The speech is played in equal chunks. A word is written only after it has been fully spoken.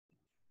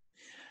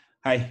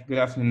Hi, good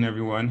afternoon,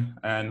 everyone,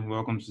 and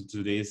welcome to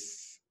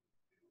today's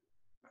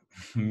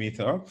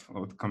meetup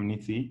of the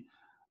community.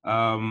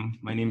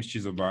 My name is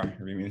Chizoba,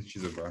 remains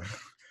Chizoba,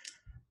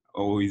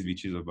 always be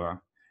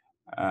Chizoba.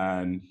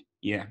 And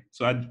yeah,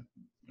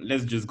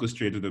 let's just go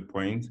straight to the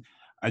point.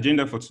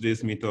 Agenda for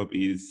today's meetup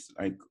is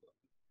like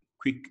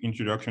quick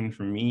introduction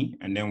from me,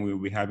 and then we'll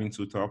be having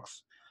two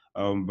talks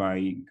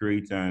by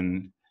Great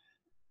and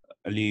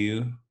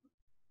Aliu,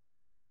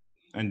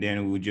 and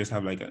then we'll just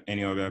have like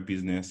any other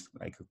business,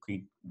 like a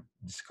quick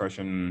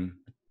discussion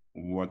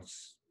what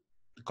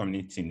the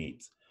community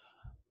needs.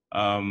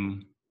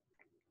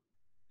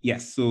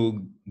 Yes,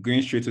 so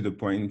going straight to the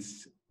point,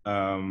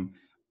 um,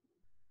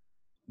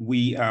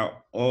 we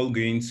are all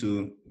going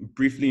to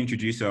briefly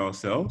introduce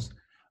ourselves,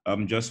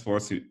 just for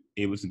us to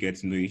be able to get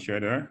to know each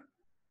other.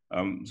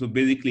 So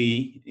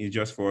basically, it's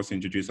just for us to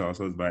introduce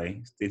ourselves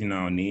by stating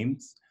our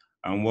names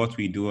and what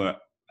we do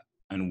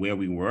and where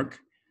we work,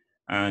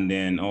 and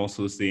then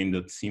also saying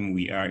the team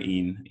we are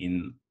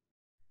in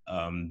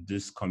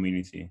this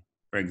community.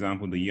 For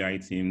example, the UI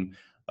team,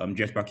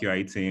 Jetpack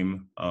UI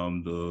team,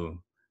 the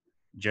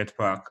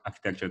Jetpack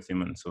architecture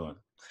team, and so on.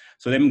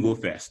 So let me go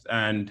first.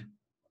 And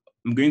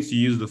I'm going to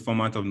use the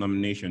format of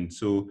nomination.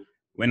 So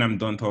when I'm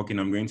done talking,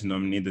 I'm going to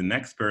nominate the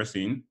next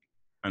person.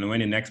 And when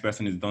the next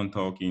person is done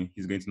talking,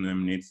 he's going to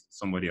nominate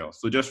somebody else.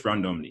 So just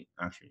randomly,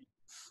 actually.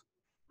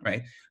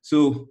 Right.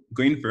 So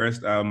going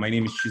first, my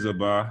name is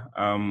Chizoba.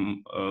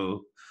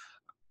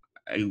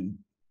 I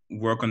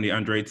work on the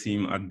Android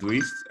team at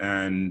Dwist,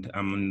 and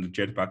I'm on the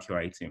Jetpack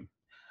UI team.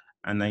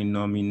 And I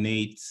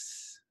nominate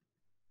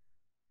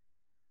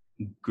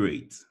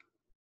Great.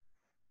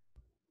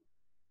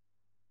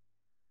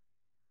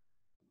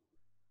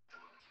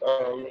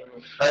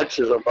 Hi,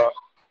 Chizoba.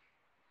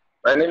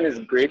 My name is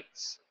Great.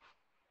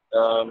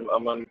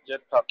 I'm on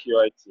Jetpack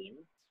UI team,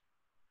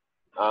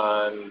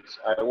 and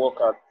I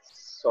work at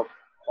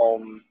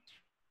Softcom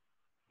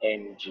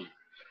NG.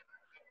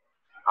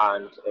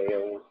 And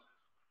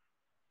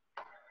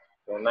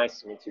well,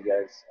 nice to meet you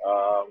guys.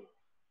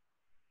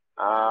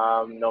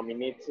 I'm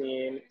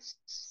nominating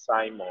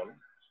Simon.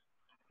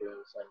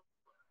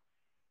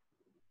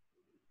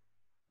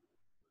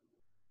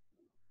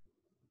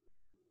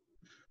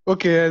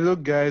 Okay, hello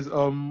guys.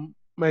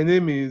 My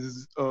name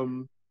is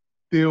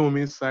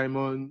Theomi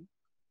Simon.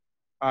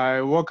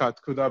 I work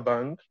at Kuda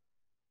Bank.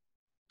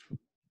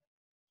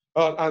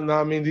 And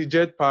I'm in the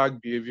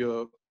Jetpack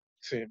behavior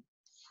team.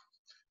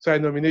 So I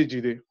nominate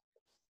Jide.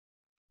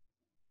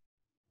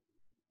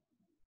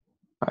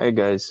 Hi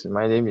guys,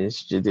 my name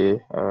is Jide.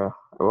 I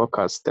work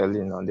at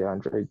Sterling on the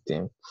Android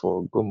team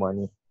for Good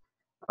Money,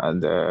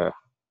 and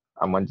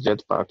I'm on the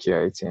Jetpack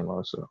UI team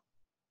also.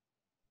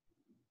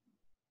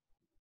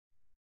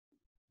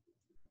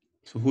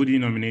 So who do you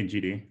nominate,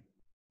 Jide?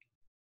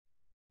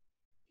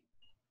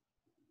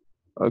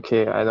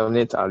 Okay, I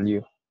nominate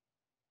Aliu.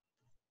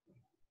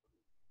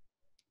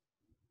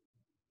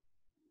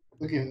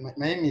 Okay, my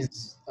name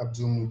is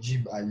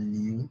Abdul-Mujeeb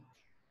Aliu.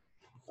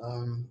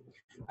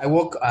 I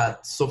work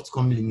at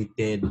Softcom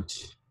Limited,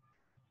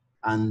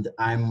 and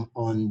I'm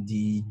on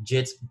the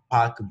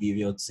Jetpack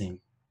behavior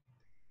team.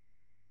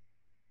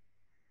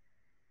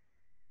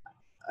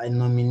 I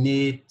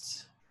nominate.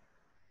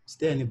 Is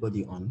there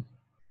anybody on?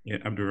 Yeah,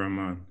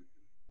 Abdurrahman.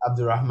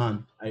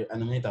 Abdurrahman. I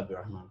nominate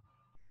Abdurrahman.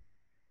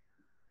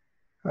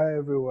 Hi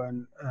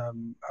everyone,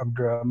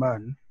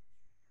 Abdurrahman.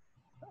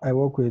 I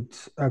work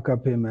with Aka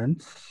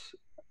Payments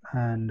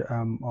and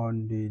I'm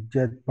on the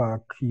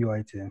Jetpack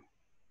UI team.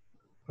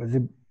 Was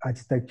it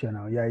architecture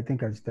now? Yeah, I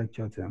think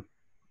architecture team.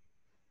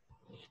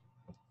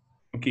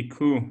 Okay,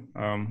 cool.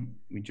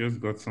 We just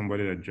got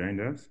somebody that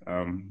joined us,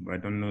 but I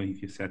don't know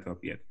if you set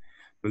up yet.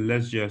 But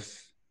let's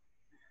just.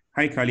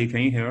 Hi, Kali,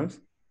 can you hear us?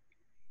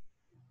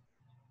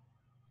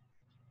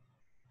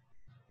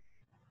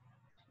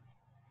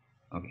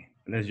 Okay,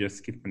 let's just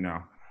skip for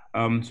now.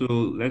 So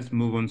let's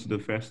move on to the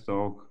first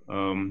talk,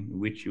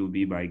 which will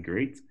be by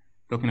Great,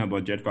 talking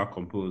about Jetpack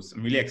Compose.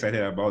 I'm really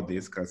excited about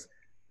this because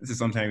this is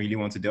something I really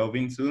want to delve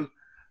into.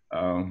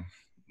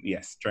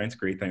 Yes, trying to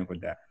create time for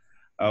that.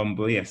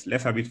 But yes,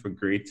 let's have it for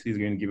Great. He's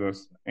going to give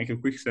us like a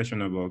quick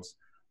session about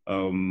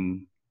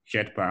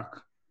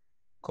Jetpack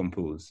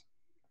Compose.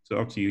 So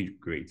up to you,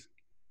 Great.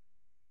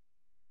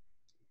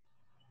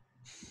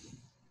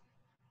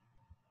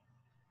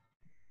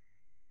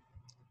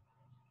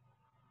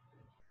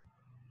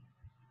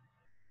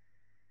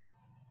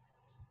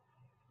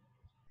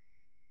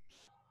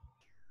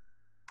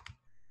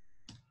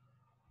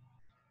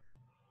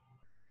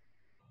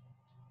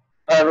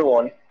 Hi,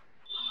 everyone.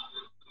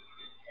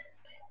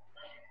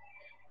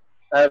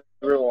 Hi,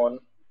 everyone.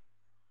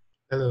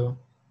 Hello.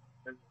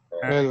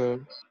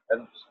 Hello.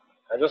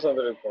 I just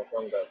wanted to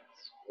confirm that.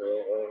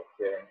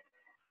 Okay.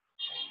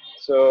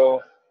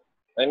 So,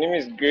 my name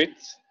is Great.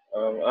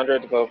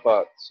 Android developer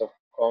at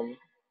Softcom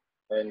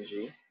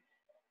NG,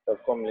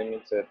 Softcom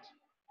Limited.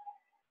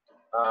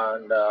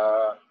 And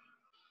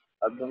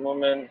at the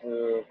moment,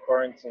 the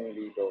current team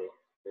lead of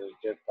the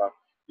Jetpack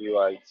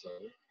UI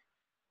team.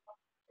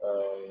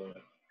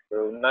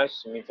 So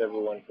nice to meet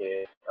everyone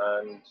here,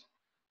 and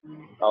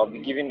I'll be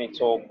giving a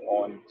talk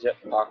on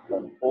Jetpack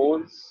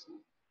Compose.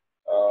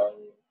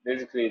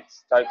 Basically,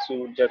 it's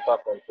titled Jetpack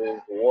Compose: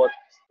 the what,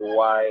 the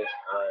why,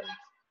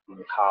 and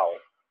the how.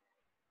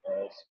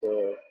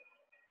 So,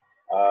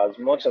 as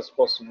much as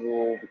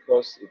possible,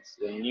 because it's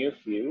a new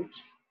field,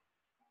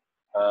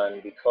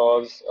 and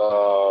because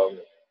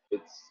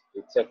it's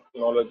a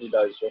technology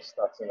that is just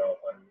starting out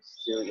and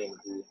still in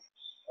the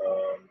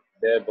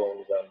bare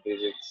bones and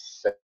basic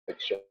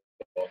section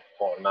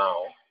for now.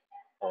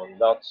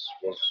 That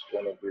was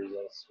one of the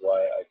reasons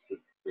why I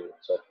picked the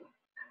topic.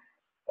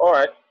 All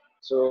right,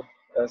 so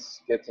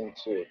let's get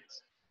into it.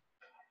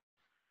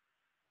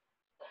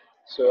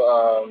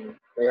 So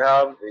we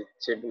have a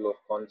table of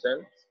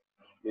content,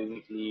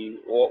 basically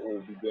what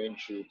we'll be going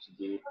through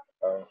today.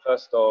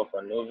 First off,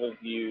 an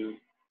overview.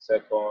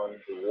 Second,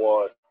 the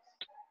what.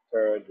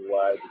 Third, the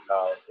why, the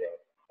how, the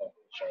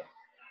conclusion.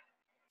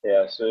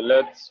 Yeah, so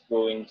let's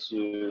go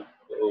into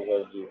the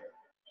overview.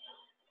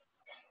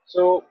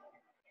 So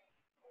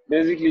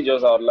basically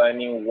just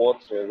outlining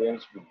what we're going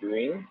to be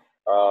doing,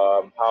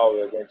 how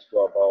we're going to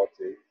go about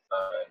it,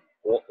 and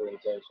what we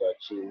intend to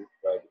achieve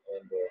by the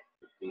end of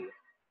the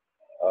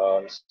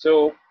day.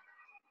 So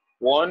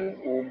one,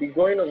 we'll be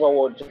going over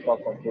what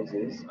Jetpack Compose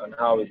is and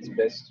how it's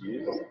best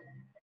used,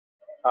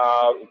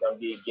 how it can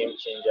be a game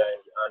changer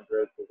in the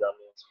Android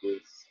programming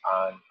space,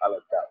 and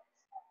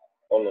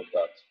all of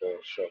that for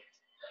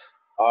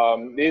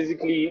short.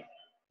 Basically,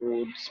 we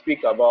would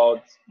speak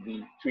about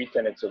the three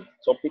tenets of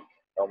the topic,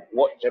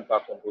 what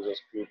Jetpack Compose was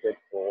created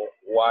for,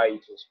 why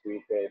it was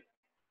created,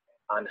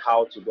 and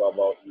how to go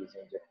about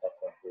using Jetpack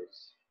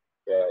Compose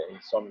in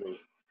summary.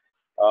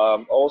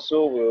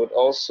 Also, we would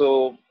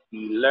also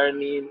be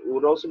learning, we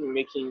would also be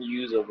making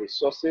use of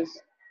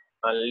resources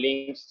and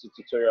links to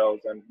tutorials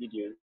and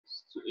videos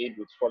to aid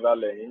with further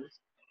learning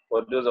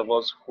for those of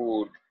us who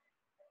would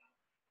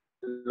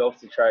love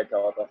to try it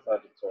out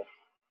after the talk.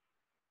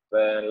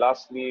 Then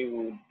lastly,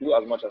 we'll do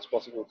as much as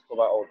possible to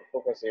cover all the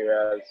focus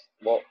areas,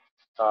 what,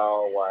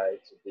 how, why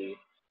today,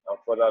 and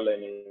further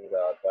learning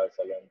that advice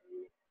along the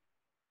way.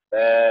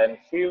 Then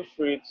feel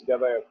free to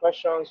gather your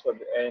questions for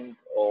the end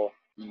of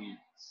the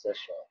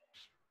session.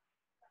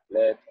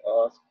 Let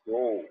us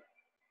go.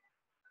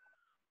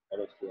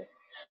 Okay.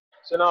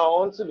 So now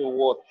on to the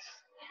what.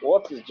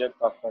 What is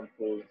Jetpack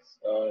Compose?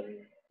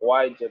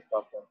 Why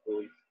Jetpack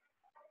Compose?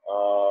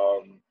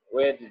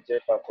 Where did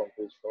Jetpack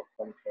Compose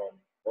come from?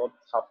 What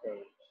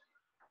happened?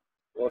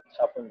 What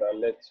happened that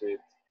led to it?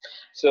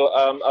 So,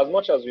 as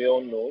much as we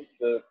all know,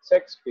 the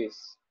tech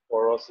space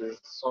for us is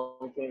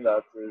something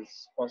that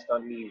is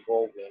constantly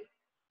evolving.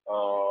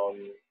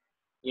 Um,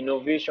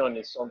 Innovation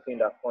is something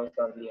that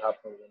constantly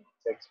happens in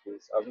the tech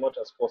space. As much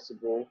as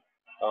possible,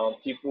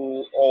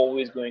 people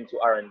always go into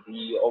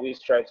R&D, always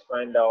try to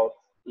find out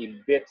a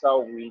better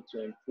way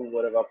to improve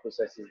whatever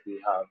processes they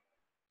have,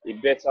 a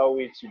better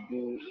way to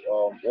do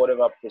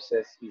whatever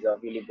process is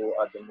available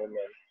at the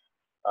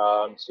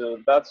moment. So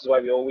that's why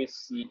we always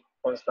see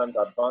constant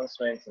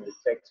advancements in the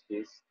tech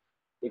space.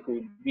 It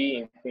could be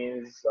in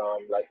things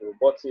like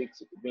robotics,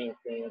 it could be in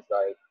things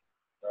like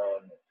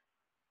um,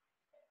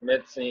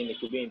 medicine, it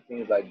could be in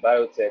things like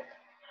biotech,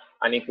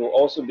 and it could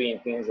also be in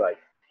things like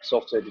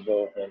software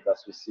development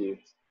as we see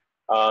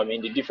it.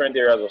 In the different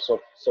areas of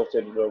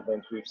software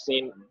development, we've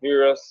seen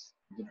various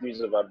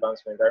degrees of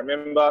advancement. I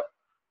remember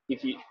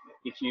if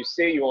you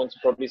say you want to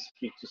probably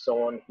speak to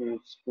someone who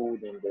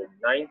schooled in the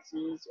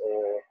 90s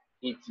or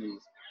 80s,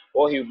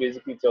 what he'll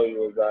basically tell you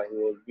was that he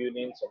was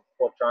building some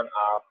Fortran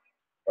app,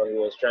 or he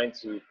was trying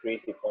to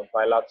create a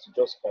compiler to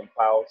just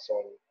compile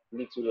some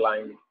little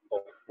line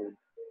of code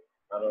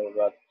and all of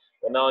that.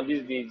 But now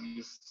these days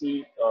you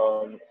see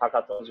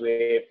hackathons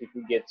where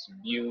people get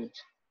to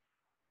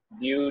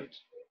build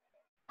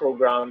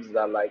programs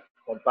that like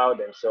compile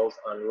themselves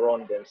and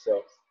run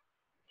themselves.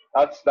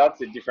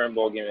 That's a different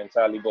ballgame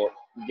entirely, but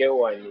you get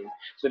what I mean.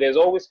 So there's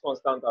always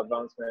constant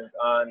advancement,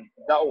 and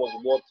that was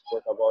what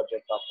brought about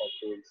Jetpack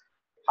Compose,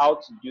 how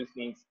to do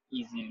things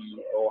easily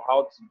or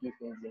how to do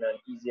things in an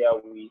easier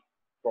way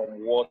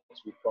from what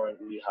we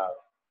currently have.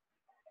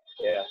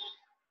 Yeah.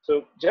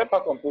 So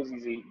Jetpack Compose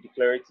is a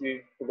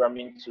declarative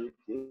programming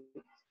toolkit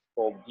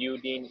for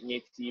building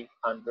native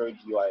Android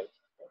UI,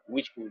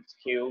 which could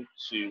scale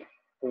to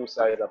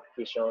full-size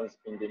applications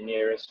in the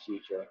nearest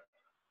future.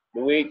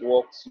 The way it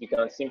works, you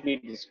can simply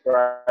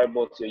describe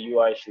what your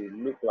UI should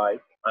look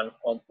like, and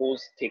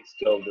Compose takes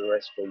care of the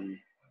rest for you.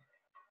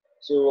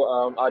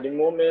 So at the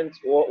moment,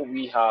 what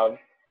we have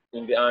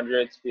in the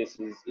Android space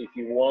is if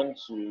you want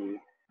to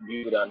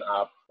build an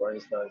app, for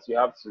instance, you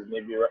have to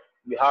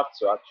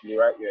actually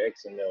write your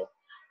XML,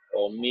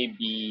 or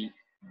maybe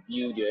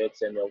build your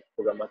XML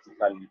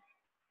programmatically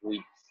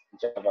with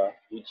Java,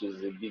 which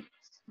is a bit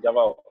Java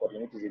or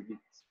Kotlin, which is a bit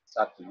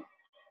sacky.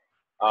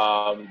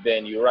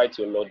 Then you write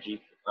your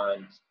logic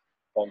and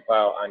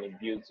compile, and it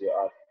builds your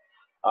app.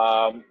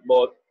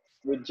 But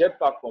with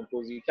Jetpack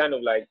Compose, you kind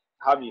of like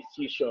have a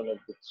fusion of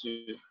the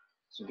two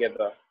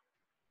together.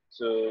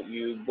 So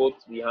you both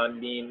be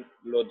handling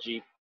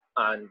logic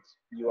and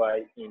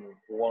UI in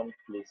one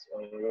place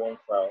or in one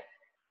file.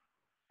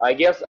 I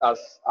guess as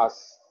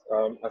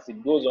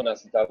it goes on,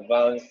 as it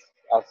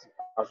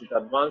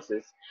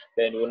advances,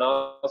 then we'll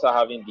now start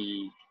having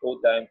the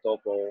old time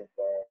talk of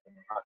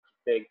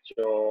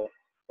architecture,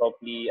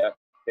 properly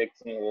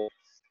architecting what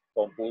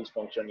compose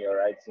function you're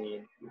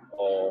writing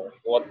or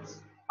what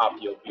app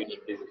you're building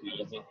basically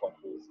using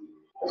compose.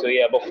 So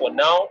yeah, but for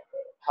now,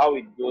 how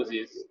it goes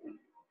is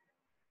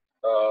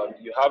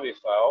you have a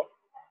file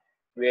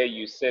where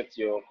you set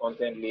your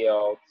content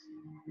layout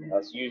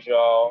as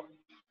usual.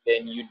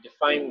 Then you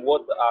define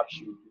what the app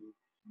should do,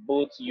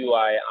 both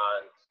UI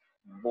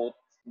and both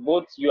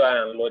UI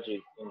and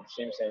logic in the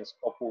same sense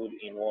coupled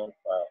in one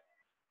file.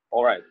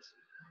 All right.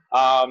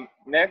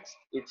 Next,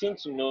 a thing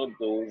to note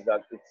though is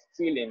that it's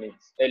still in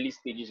its early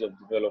stages of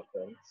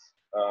development,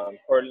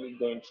 currently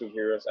going through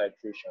various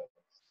iterations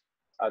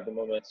at the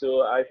moment.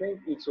 So I think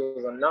it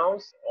was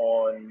announced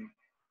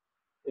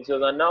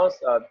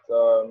at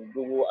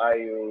Google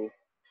I/O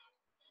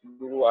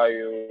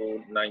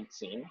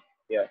 19.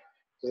 Yeah, it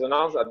was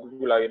announced at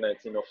Google I/O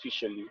 19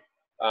 officially,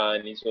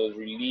 and it was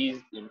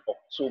released in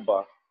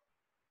October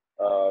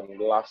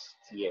last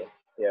year.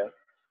 Yeah,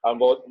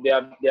 but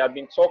there have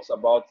been talks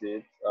about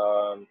it.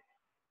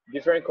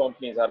 Different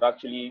companies have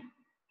actually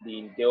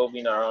been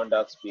delving around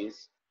that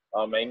space.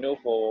 I know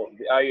for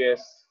the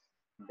iOS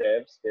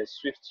devs, there's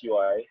Swift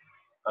UI,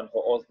 and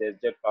for us, there's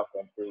Jetpack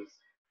Compose.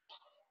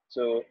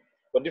 So,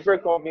 but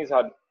different companies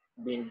had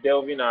been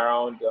delving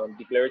around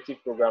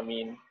declarative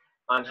programming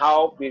and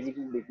how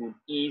basically they could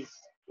ease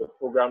the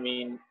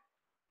programming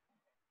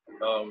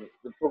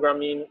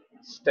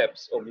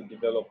steps of the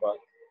developer.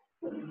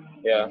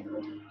 Yeah.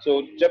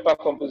 So Jetpack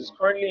Compose is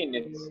currently in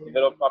its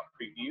developer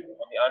preview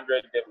on the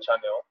Android Dev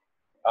channel,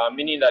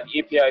 meaning that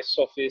API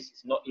surface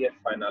is not yet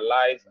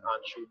finalized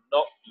and should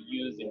not be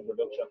used in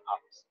production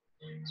apps.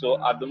 So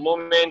at the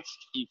moment,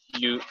 if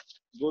you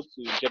go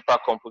to Jetpack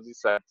Compose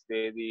site,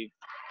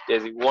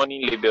 there's a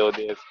warning label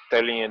there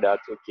telling you that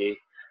okay,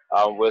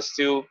 we're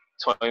still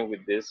toying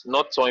with this,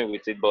 not toying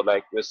with it, but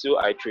like we're still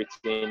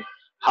iterating,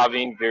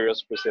 having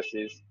various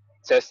processes,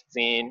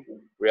 testing,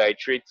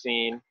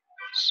 reiterating.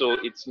 So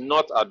it's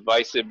not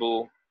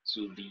advisable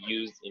to be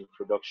used in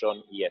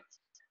production yet.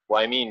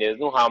 But I mean, there's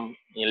no harm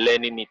in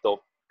learning it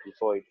up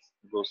before it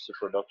goes to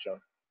production.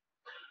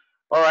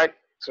 All right,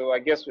 so I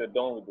guess we're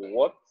done with the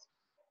what.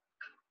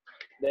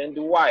 Then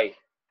the why.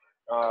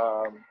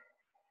 Um,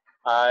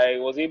 I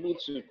was able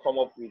to come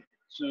up with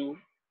 2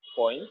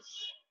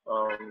 points.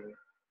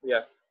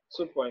 Yeah,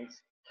 2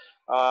 points.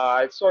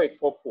 I saw a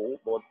couple,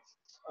 but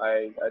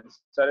I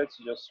decided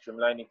to just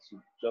streamline it to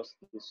just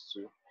these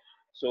two.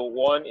 So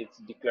one, it's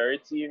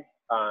declarative,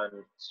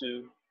 and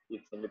two,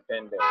 it's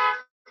independent.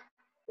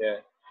 Yeah.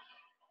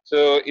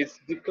 So it's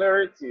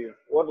declarative.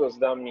 What does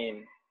that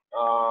mean?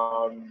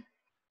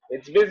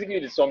 It's basically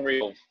the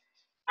summary of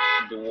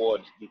the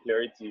word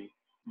declarative.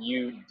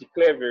 You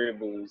declare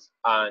variables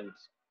and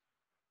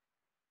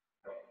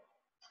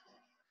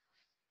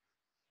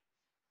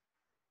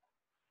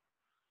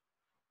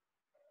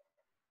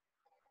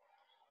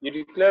you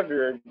declare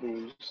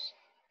variables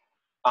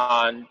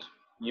and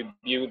you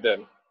build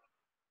them.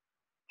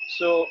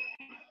 So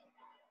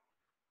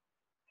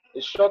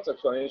a short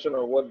explanation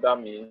of what that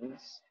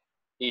means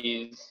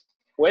is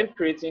when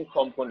creating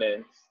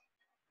components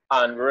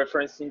and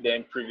referencing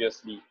them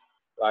previously,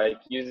 like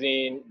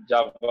using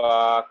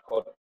Java,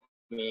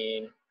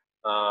 Kotlin,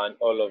 and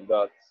all of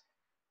that.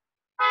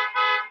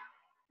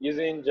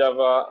 Using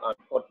Java and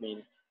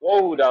Kotlin,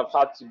 what we would have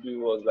had to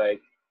do was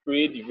like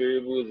create the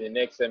variables in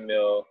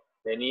XML,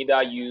 then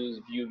either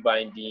use view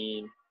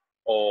binding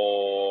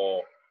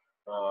or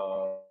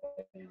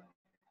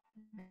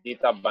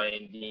data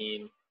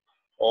binding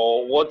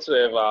or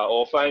whatsoever,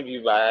 or find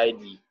view by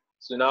ID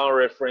to now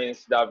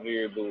reference that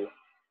variable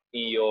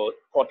in your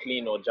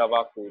Kotlin or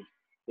Java code,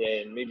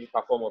 then maybe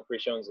perform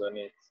operations on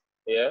it.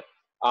 Yeah.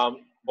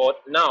 But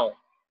now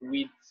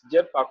with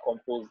Jetpack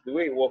Compose, the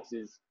way it works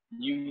is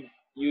you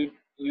you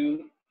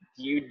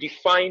you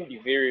define the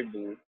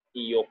variable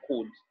in your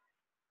code,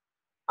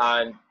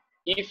 and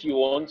if you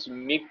want to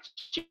make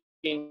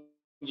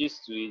changes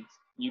to it,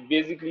 you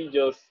basically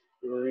just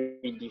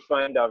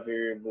redefine that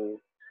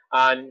variable.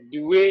 And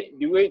the way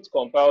it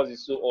compiles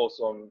is so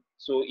awesome.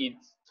 So it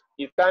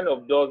kind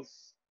of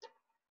does.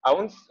 I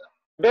won't.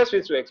 Best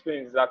way to explain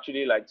it is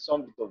actually like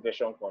some bit of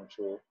version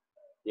control.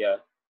 Yeah,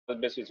 the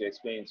best way to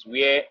explain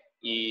it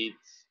it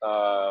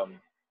um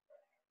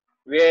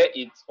where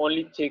it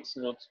only takes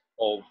note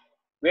of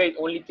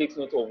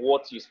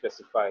what you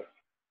specify.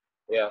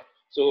 Yeah.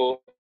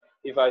 So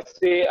if I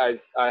say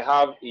I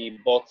have a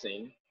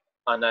button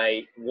and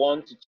I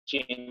want to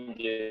change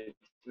it,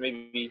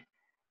 maybe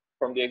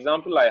from the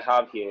example I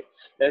have here,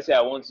 let's say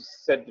I want to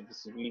set the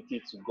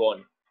visibility to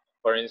gone,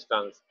 for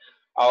instance.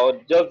 I'll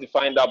just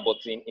define that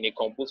button in a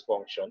compose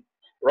function,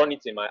 run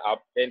it in my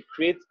app, then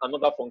create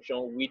another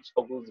function which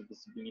toggles the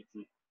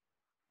visibility,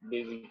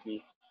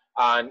 basically.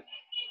 And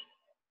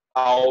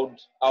I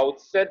would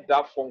set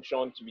that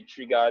function to be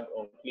triggered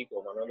on click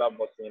of another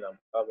button and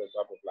blah, blah,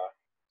 blah, blah, blah.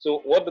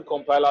 So what the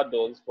compiler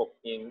does for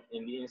in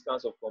the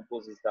instance of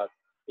Compose is that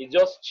it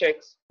just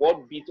checks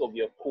what bit of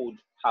your code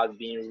has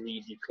been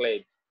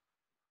redeclared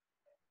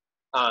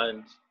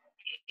and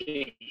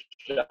takes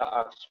the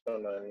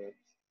action on it.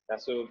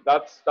 And so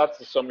that's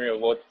the summary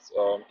of what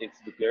its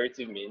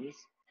declarative means.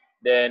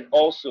 Then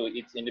also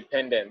it's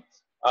independent.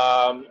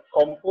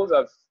 Compose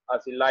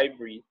as a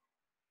library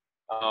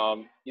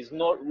is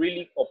not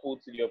really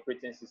coupled to the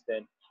operating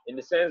system in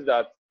the sense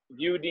that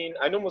building,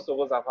 I know most of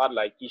us have had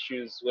like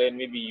issues when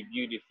maybe you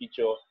build a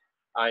feature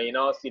and you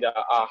now see that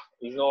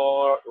it's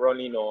not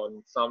running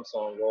on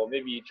Samsung, or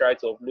maybe you try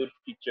to upload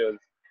pictures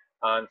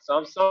and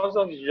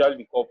Samsung is usually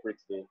the corporate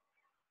though.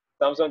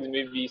 Samsung is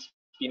maybe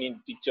spinning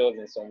pictures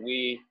in some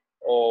way,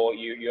 or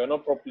you're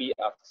not properly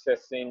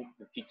accessing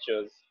the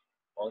pictures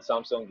on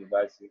Samsung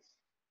devices.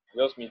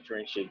 Just me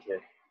throwing shade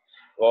here.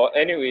 Well,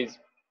 anyways,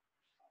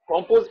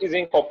 Compose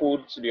isn't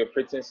coupled to the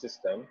operating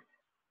system,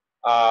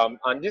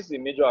 and this is a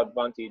major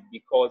advantage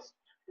because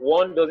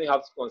one doesn't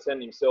have to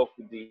concern himself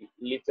with the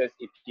latest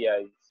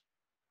APIs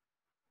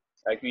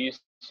like we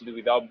used to do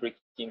without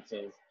breaking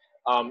things.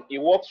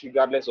 It works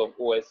regardless of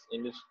OS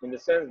in the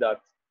sense that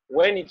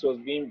when it was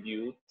being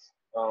built,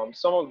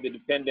 some of the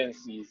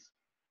dependencies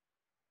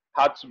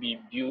had to be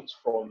built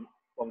from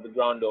the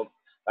ground up.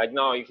 Like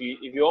now, if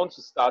you want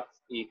to start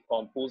a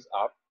Compose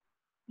app,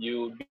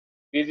 you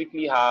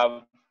basically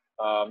have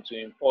to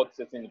import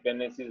certain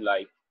dependencies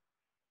like,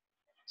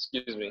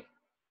 excuse me,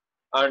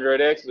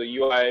 Android X, the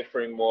UI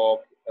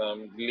framework,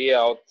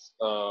 layout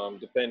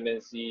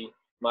dependency,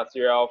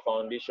 material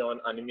foundation,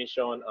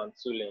 animation, and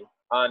tooling,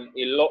 and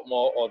a lot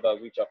more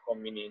others which are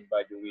coming in,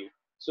 by the way.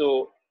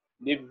 So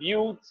they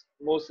built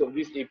most of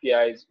these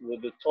APIs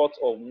with the thought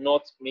of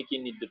not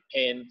making it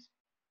depend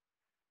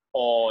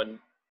on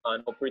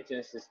an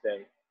operating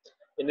system,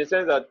 in the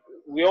sense that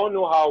we all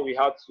know how we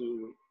had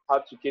to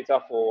cater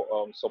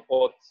for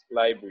support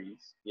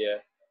libraries, yeah,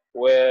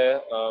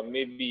 where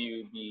maybe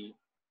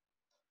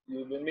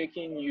you'll be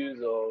making use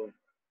of,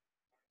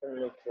 let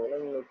me look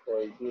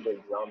for a good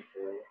example.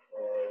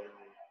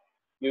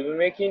 You'll be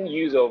making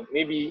use of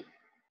maybe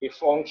a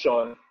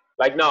function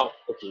like now.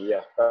 Okay,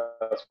 yeah,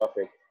 that's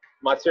perfect.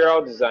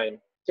 Material design.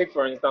 Take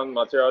for instance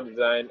material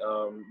design,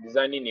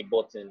 designing a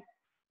button.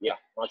 Yeah,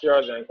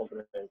 material design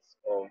components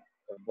of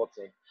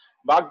button.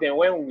 Back then,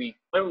 when we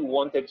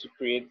wanted to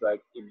create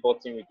like a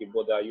button with a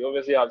border, you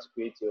obviously have to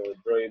create your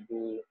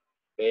drawable,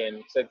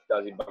 then set it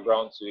as a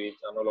background to it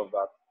and all of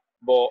that.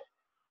 But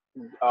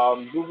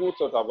Google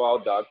thought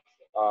about that.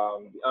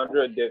 The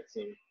Android dev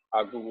team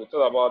at Google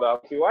thought about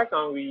that. Okay, why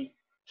can't we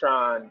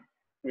try and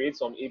create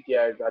some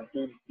APIs that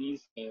do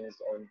these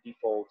things on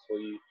default for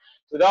you?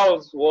 So that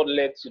was what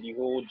led to the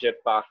whole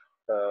Jetpack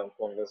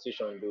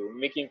conversation, though,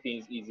 making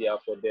things easier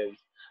for devs.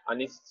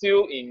 And it's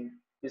still in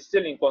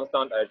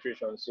constant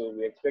iteration. So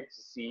we expect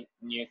to see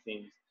new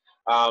things.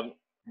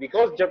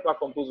 Because Jetpack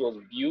Compose was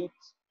built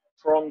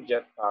from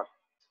Jetpack,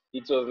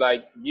 it was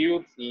like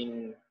built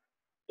in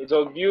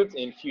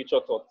future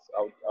thoughts.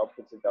 I'll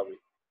put it that way.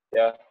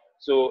 Yeah.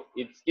 So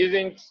it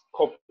isn't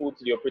coupled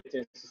to the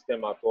operating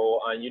system at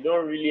all, and you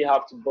don't really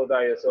have to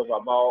bother yourself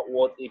about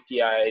what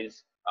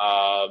APIs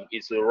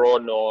it's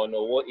run on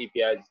or what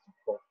APIs it's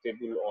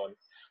comfortable on.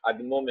 At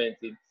the moment,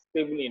 it's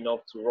stable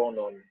enough to run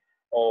on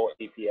all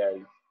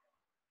APIs.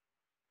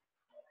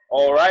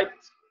 All right.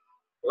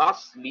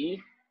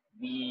 Lastly,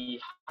 the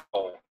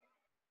how.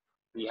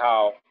 The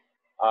how.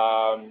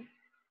 Um,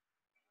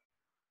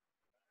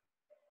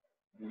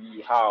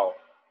 the how.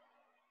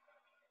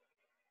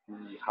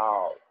 The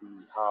how, the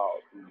how,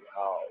 the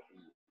how,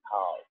 the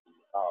how, the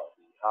how,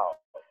 the how,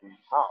 the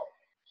how.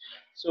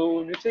 So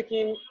we'll be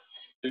taking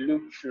a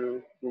look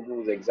through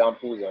Google's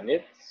examples on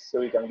it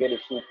so we can get a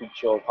full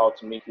picture of how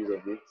to make use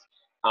of it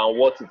and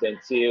what it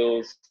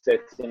entails,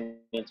 setting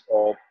it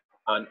up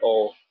and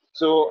all.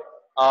 So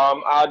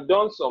I've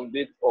done some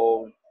bit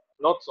of,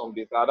 not some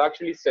bit, I'd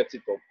actually set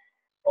it up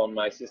on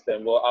my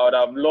system, but I would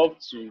have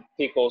loved to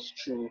take us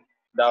through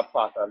that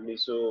part at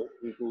least so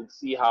we could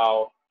see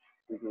how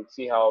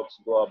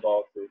to go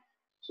about it.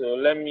 So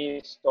let me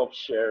stop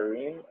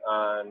sharing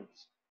and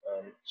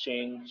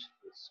change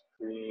the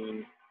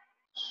screen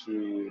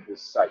to the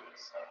site.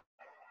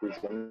 Please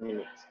a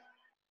minute.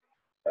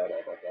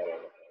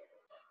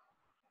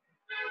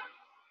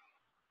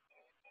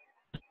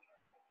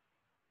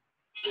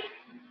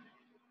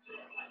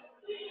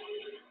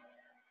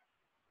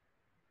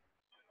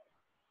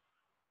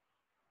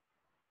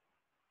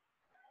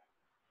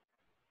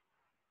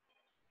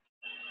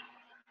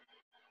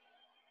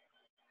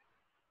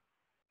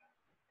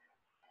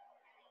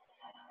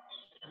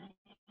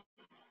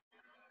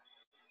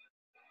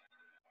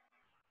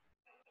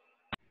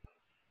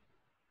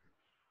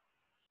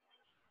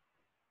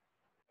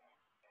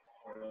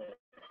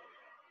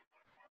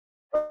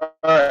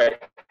 All right.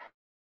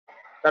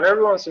 Can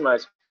everyone see my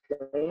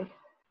screen?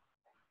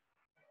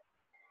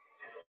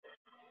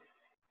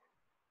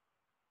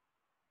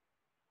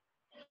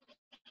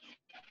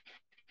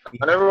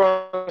 Can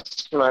everyone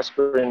see my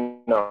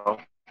screen now?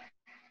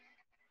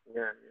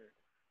 Yeah.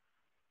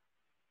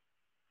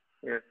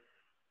 Yeah.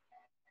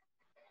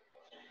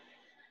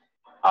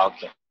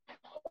 Okay.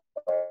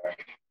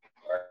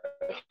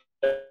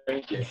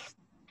 Thank you.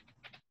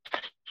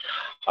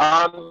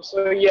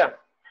 So yeah,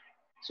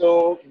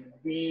 so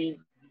the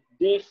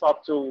de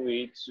facto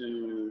way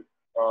to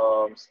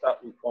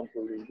start with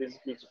Compose is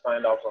basically to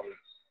find out from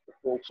the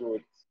full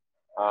truth.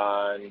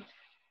 And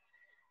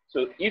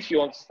so if you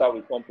want to start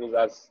with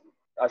Compose,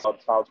 as how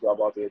to go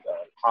about it,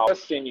 how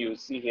first thing you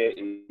see here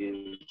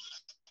is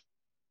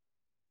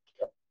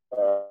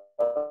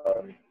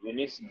you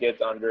need to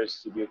get Android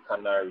Studio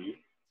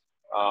Canary.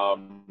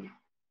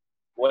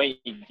 When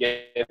you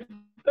get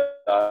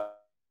that,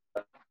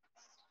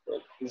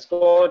 it's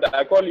called,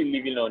 I call it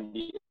living on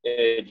the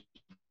edge,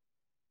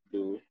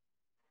 though.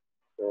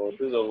 For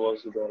those of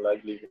us who don't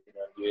like living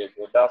on the edge,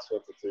 but that's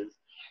what it is.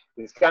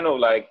 It's kind of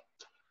like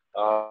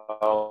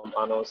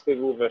an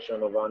unstable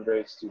version of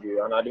Android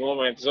Studio, and at the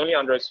moment, it's only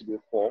Android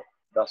Studio 4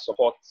 that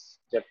supports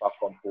Jetpack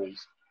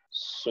Compose.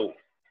 So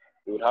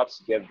you would have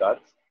to get that.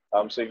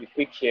 So if you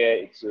click here,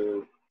 it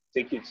will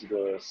take you to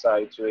the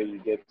site where you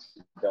get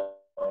to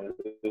download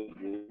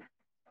it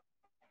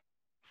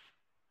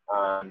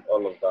and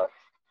all of that.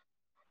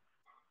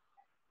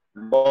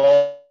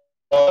 But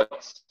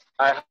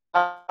I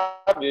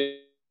have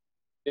it,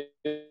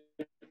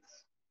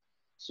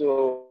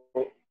 so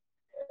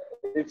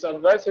it's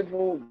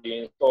advisable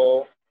to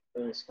install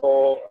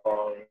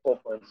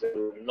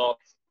 4.0, not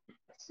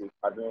 3.6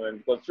 at the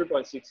moment, because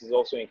 3.6 is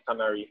also in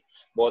Canary,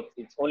 but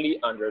it's only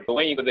Android. But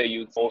when you go there,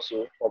 you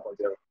also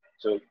 4.0.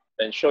 So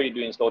ensure you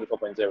do install the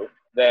 4.0.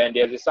 Then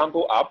there's a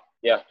sample app.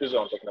 Yeah, this is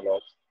what I'm talking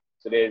about.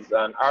 So there's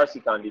an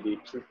RC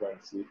candidate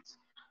 3.6,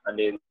 and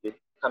there's the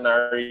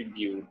Canary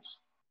build.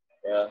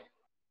 Yeah.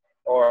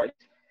 All right.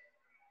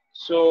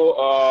 So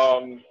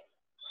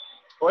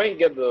when you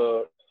get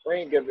the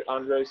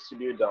Android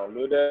Studio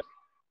downloaded,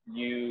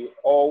 you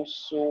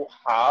also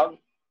have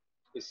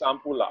a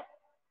sample app.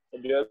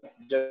 Just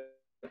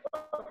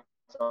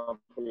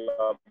sample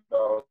app that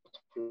was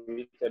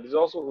created. It's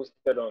also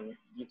hosted on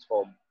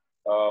GitHub,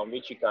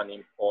 which you can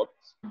import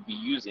to be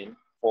using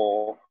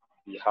for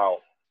the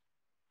how.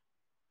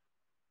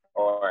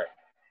 All right.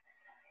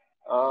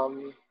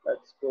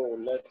 Let's go.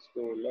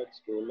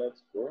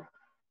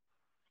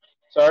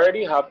 So I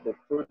already have the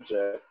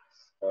project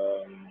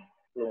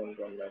cloned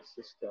on my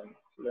system.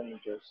 Let me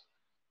just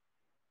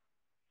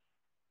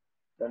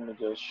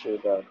show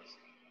that.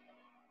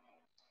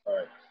 All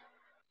right.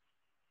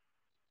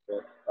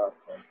 Jetpack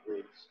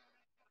Compose.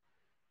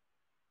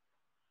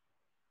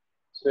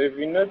 So if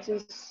you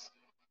notice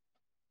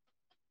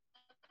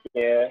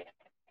here,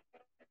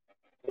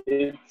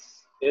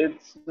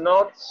 it's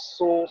not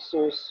so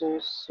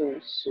structured,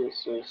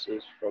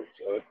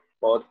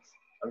 but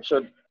I'm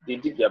sure they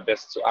did their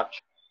best to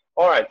actually.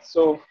 All right,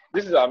 so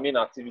this is our main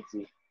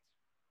activity.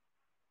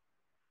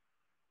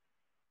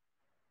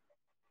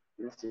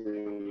 This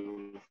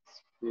is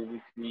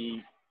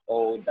basically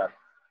all that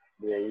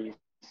there is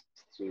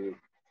to it.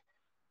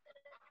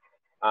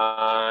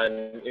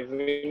 And if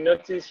we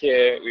notice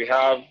here, we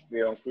have the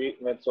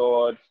onCreate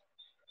method,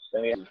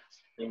 then we have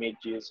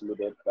images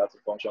loaded. That's a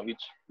function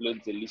which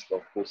loads a list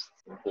of posts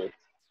in quote.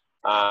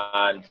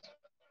 And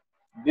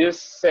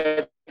this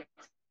set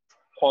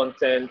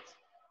content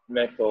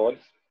method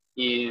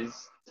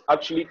is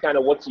actually kind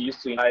of what you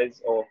use to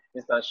initialize or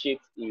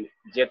instantiate a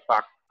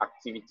Jetpack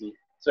activity.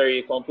 Sorry,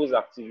 a Compose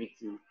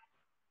activity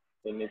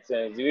in its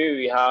sense. The way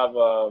we have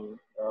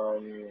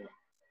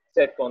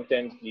set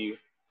content view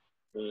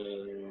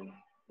in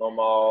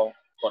normal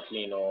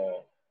Kotlin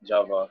or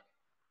Java.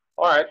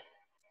 All right.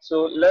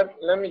 So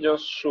let me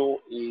just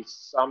show a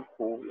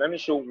sample. Let me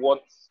show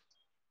what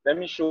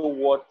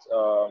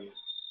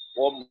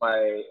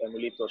my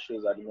emulator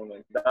shows at the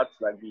moment. That's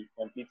like the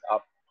complete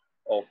app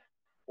of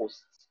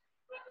posts.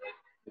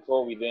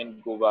 Before we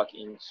then go back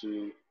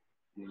into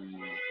the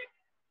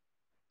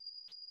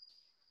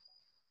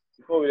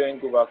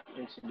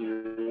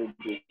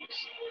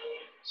rubrics.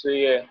 So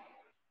yeah,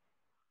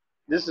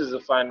 this is the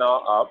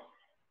final app.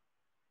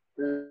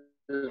 This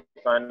is the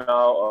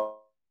final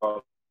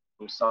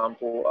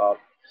sample app.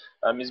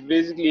 It's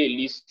basically a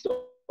list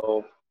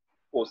of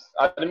posts.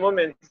 At the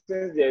moment,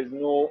 since there is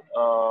no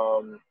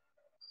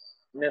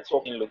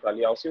networking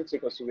locally, I'll still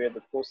take us to where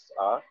the posts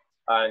are,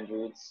 and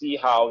we'll see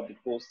how the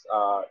posts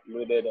are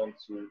loaded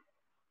onto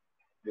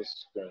the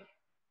screen.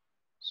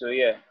 So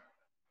yeah,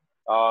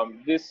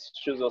 this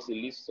shows us a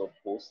list of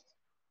posts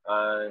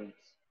and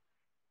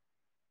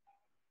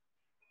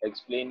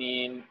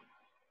explaining,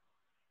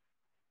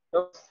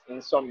 not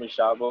in summary,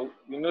 but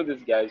we know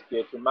these guys,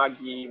 Pietro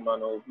Maggi,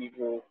 Manuel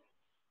Vivo,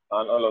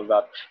 and all of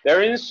that.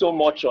 There isn't so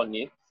much on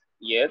it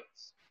yet,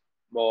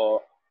 but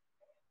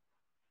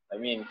I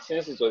mean,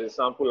 since it was a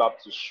sample app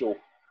to show,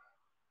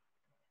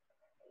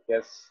 I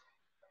guess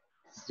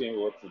it's doing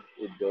what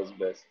it does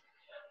best.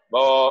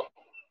 But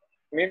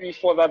maybe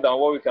further than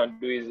what we can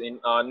do is in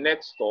our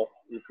next talk,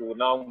 we could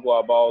now go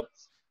about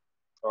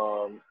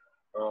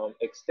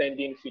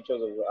extending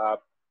features of the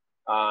app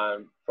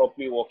and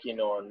properly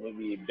working on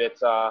maybe a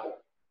better,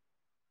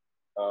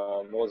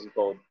 what's it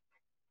called?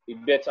 a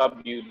better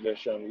build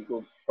version. We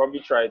could probably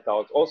try it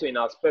out. Also in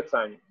our spare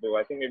time, though,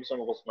 I think maybe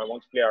some of us might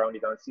want to play around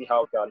it and see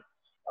how we can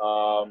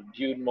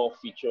build more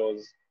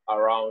features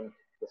around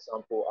the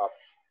sample app.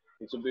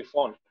 It will be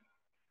fun.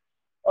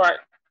 All right,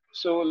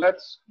 so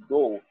let's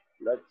go.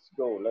 Let's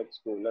go.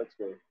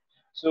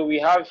 So we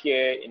have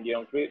here in the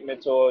onCreate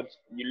method,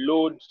 you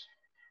load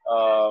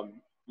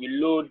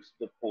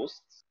the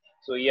posts.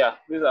 So yeah,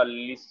 these are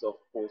lists of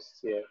posts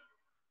here.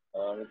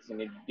 It's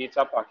in a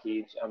data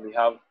package, and we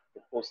have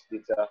the post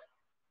data.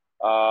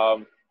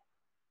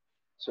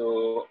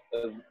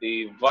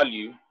 The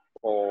value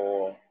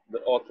for the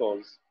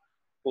authors,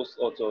 post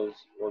authors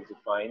was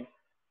defined.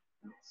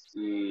 It's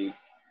the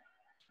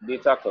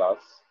data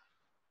class.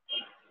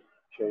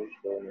 Show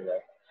me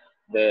that.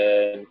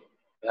 Then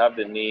you have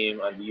the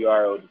name and the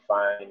URL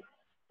defined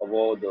of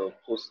all the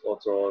post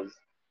authors.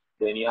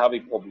 Then you have a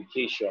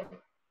publication.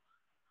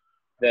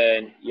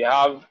 Then you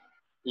have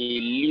a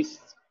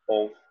list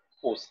of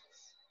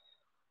posts,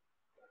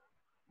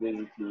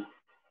 basically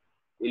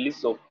a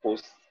list of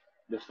posts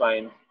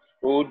defined.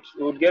 We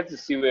would get to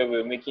see where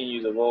we're making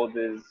use of all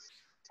these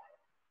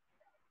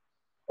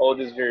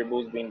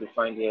variables being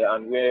defined here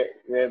and where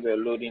we're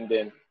loading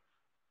them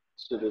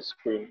to the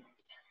screen.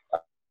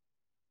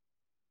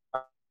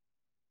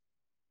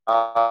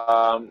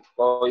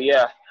 Oh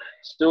yeah.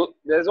 So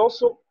there's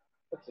also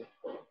okay.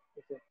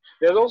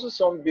 There's also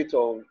some bit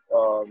of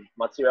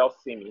material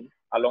theming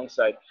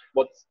alongside,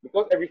 but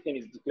because everything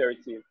is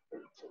declarative,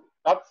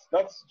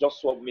 that's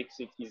just what makes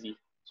it easy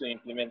to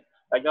implement.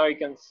 Like now you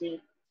can see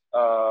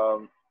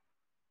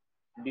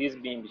this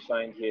being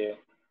defined here,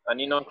 an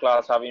enum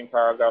class having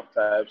paragraph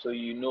type, so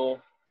you know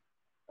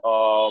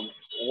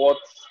what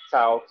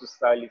style to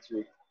style it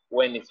with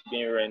when it's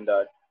being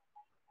rendered,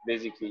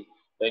 basically.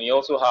 Then you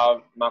also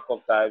have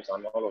markup types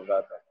and all of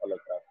that, all of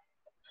that,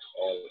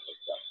 all of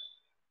that.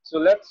 So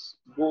let's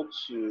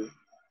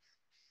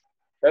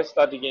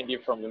start digging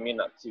deep from the main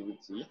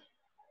activity.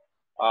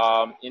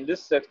 In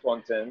this set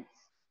content,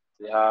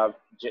 we have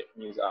Jet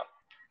News app.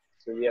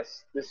 So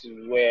yes, this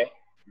is where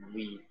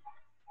we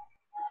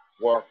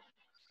work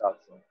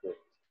starting with.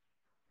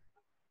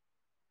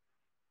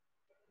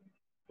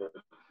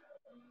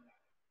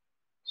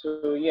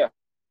 So yeah.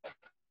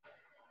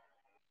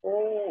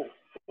 Oh,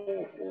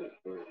 oh.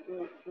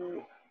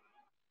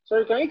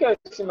 Sorry, can you guys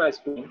see my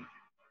screen?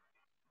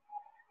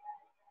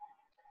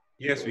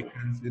 Yes, we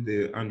can see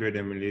the Android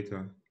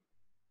emulator.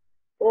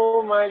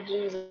 Oh my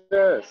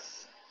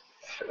Jesus.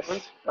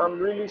 I'm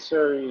really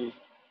sorry.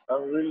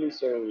 I'm really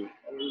sorry.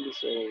 I'm really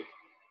sorry.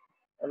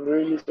 I'm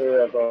really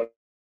sorry about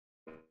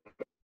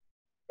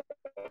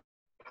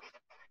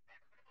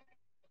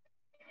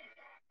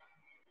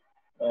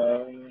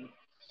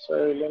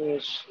sorry, let me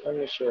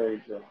share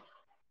it again.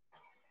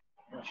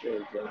 Let me share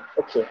it again.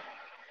 Okay.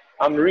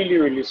 I'm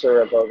really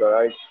sorry about that.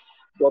 I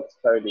got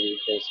carried away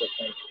for a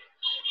second.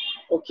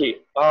 Okay.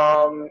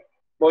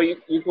 But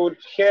you could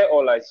hear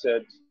all I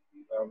said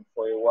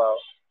for a while.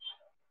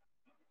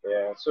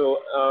 Yeah.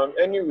 So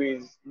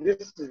anyways,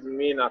 this is the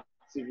main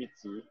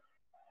activity.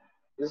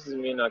 This is the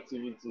main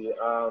activity.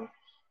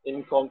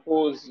 In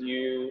Compose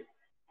you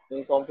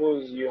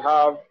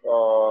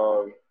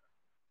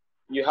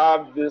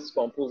have this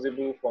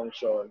composable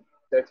function,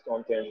 set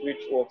content,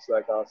 which works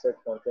like our set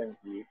content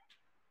view,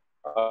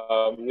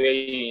 where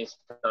you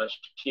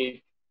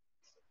instantiate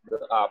the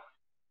app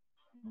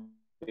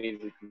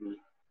basically.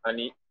 And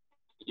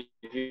if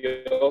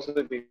you also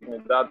take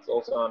that's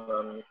also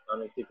an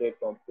annotated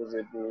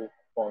composable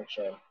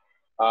function.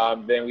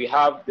 Then we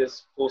have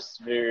this post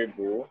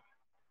variable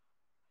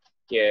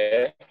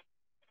here,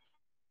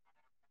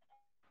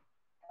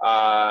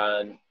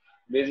 and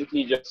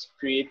basically just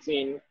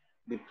creating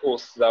the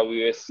posts that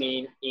we were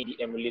seeing in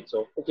the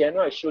emulator. Okay, I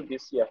know I showed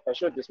this here. I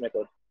showed this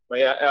method. But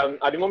yeah,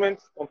 at the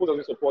moment, Compose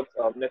doesn't support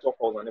network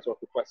calls and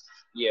network requests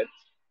yet.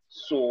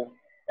 So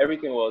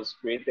everything was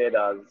created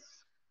as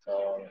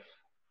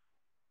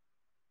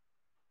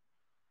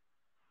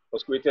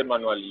was created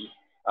manually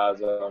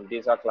as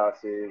data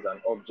classes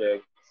and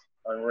objects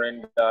and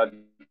rendered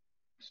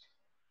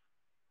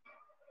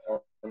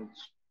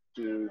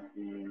onto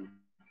the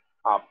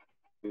app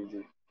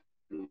basically.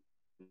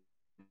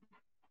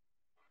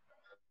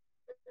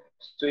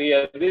 So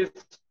yeah, this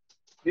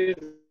is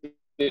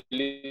a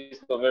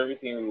list of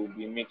everything we will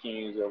be making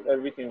use of,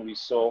 everything we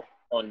saw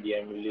on the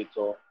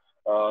emulator.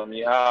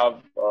 You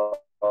have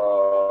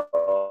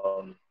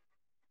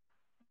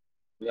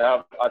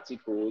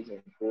articles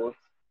in quotes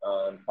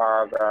and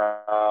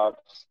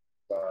paragraphs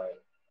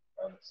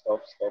and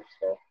stuff.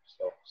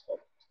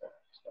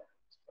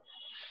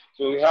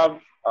 So we have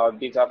our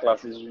data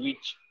classes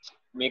which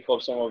make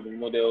up some of the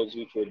models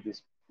which were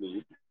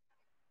displayed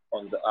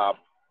on the app.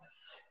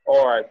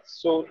 All right,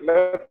 so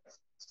let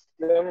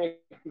me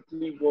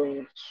quickly go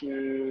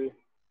into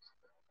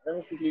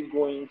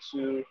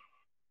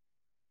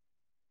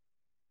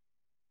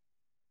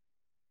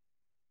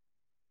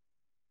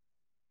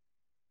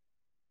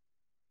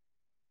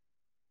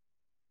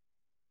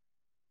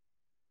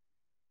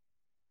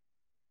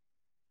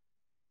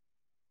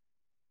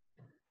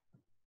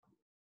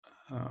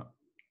Uh,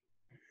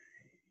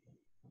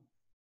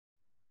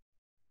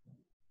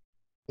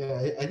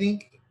 Yeah, I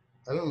think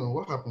I don't know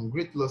what happened.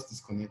 Great lost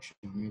his connection.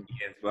 Maybe.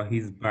 yes, but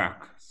he's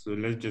back. So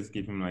let's just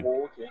give him like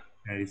Oh, okay.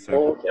 30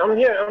 seconds. Okay, I'm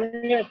here. I'm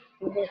here.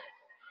 I'm here.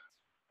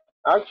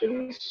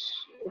 Actually,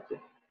 okay.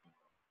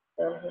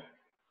 Um,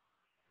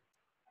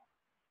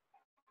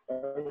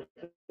 um,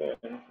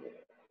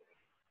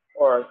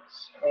 all right.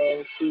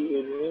 See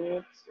a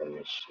minute. Let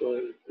me show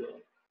you.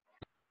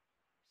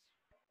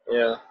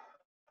 Yeah.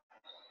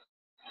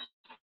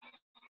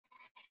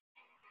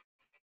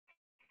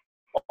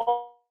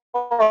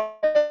 All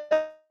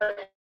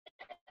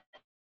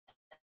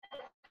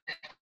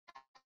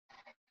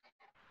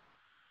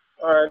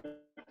right.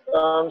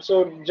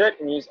 So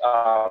Jet News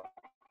app.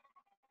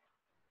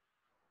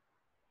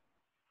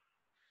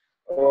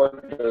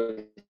 What does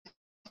it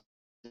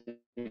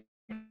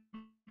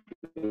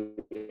do?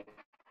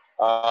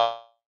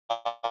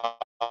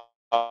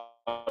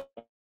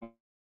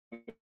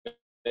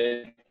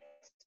 It's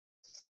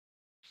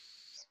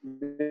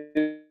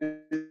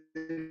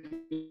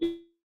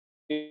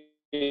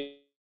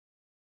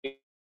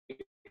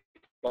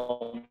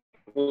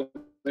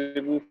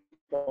composable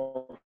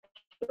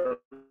function.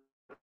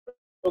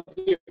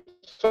 Okay,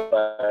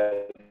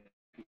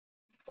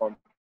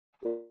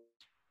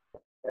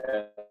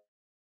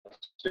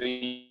 so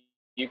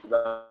you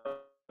can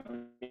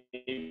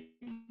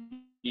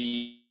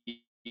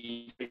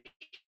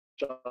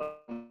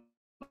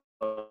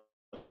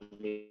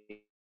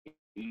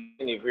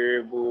in a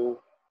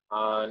variable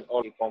and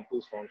all the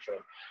compose function.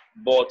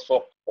 But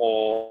for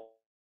all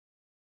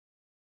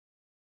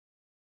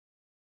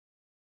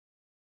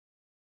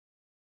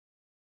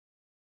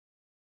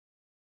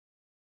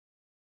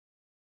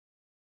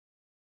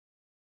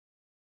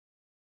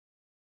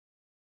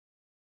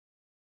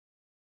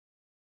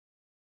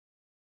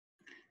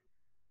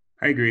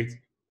Hi, Great.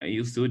 Are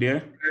you still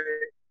there?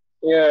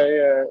 yeah,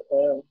 yeah.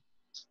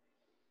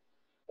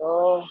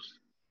 Oh,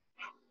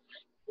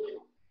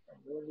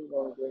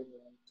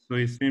 So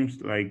it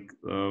seems like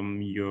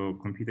your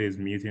computer is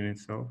muting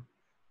itself.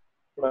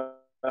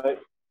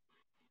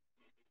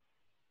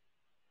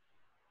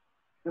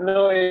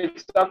 no,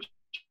 it's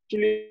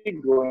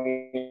actually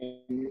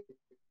going.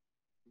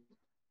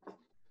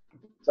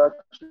 It's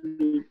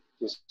actually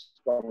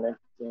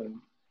disconnecting.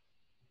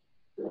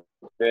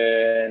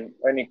 Then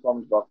when it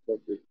comes back up,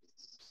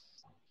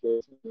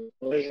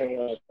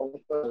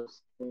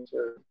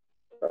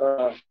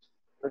 uh,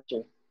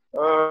 okay.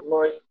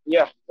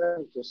 Yeah, let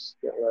me just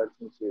get right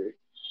into it.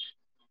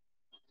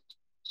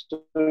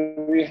 So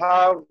we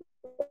have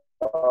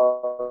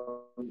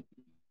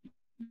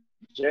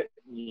Jet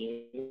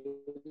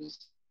News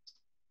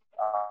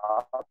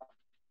app,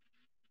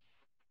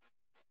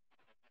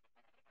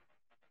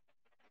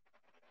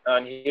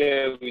 and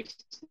here we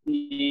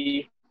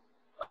see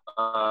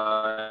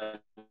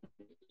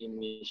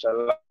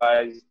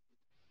initialize,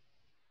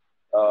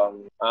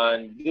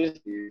 and this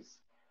is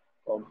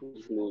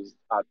compose flows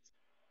at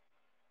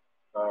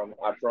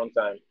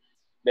runtime.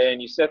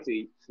 Then you set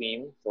a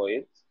theme for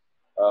it.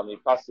 You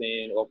pass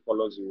in what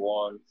colors you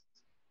want.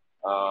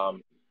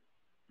 Um,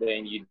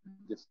 then you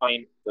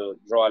define the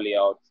draw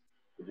layout,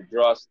 the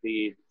draw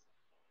state,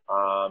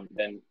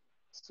 then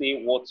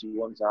say what you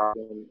want to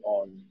happen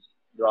on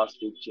draw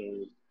state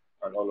change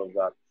and all of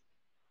that.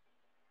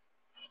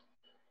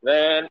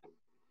 Then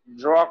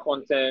draw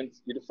content,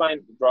 you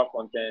define the draw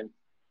content,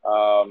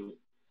 um,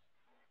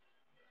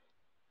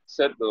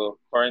 set the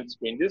current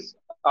screen. This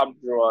app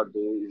drawer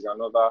though is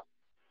another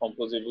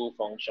composable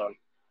function.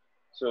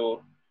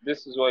 So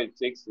this is what it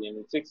takes in.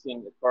 It takes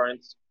in the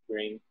current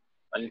screen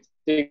and it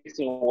takes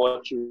in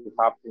what should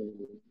happen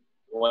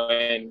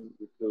when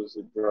you close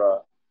the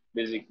drawer,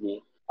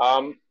 basically.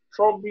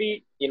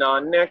 Probably in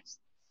our next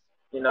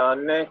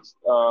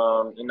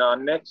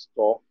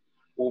talk,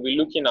 we'll be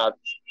looking at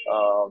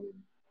um,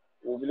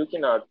 we'll be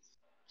looking at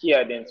key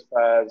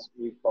identifiers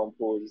with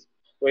compose,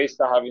 where you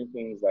start having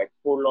things like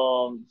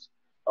columns,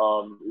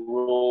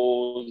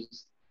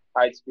 rows,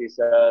 height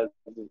spacers,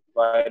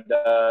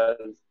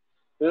 dividers.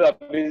 Those are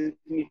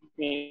basically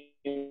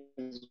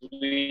things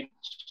which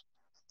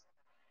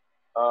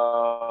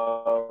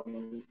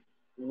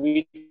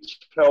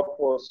help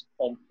us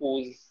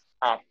compose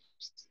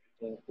apps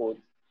in code.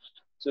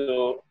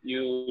 So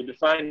you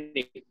define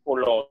a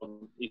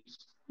column if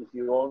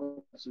you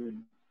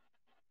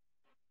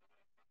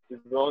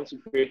want to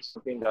create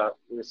something that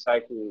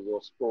recycles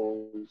or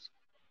scrolls,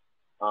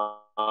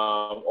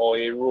 or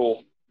a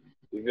row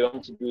if you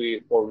want to do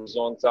a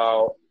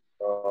horizontal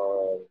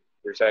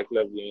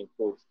recyclable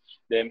input,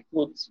 then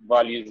put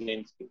values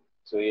into it.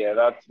 So yeah,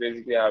 that's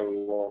basically how it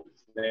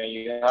works. Then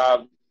you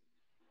have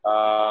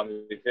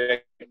the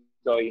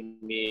vector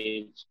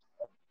image,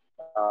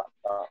 uh,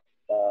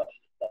 uh, uh,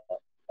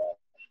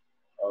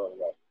 all of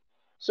that.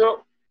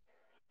 So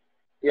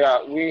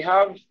yeah, we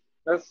have.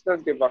 Let's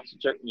get back to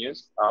Jet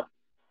News app.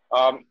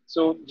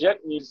 So Jet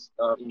News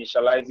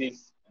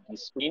initializes the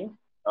screen,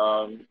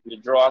 the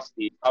drawer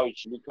state, how it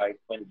should look like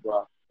when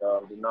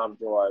the nav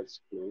drawer is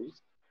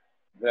closed.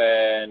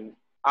 Then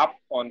App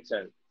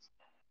content.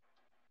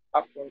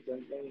 App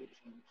content. Let me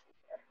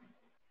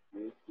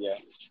change. Yeah.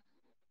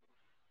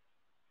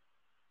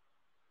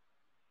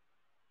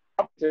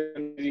 App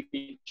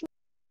content.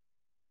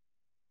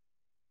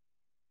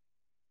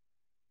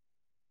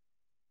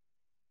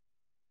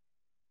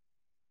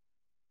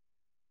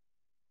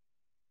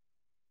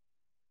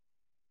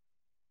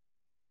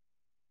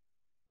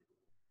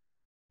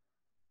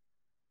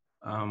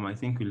 I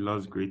think we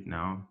lost Great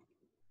now.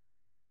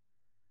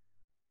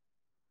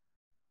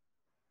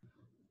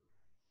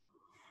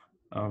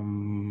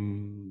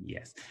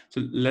 Yes.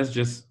 So let's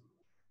just,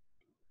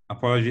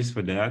 apologies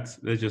for that.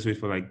 Let's just wait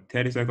for like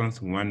 30 seconds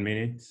to 1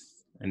 minute.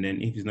 And then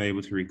if he's not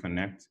able to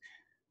reconnect,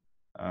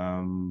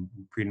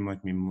 pretty much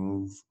we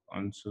move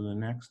on to the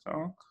next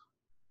talk.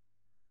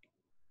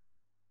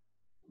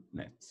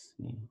 Let's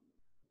see.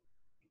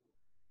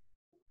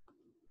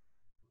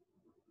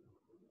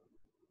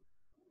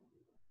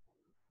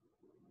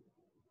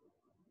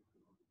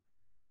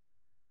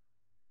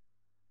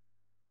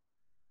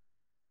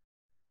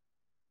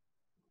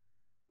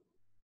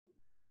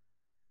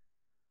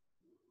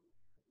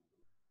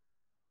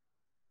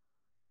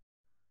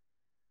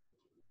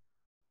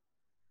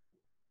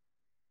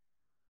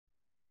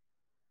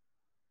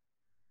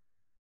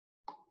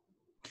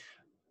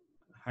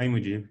 Hi,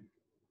 Mujib.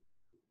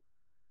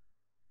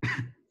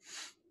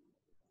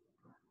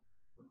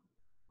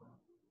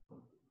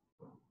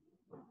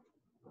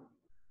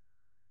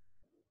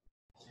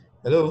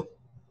 Hello.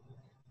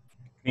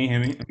 Can you hear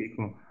me? Okay,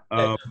 cool.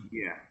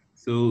 Yeah.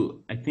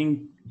 So I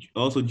think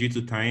also due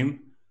to time,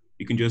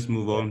 you can just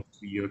move on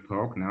to your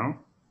talk now.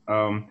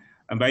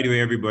 And by the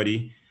way,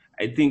 everybody,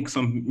 I think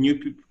some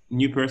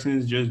new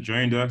persons just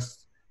joined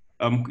us.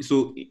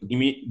 So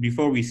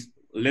before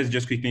let's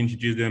just quickly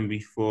introduce them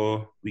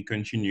before we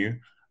continue.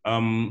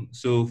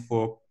 So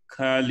for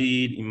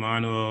Khalid,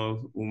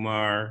 Emmanuel,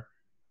 Umar,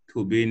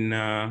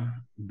 Tobina,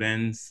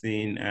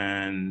 Benson,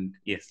 and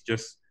yes,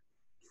 just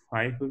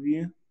 5 of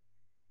you,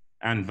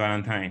 and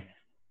Valentine.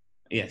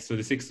 Yes, so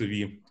the 6 of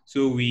you.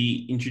 So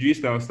we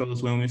introduced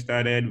ourselves when we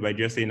started by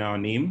just saying our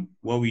name,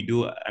 what we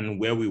do and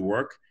where we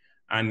work,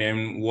 and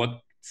then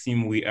what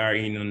team we are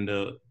in on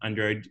the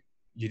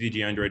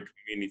GDG Android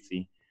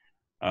community.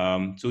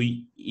 So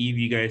if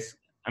you guys,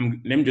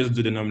 let me just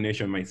do the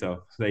nomination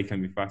myself so that it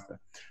can be faster.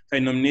 So I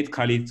nominate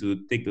Khalid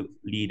to take the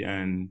lead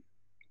and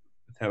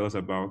tell us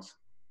about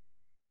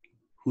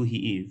who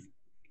he is.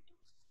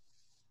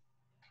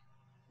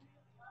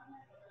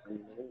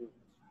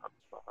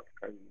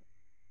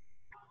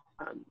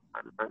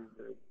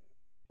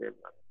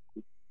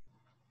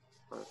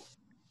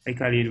 Hey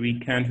Khalid, we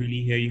can't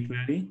really hear you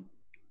clearly.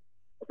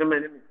 Okay, my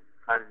name is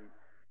Harry.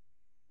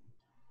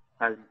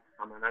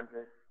 I'm an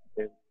Android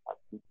student at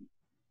CT.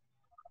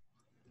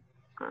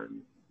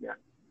 And yeah.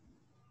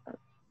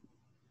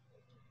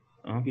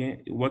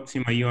 Okay, what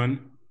team are you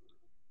on?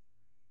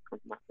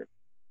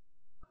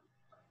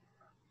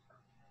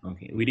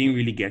 Okay, we didn't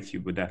really get you,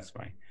 but that's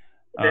fine.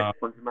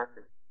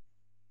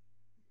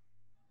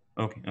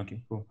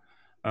 Okay, cool.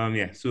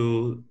 Yeah,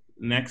 so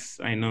next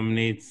I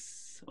nominate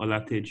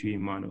Olateju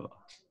Emmanuel.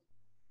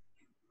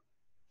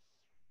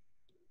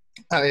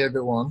 Hi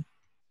everyone,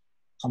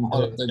 I'm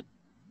Olateju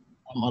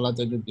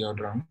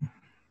Biodran.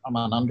 I'm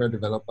an Android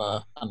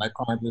developer and I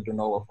currently do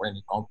not work for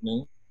any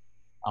company.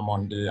 I'm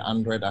on the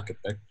Android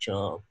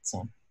architecture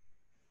team.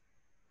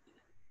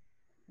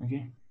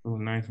 Okay, cool,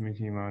 nice to meet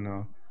you,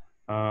 Emmanuel.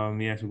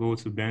 Yes, we'll go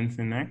to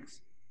Benson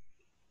next.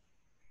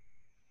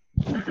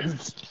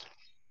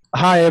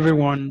 Hi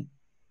everyone,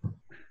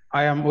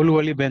 I am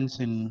Oluwole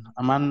Benson.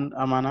 I'm an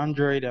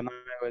Android and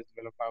iOS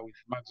developer with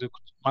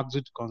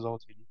Maxut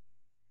Consulting.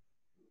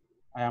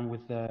 I am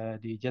with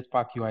the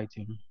Jetpack UI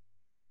team.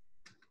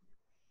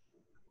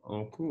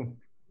 Oh, cool.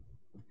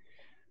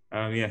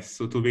 Yes,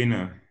 so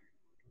Tobina.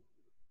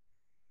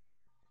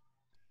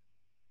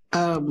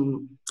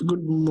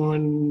 Good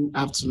morning,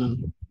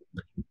 afternoon.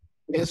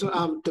 Yeah, so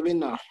I'm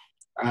Tobina.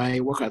 I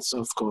work at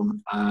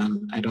Softcom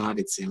and I don't have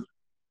a team.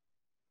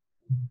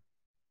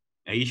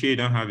 Are you sure you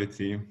don't have a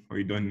team or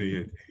you don't know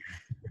yet?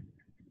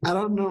 I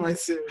don't know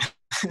myself.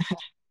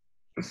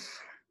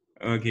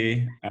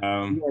 Okay.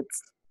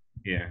 Yes.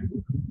 Yeah.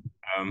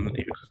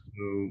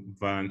 So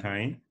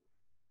Valentine.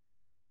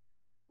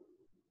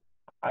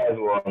 Hi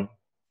everyone.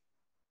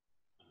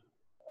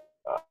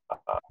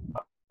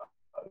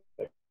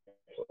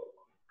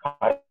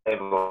 Hi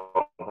everyone.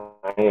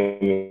 Can you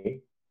hear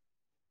me?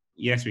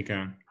 Yes, we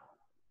can.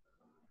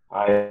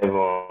 Hi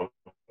everyone.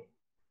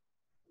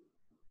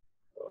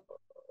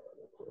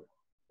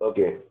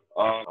 Okay.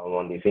 I'm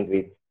on the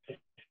Fintech.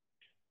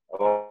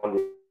 I'm on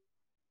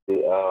the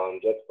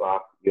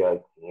Jetpack UI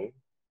team,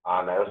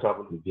 and I also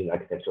happen to be in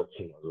architecture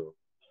team as well.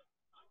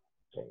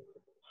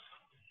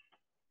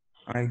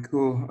 All right,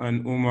 cool.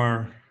 And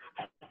Umar.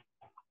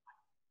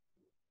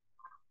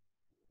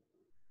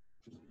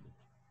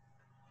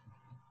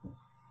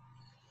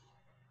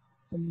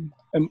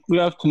 Good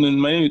afternoon.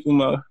 My name is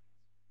Umar.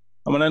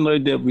 I'm an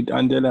Android dev with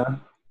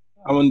Andela.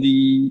 I'm on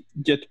the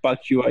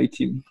Jetpack UI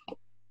team.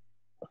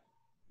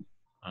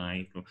 All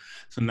right, cool.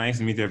 So nice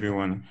to meet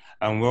everyone.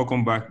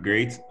 Welcome back,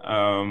 Great.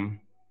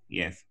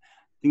 Yes,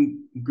 I think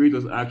Great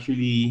was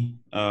actually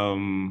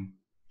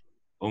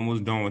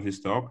almost done with his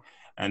talk.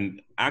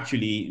 And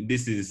actually,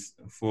 this is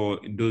for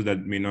those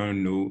that may not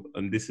know,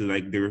 this is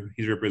like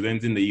he's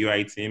representing the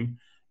UI team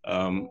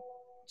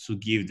to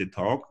give the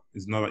talk.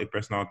 It's not a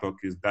personal talk,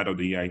 it's that of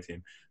the UI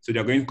team. So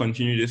they're going to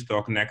continue this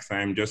talk next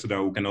time just so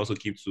that we can also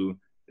keep to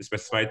a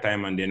specified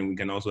time, and then we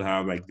can also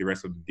have like the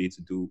rest of the day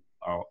to do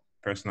our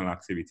personal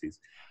activities.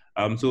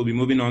 So we'll be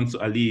moving on to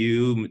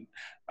Aliu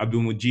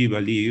Abdul-Mujeeb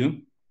Aliu,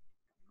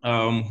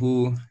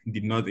 who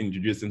did not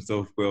introduce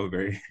himself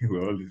very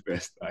well the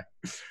first time.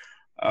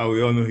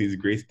 We all know his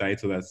great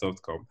title at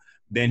Softcom.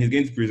 Then he's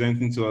going to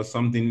present to us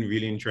something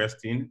really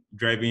interesting,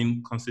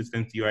 driving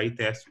consistent UI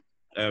test,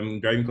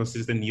 driving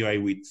consistent UI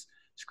with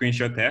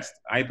screenshot test.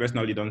 I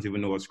personally don't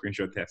even know what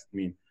screenshot test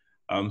mean.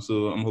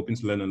 So I'm hoping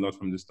to learn a lot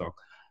from this talk.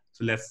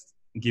 So let's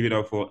give it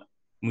up for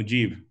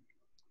Mujeeb.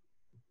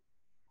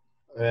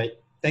 All right.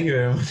 Thank you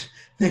very much.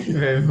 Thank you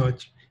very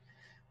much.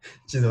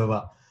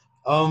 Chisova.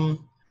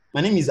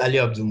 My name is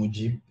Aliu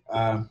Abdul-Mujeeb.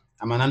 I'm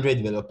an Android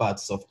developer at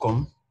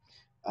Softcom.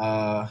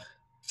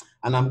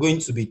 And I'm going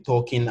to be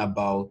talking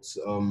about,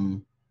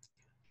 the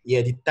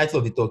title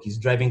of the talk is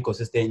Driving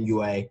Consistent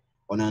UI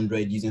on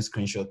Android Using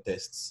Screenshot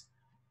Tests.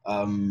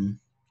 Let's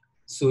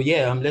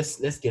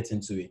get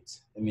into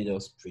it. Let me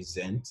just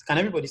present. Can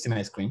everybody see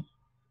my screen?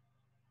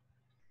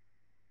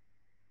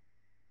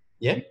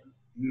 Yeah?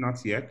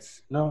 Not yet.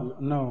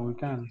 No, we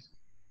can't.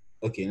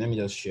 Okay, let me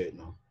just share it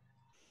now.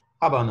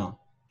 How about now?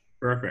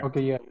 Perfect.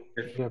 Okay, yeah,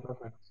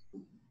 perfect.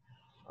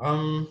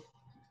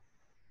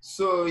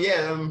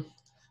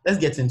 Let's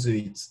get into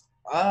it.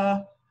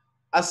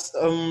 As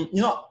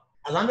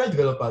Android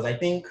developers, I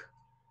think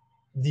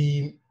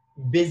the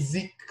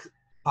basic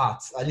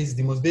part, at least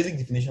the most basic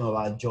definition of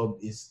our job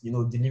is,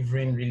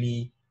 delivering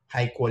really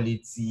high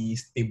quality,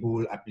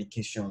 stable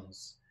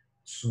applications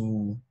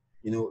to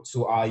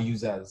our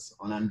users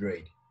on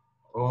Android.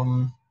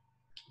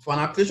 For an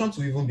application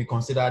to even be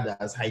considered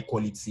as high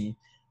quality,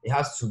 it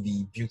has to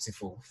be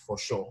beautiful for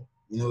sure.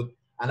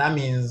 And that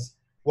means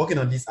working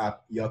on this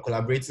app, you are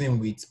collaborating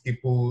with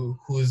people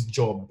whose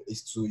job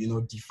is to,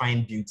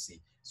 define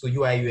beauty. So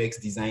UI UX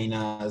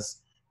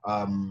designers,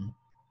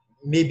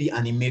 maybe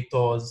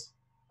animators.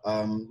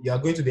 You are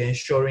going to be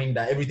ensuring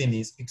that everything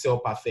is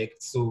pixel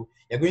perfect. So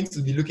you're going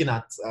to be looking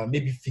at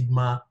maybe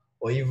Figma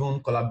or even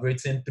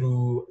collaborating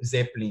through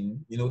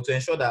Zeppelin, to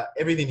ensure that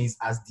everything is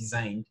as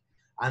designed.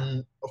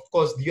 And of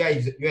course, the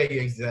UI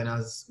UX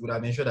designers would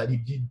have ensured that they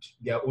did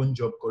their own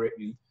job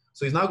correctly.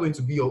 So it's now going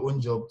to be your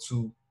own job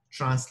to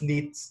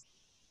translate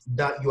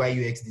that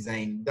UI UX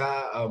design,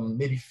 that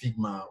maybe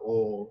Figma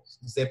or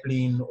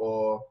Zeppelin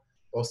or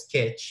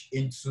Sketch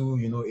into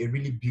a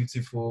really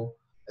beautiful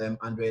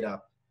Android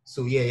app.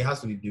 So yeah, it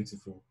has to be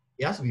beautiful.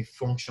 It has to be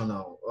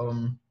functional.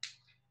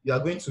 You are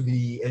going to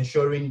be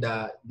ensuring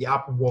that the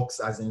app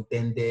works as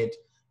intended.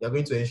 You're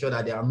going to ensure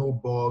that there are no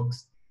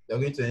bugs. You're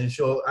going to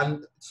ensure,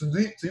 and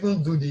to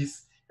even do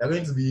this, you're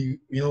going to be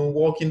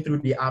walking through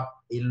the app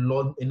a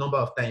number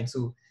of times.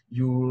 So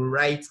you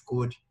write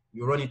code,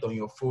 you run it on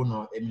your phone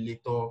or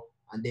emulator,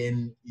 and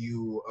then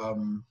you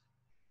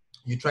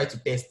try to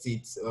test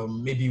it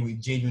maybe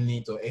with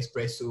JUnit or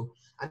Espresso,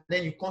 and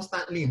then you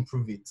constantly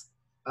improve it.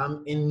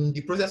 In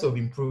the process of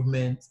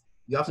improvement,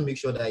 you have to make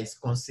sure that it's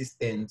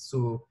consistent,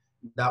 so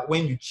that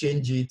when you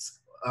change it,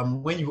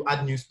 when you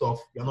add new stuff,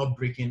 you're not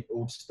breaking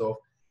old stuff.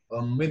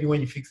 Maybe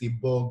when you fix a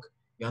bug,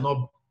 you're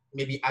not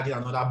maybe adding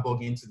another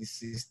bug into the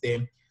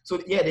system.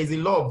 So yeah, there's a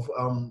lot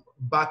of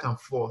back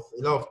and forth,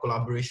 a lot of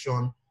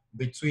collaboration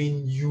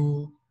between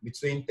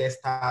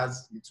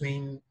testers,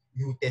 between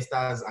you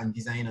testers and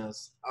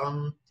designers.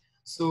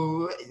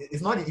 So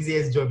it's not the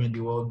easiest job in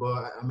the world,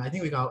 but I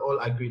think we can all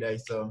agree that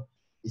it's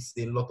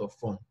a lot of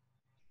fun.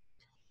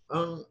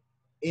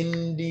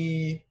 In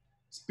the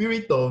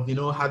spirit of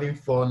having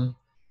fun,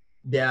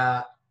 there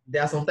are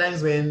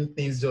sometimes when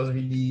things just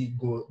really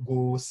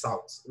go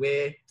south,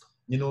 where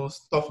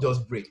stuff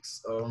just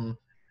breaks.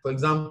 For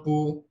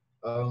example,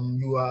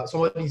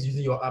 somebody is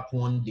using your app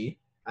one day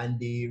and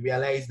they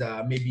realize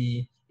that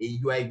maybe a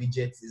UI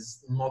widget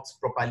is not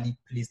properly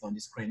placed on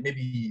the screen.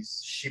 Maybe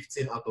it's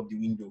shifting out of the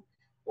window,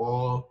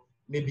 or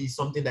maybe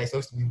something that is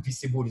supposed to be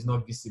visible is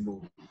not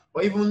visible.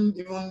 Or even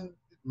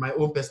my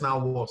own personal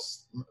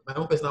worst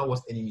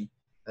enemy,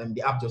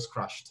 the app just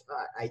crashed.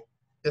 I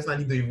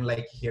personally don't even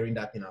like hearing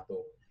that thing at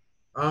all.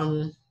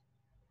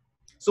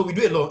 So we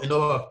do a lot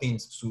of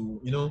things to,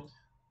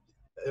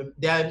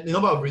 there are a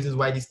number of reasons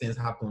why these things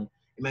happen.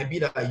 It might be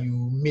that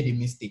you made a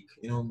mistake.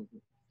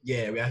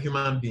 Yeah, we are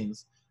human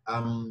beings.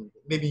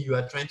 Maybe you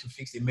are trying to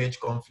fix a merge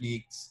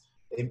conflict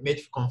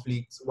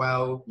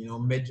while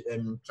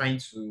trying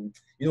to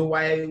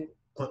while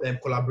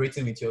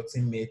collaborating with your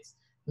teammates.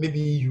 Maybe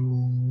you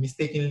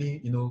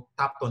mistakenly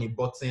tapped on a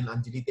button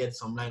and deleted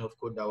some line of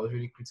code that was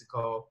really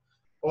critical,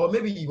 or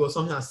maybe it was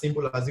something as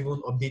simple as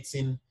even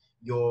updating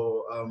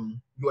your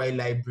UI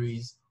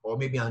libraries, or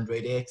maybe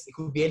Android X. It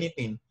could be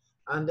anything.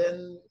 And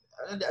then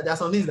there are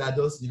some things that are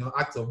just,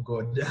 acts of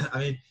God. I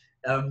mean,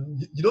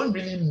 you don't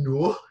really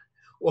know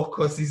what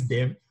causes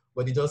them,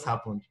 but it just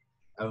happened.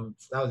 That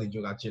was a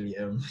joke, actually.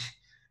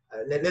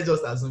 Let's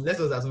just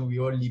assume we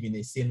all live in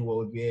a sane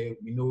world where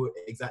we know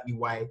exactly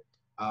why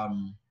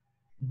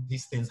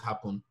these things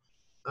happen.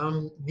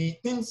 The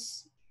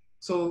things,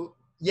 so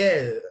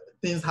yeah,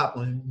 things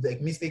happen,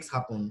 like mistakes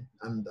happen,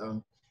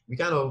 and we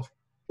kind of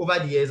over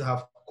the years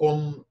have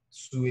come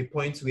to a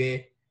point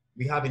where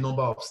we have a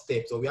number of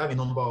steps, or we have a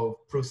number of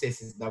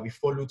processes that we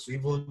follow to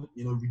even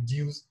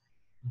reduce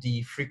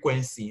the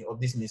frequency of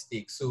these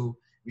mistakes. So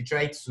we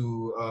try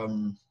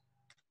to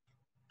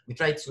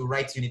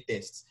write unit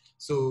tests.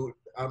 So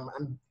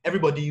and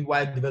everybody,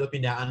 while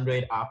developing their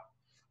Android app,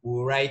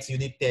 will write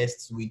unit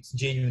tests with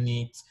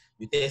JUnit.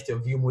 You test your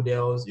view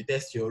models, you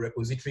test your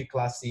repository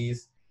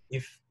classes,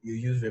 if you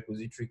use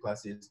repository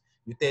classes.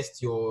 You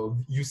test your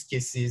use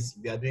cases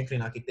if you are doing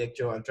clean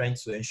architecture and trying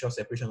to ensure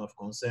separation of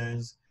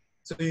concerns.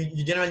 So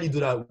you generally do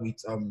that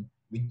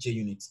with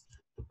JUnit.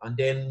 And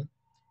then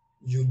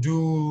you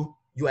do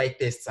UI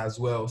tests as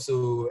well.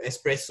 So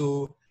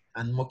Espresso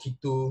and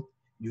Mockito,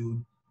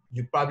 you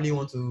probably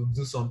want to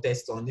do some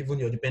tests on even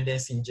your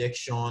dependency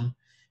injection.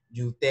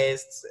 You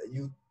test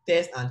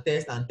and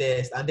test and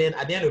test. And then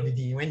at the end of the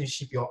day, when you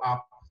ship your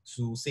app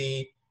to,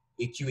 say,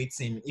 a QA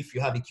team, if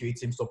you have a QA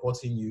team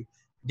supporting you,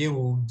 they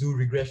will do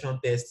regression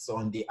tests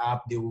on the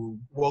app. They will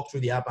walk through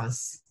the app and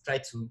try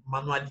to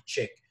manually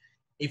check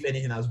if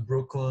anything has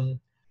broken.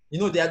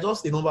 There are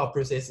just a number of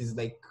processes.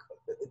 Like,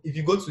 if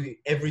you go to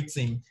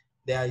everything,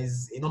 there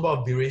is a number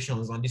of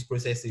variations on these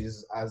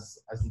processes as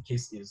the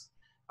case is.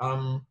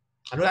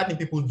 Another thing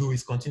people do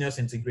is continuous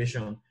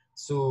integration.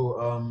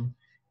 So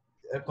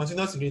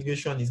continuous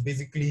integration is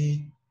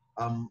basically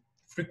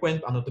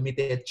frequent and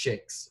automated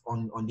checks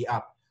on the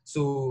app.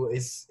 So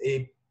it's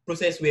a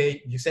process where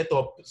you set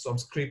up some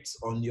scripts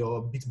on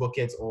your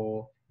Bitbucket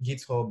or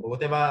GitHub or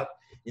whatever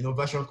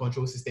version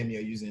control system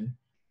you're using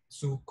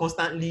to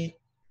constantly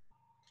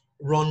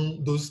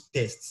run those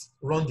tests,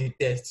 run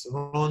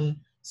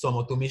some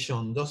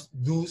automation, just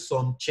do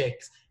some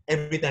checks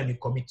every time you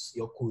commit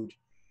your code.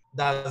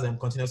 That's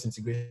continuous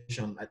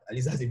integration. At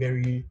least that's a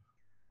very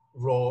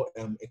raw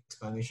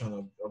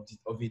explanation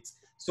of it.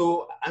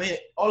 So, I mean,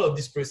 all of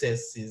these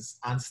processes,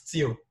 and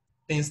still,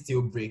 things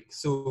still break.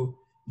 So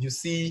you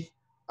see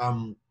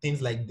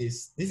things like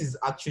this. This is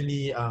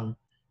actually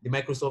the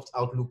Microsoft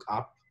Outlook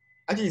app.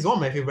 Actually, it's one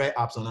of my favorite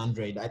apps on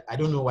Android. I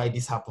don't know why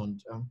this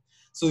happened.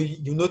 So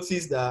you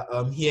notice that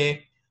here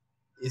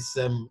is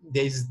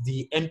there's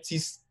the empty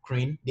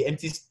screen, the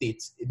empty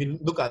state. If you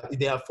look at,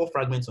 there are 4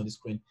 fragments on the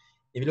screen.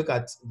 If you look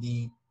at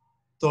the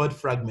third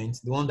fragment,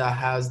 the one that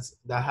has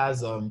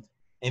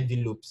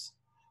envelopes,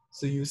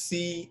 so you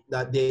see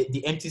that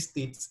the empty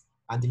states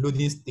and the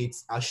loading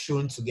states are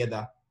shown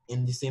together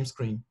in the same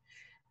screen.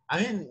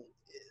 I mean,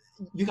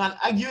 you can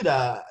argue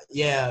that,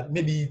 yeah,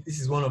 maybe this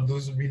is one of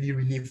those really,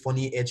 really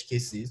funny edge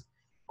cases,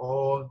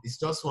 or it's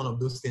just one of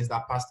those things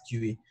that passed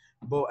QA.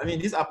 But I mean,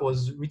 this app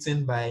was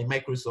written by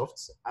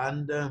Microsoft,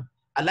 and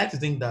I'd like to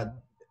think that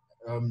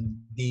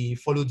they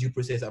followed due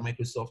process at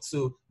Microsoft.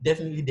 So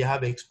definitely they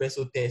have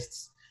espresso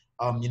tests,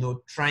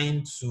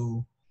 trying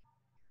to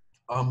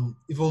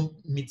even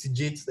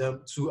mitigate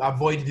to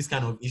avoid this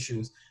kind of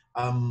issues.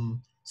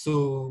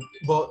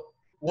 But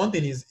one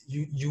thing is,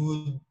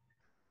 you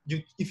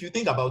if you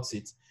think about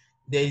it,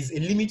 there is a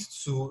limit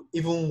to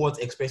even what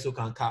espresso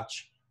can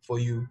catch for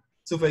you.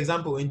 So for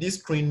example, in this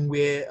screen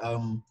where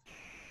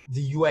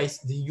the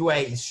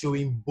UI is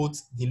showing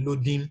both the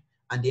loading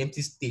and the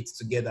empty state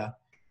together,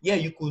 yeah,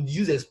 you could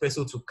use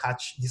espresso to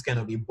catch this kind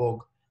of a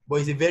bug,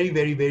 but it's a very,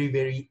 very, very,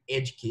 very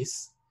edge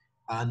case.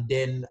 And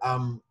then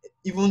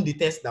even the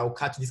test that will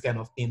catch this kind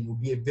of thing will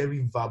be a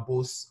very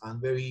verbose and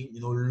very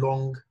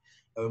long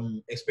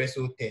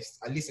espresso test,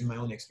 at least in my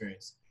own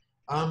experience.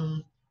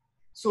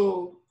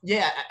 So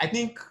yeah, I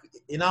think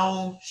it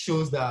now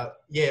shows that,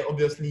 yeah,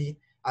 obviously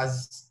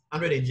as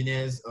Android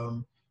engineers,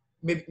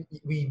 maybe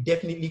we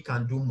definitely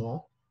can do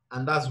more,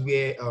 and that's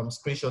where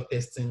screenshot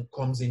testing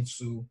comes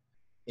into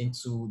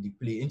the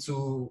play,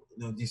 into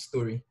the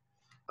story.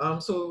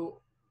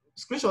 So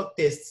screenshot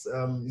tests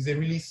is a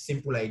really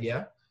simple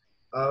idea.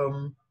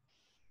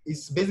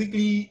 It's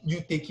basically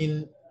you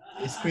taking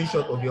a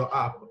screenshot of your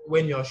app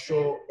when you're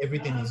sure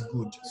everything is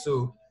good.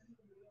 So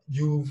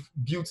you've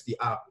built the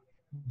app.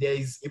 There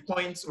is a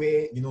point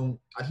where,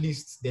 at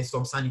least there's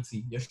some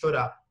sanity. You're sure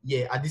that,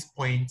 yeah, at this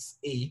point,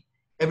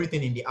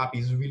 everything in the app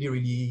is really,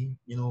 really,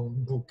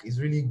 is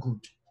really good.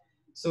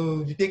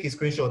 So you take a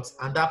screenshot,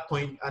 and that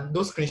point, and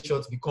those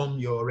screenshots become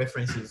your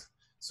references.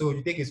 So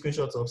you take a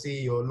screenshot of,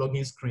 say, your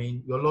login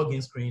screen,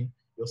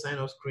 your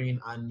sign-up screen,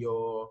 and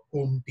your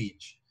home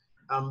page.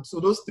 So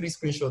those 3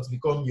 screenshots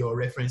become your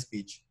reference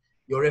page,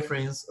 your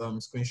reference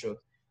screenshot.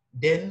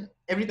 Then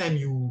every time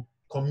you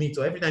commit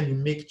or every time you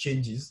make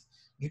changes,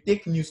 you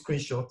take new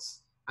screenshots,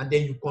 and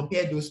then you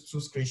compare those 2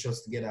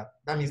 screenshots together.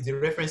 That means the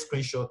reference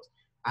screenshot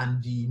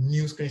and the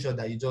new screenshot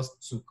that you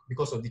just took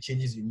because of the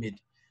changes you made.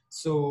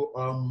 So,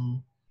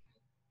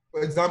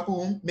 for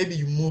example, maybe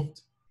you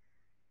moved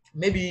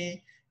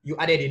maybe you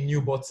added a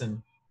new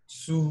button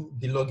to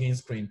the login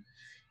screen.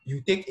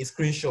 You take a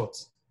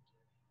screenshot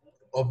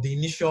of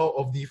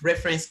the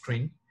reference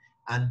screen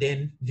and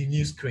then the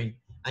new screen,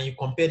 and you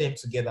compare them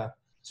together.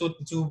 So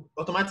to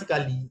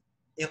automatically,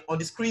 on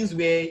the screens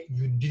where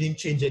you didn't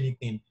change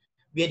anything,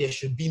 where there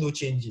should be no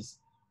changes,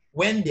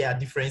 when there are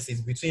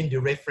differences between the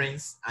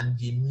reference and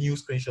the new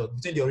screenshot,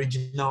 between the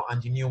original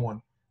and the new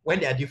one, when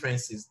there are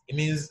differences, it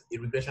means a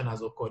regression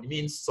has occurred. It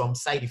means some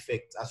side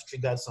effect has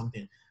triggered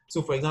something.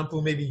 So for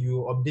example, maybe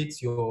you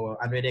update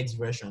your Android X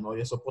version or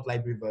your support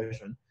library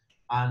version,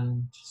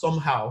 and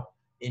somehow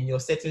in your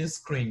settings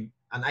screen,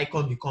 an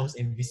icon becomes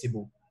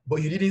invisible,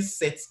 but you didn't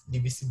set the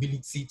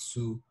visibility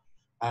to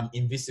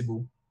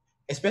invisible.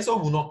 Espresso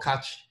will not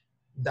catch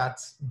that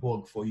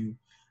bug for you,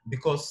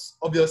 because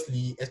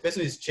obviously Espresso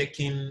is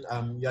checking,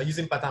 you are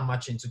using pattern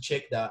matching to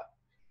check that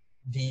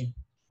the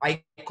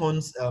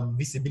icon's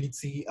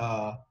visibility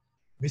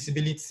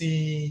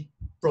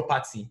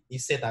property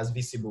is set as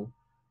visible.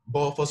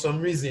 But for some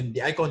reason,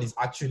 the icon is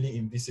actually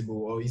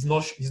invisible, or is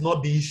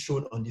not being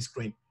shown on the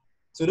screen.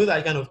 So those are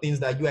the kind of things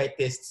that UI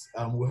tests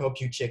will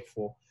help you check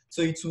for.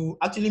 So it will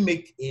actually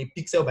make a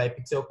pixel by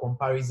pixel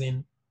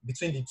comparison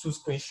between the two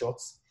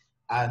screenshots.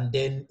 And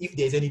then if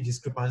there's any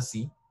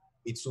discrepancy,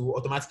 it will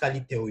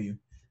automatically tell you.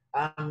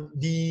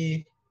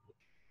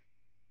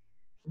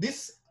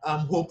 This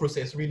whole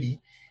process really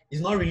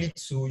is not really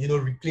to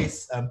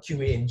replace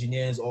QA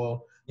engineers,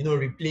 or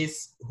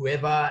replace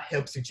whoever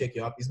helps you check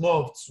your app. It's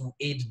more of to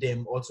aid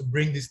them, or to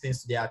bring these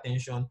things to their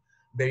attention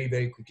very,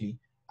 very quickly.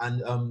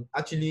 And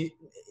actually,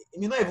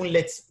 you may not even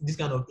let these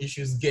kind of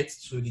issues get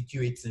to the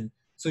QA team.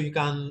 So you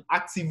can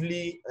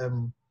actively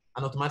and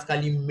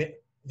automatically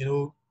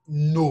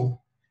know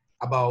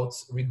about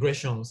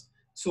regressions.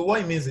 So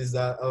what it means is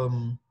that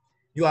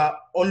you are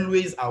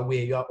always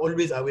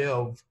aware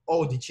of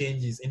all the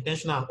changes,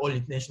 intentional and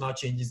unintentional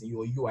changes in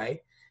your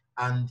UI,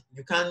 and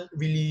you can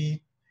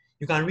really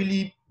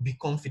be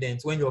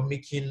confident when you're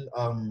making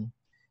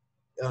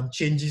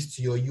changes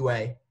to your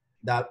UI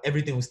that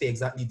everything will stay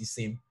exactly the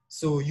same.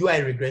 So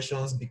UI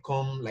regressions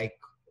become like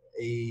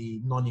a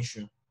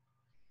non-issue.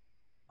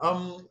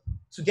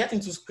 To get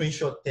into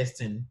screenshot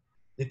testing,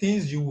 the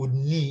things you would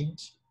need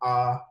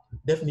are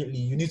definitely,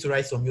 you need to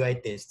write some UI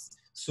tests.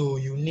 So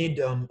you need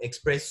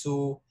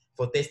Espresso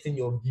for testing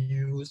your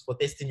views, for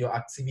testing your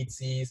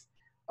activities.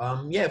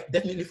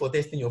 Definitely for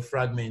testing your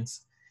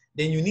fragments.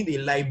 Then you need a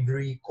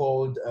library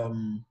called,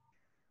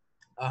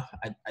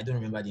 I don't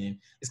remember the name.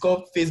 It's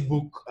called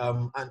Facebook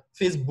and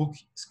Facebook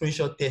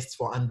Screenshot Tests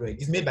for Android.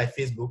 It's made by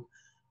Facebook.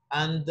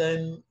 And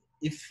then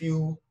if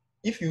you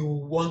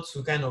want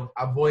to kind of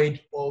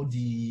avoid all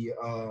the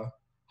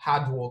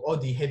hard work, all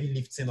the heavy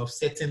lifting of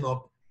setting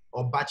up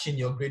or batching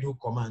your Gradle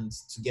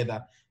commands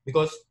together,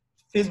 because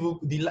Facebook,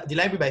 the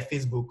library by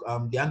Facebook,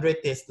 the Android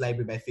test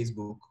library by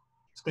Facebook,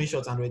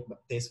 Screenshot Android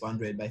test for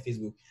Android by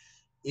Facebook,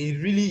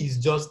 it really is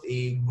just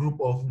a group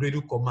of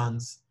Gradle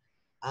commands.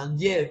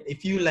 And a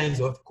few lines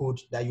of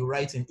code that you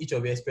write in each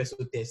of your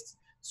Espresso tests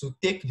to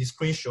take the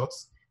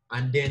screenshots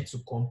and then to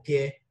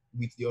compare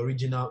with the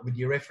original, with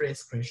the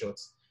reference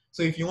screenshots.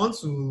 So if you want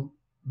to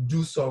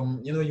do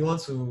some, you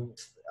want to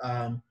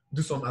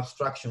do some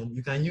abstraction,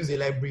 you can use a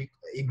library,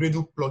 a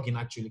Gradle plugin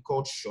actually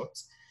called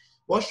Shot.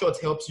 What Shot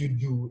helps you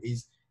do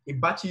is it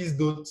batches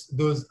those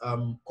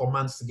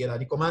commands together,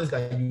 the commands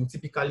that you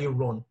typically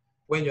run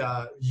when you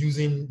are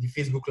using the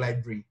Facebook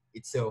library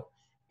itself.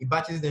 It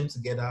batches them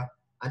together,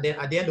 and then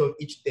at the end of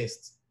each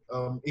test,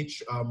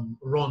 each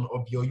run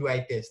of your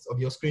UI test, of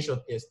your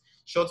screenshot test,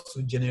 Shot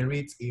to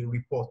generate a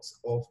report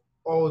of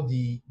all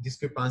the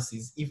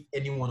discrepancies, if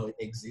any one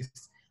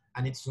exists,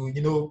 and it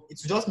will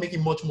just make it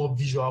much more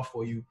visual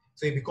for you.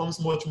 So it becomes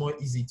much more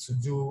easy to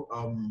do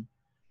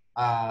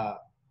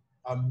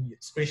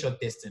screenshot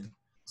testing.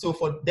 So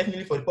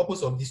definitely for the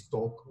purpose of this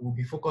talk, we'll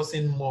be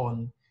focusing more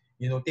on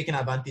taking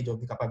advantage of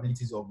the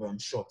capabilities of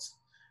Shot.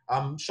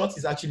 Shot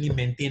is actually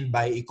maintained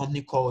by a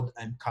company called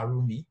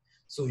Karumi.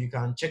 So you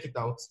can check it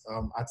out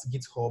at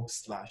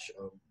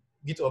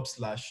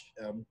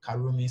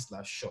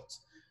github/Karumi/Shot.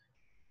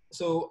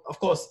 So of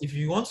course, if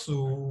you want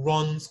to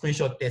run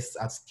screenshot tests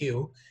at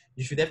scale,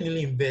 you should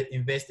definitely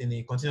invest in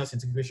a continuous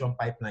integration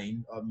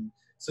pipeline.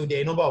 So there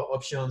are a number of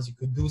options. You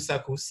could do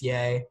Circle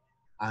CI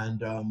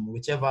and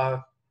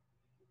whichever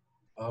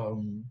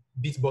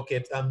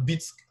Bitbucket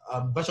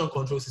version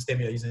control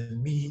system you're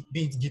using, be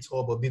it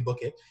GitHub or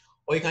Bitbucket,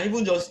 or you can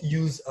even just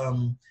use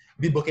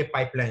Bitbucket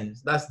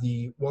pipelines. That's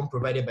the one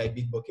provided by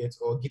Bitbucket,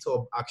 or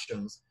GitHub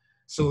Actions.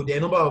 So there are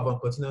a number of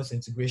continuous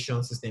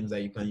integration systems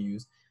that you can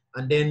use.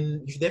 And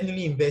then you should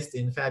definitely invest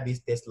in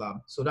Firebase Test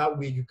Lab. So that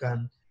way you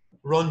can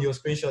run your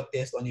screenshot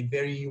test on a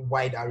very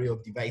wide array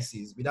of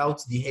devices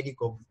without the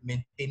headache of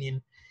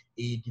maintaining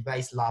a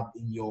device lab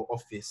in your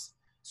office.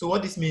 So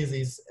what this means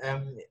is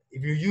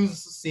if you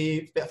use,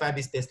 say,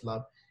 Firebase Test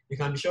Lab, you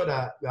can be sure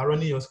that you are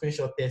running your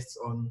screenshot tests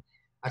on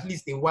at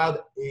least a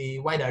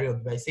wide array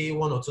of devices, say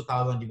 1,000 or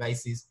 2,000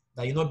 devices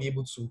that you'll not be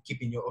able to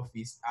keep in your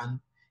office. And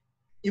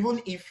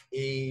even if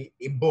a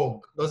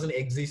bug doesn't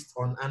exist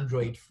on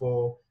Android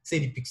for, say,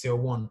 the Pixel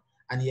 1,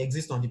 and it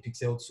exists on the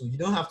Pixel 2, you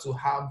don't have to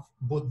have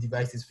both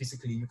devices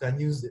physically. You can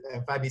use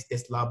the Firebase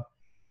Test Lab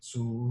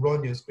to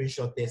run your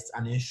screenshot tests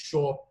and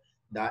ensure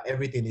that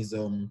everything is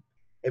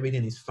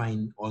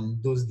fine on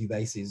those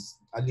devices,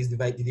 at least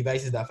the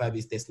devices that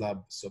Firebase Test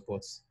Lab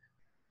supports.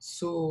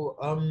 So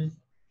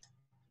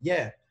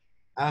yeah,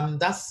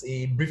 that's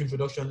a brief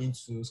introduction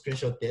into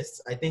screenshot tests.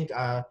 I think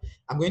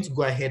I'm going to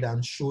go ahead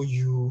and show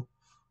you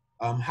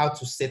how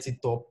to set it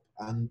up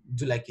and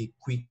do like a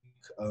quick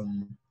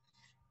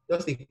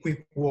just a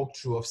quick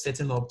walkthrough of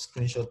setting up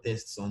screenshot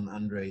tests on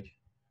Android.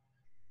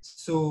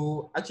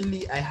 So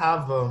actually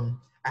I'm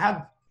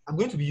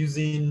going to be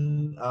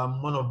using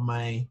one of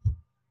my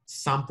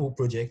sample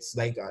projects,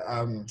 like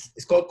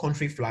it's called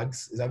Country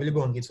Flags. It's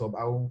available on GitHub.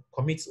 I will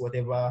commit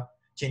whatever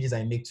changes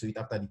I make to it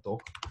after the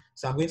talk.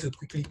 So I'm going to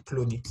quickly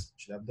clone it.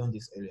 Should have done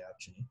this earlier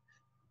actually.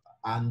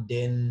 And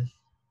then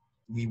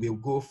we will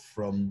go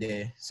from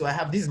there. So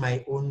this is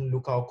my own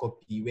local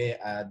copy where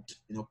I'd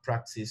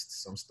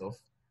practiced some stuff.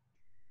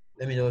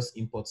 Let me just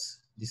import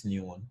this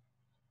new one.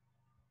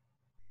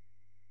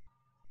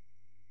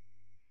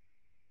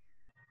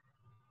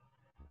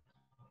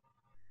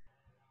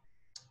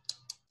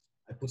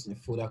 I put in a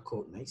folder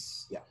called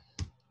nice. Yeah.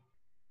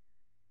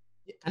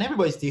 Can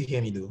everybody still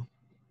hear me though?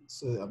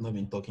 So I've not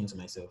been talking to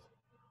myself.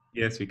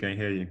 Yes, we can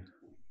hear you.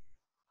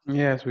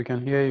 Yes, we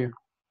can hear you.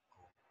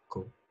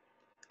 Cool.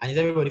 And is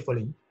everybody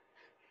following?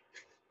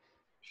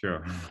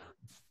 Sure.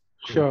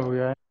 Sure,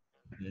 yeah.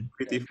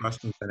 Pretty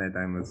fast internet,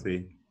 I must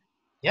say.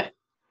 Yeah.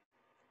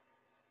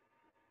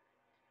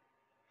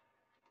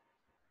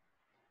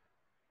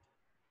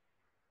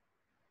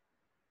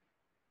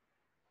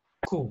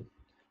 Cool.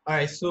 All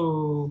right,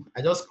 so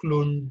I just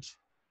cloned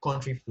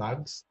Country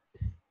Flags,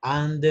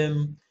 and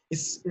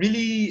it's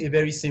really a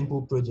very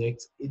simple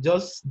project. It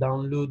just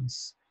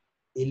downloads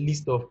a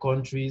list of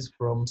countries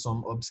from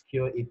some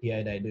obscure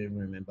API that I don't even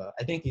remember.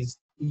 I think it's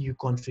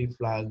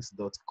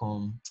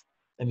eucountryflags.com.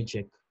 Let me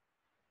check.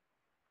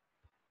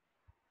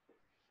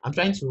 I'm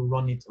trying to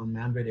run it on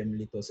my Android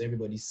emulator so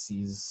everybody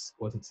sees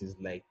what it is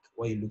like,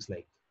 what it looks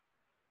like.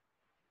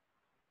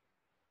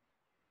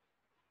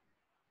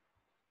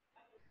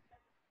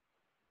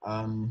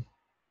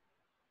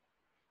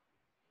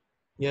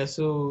 Yeah,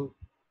 so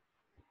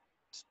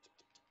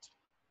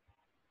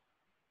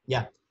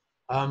yeah,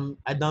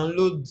 I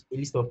download a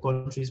list of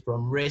countries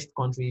from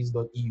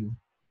restcountries.eu,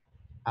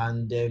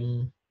 and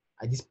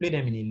I display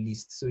them in a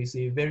list. So it's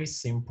a very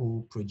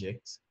simple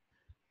project,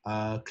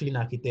 clean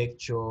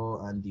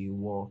architecture, and it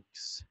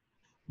works.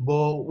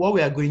 But what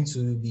we are going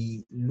to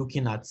be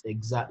looking at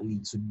exactly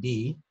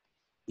today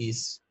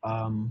is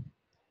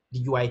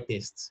the UI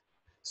tests.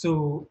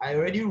 So I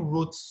already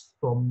wrote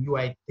some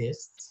UI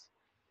tests,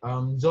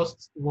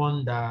 just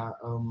one that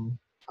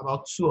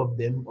about 2 of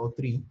them or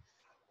 3.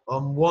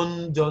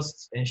 One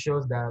just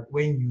ensures that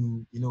when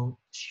you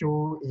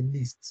show a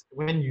list,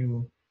 when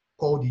you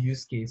call the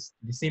use case,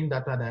 the same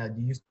data that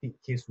the use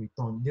case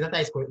return, the data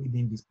is correctly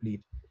being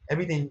displayed.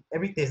 Every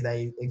test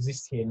that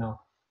exists here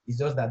now is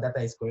just that data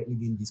is correctly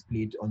being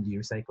displayed on the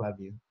recycler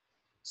view.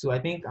 So I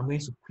think I'm going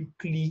to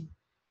quickly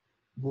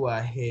go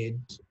ahead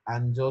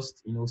and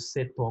just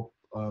set up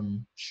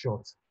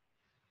short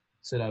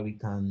so that we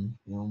can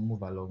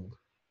move along.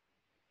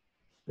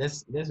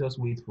 Let's just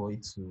wait for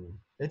it to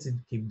let it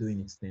keep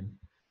doing its thing.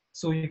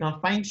 So you can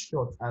find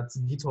short at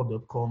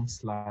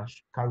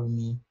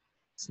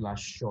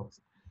github.com/karumi/short.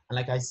 And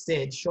like I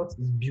said, short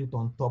is built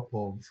on top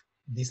of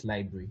this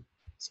library,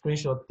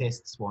 Screenshot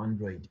Tests for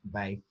Android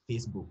by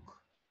Facebook.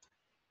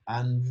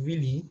 And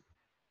really,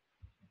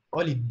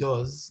 all it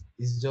does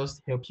is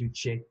just help you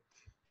check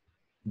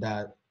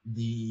that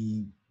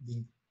the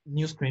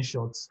new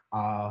screenshots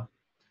are,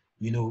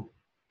 the new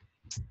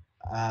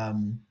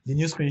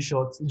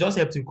screenshots just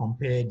help you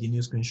compare the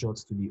new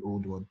screenshots to the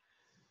old one.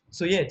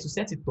 So yeah, to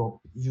set it up,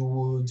 you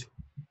would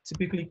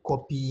typically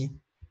copy,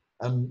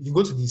 you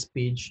go to this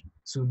page,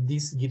 to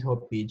this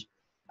GitHub page,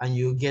 and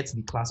you get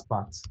the class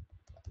part.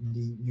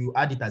 You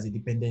add it as a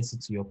dependency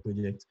to your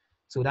project.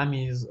 So that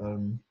means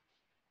you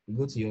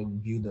go to your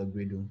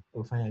build.gradle.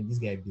 Oh, finally, this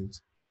guy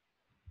built.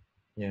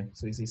 Yeah,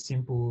 so it's a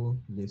simple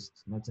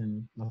list,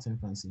 nothing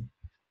fancy.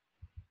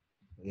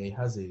 Yeah, it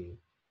has a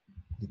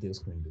detail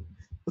screen though.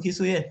 Okay,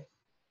 so yeah,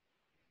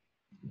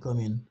 come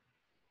in.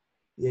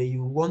 Yeah,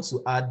 you want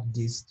to add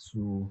this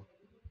to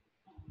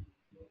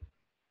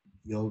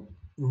your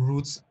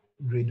root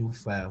Gradle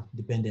file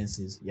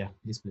dependencies. Yeah,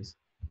 this place.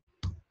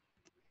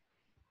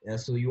 Yeah,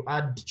 so you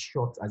add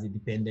short as a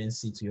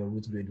dependency to your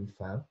root Gradle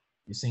file.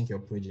 You sync your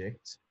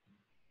project,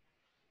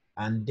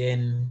 and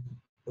then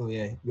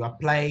you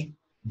apply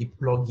the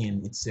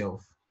plugin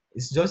itself.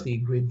 It's just a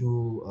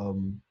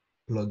Gradle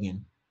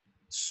plugin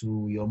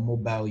to your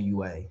mobile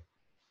UI.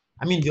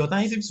 I mean, the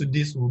alternative to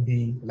this will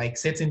be like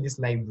setting this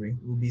library.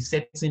 We'll be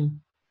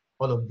setting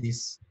all of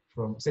this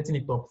setting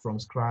it up from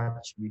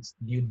scratch with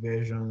build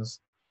versions.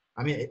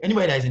 I mean,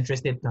 anybody that is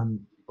interested can,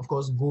 of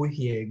course, go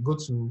here, go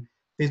to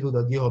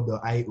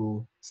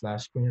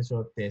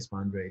facebook.github.io/screenshot test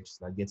for Android,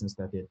 like getting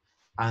started.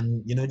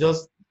 And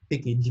just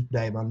take a deep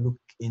dive and look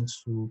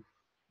into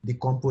the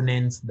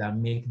components that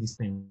make this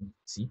thing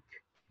tick.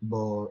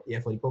 But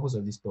yeah, for the purpose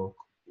of this talk,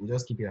 we'll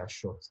just keep it as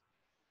short.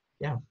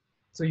 Yeah.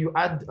 So you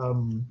add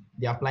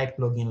the apply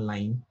plugin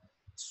line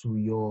to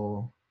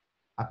your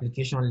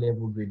application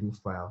level Gradle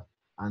file,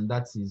 and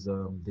that is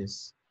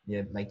this,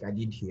 yeah, like I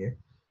did here.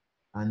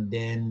 And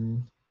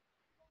then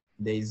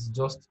there is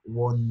just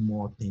one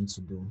more thing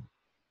to do.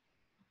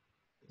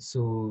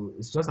 So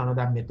it's just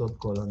another method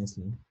call,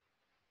 honestly.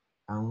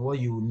 And what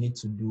you need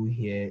to do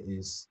here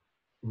is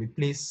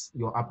replace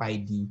your app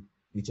ID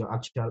with your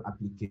actual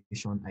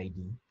application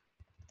ID.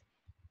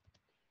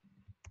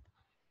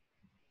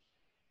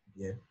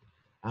 Yeah.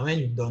 And when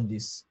you've done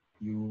this,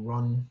 you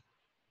run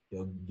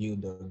your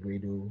build or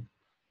Gradle.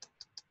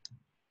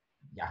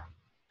 Yeah,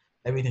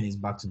 everything is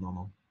back to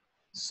normal.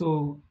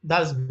 So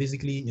that's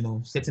basically,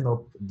 setting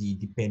up the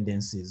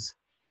dependencies.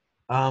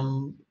 There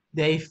are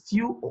a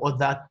few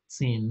other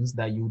things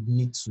that you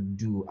need to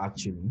do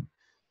actually.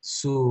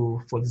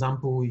 So for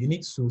example, you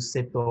need to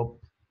set up,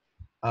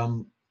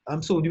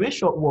 so the way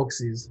short works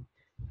is,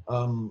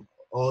 or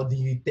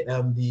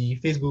the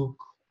Facebook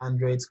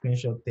Android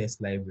screenshot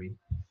test library.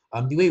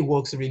 The way it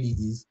works really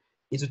is,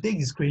 it will take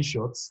the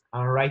screenshots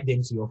and write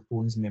them to your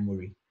phone's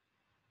memory.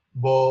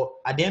 But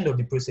at the end of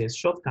the process,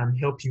 Short can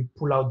help you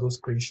pull out those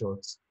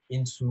screenshots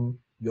into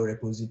your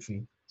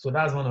repository. So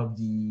that's one of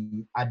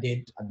the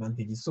added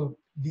advantages. So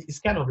it's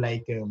kind of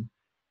like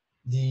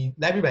the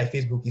library by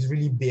Facebook is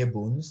really bare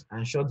bones,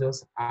 and Short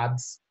just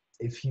adds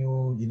a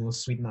few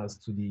sweeteners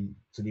to the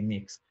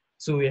mix.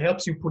 So it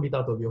helps you pull it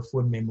out of your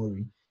phone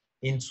memory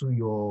into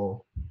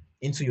your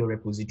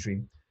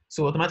repository.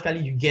 So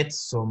automatically you get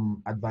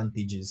some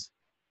advantages.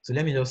 So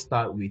let me just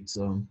start with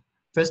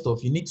first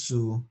off, you need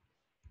to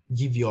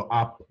give your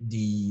app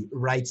the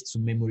right to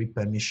memory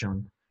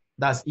permission.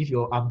 That's if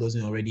your app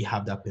doesn't already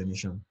have that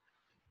permission.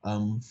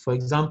 For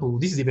example,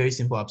 this is a very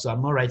simple app, so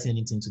I'm not writing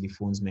anything to the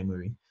phone's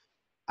memory.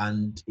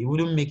 And it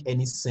wouldn't make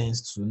any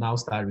sense to now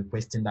start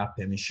requesting that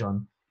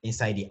permission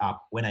inside the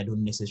app when I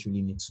don't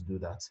necessarily need to do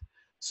that.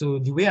 So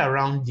the way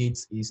around it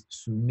is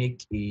to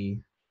make a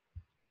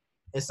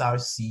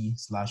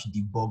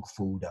src/debug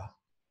folder.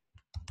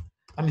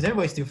 Is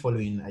everybody still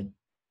following? I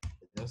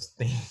just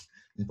think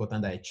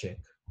important that I check.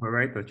 All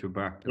right, that you're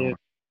back. Yeah.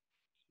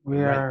 We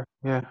are,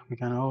 yeah, we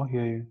can all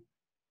hear you.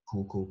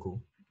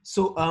 Cool.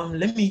 So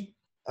let me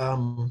I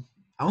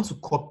want to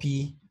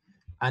copy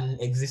an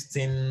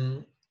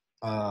existing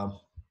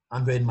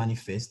Android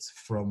manifest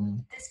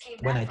from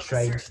when I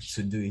tried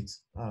to do it.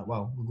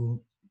 Wow,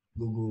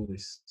 Google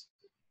is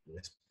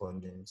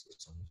responding to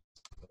some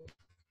stuff.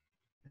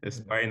 It's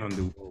spying on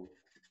the wall.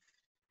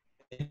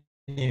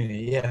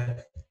 Anyway,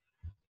 yeah.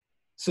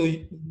 So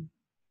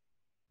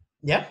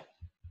yeah.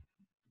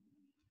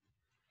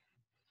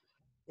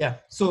 Yeah,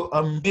 so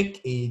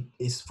make a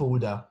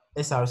folder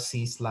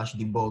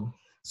src/debug.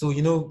 So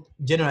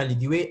generally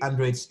the way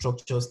Android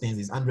structures things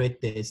is Android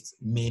test,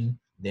 main,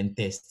 then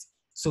test.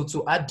 So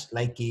to add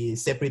like a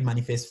separate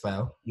manifest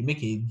file, you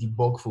make a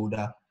debug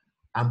folder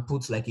and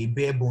put like a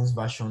bare bones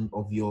version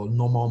of your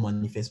normal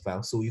manifest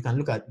file. So you can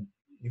look at,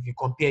 if you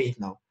compare it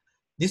now,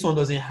 this one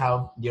doesn't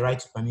have the right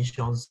to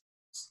permissions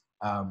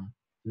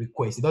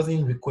request. It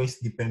doesn't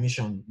request the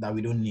permission that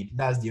we don't need.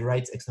 That's the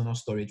right external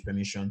storage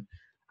permission.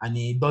 And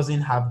it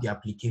doesn't have the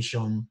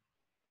application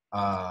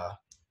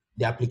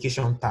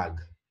tag.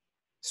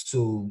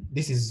 So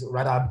this is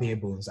rather bare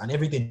bones, and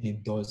everything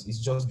it does is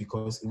just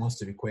because it wants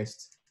to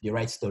request the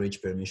right storage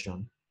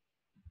permission.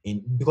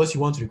 Because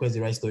you want to request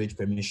the right storage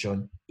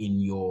permission in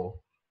your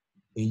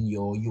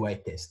UI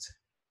test.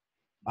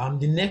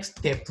 The next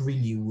step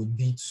really would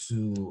be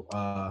to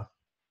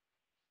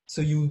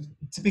so you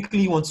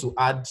typically want to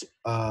add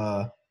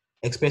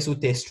Expresso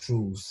test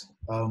rules.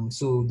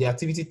 So the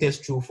activity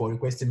test rule for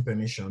requesting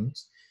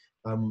permissions.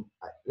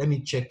 Let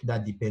me check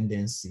that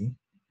dependency.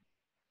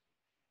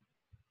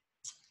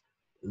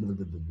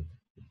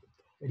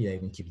 Where did I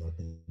even keep that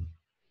thing?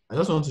 I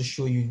just want to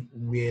show you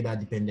where that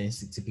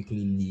dependency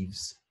typically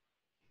lives.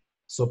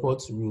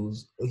 Support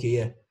rules. Okay,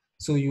 yeah.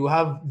 So you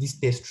have these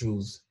test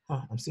rules.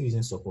 I'm still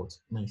using support.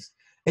 Nice.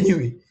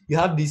 Anyway, you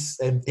have this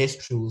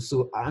test rules.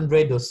 So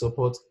Android does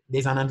support.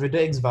 There's an Android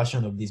X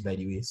version of this, by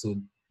the way. So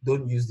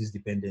don't use these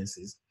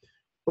dependencies.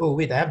 Oh,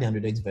 wait, I have the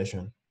Android X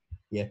version.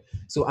 Yeah.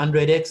 So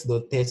Android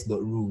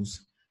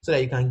X.test.rules, so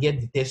that you can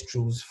get the test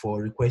rules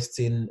for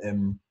requesting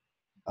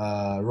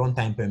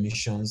runtime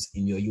permissions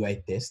in your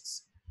UI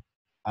tests.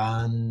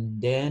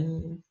 And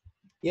then,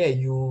 yeah,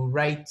 you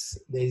write,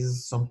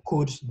 there's some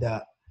code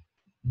that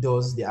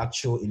does the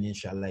actual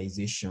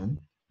initialization.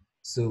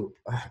 So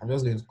I'm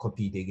just going to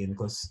copy it again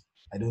because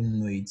I don't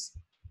know it,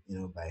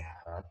 by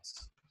heart.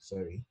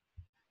 Sorry.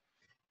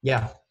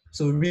 Yeah.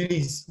 So really,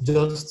 it's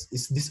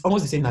this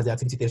almost the same as the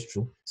activity test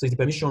rule. So it's the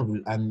permission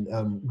rule and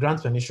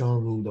grant permission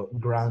rule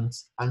grant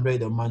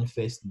Android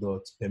manifest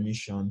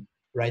permission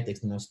write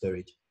external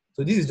storage.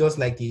 So this is just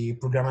like a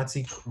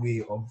programmatic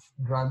way of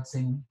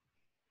granting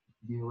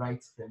the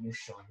right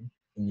permission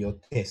your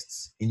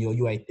tests, in your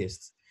UI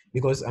tests,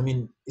 because I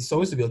mean it's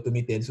supposed to be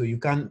automated, so you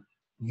can't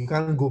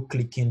go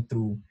clicking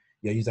through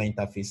your user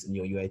interface in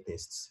your UI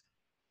tests.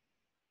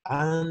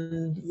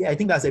 And yeah, I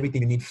think that's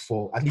everything you need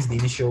for at least the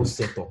initial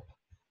setup.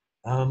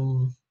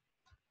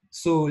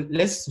 So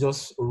let's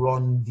just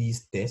run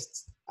these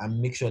tests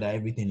and make sure that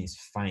everything is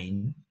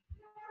fine.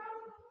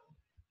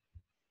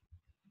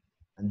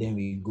 And then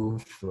we go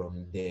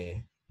from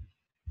there.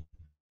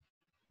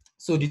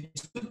 So the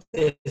two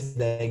tests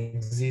that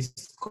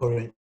exist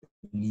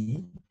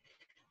currently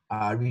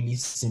are really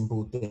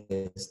simple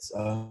tests.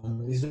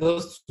 It's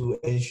just to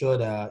ensure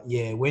that,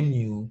 yeah, when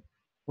you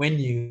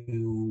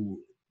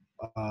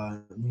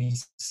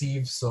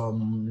receive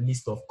some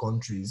list of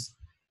countries,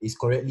 is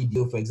correctly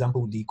deal. For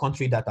example, the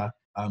country data,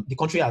 the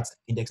country at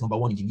index number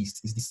 1 in the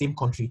list is the same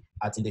country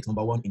at index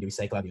number 1 in the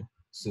recycler view.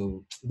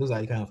 So those are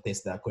the kind of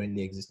tests that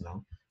currently exist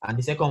now. And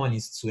the second one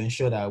is to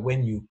ensure that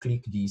when you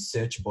click the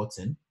search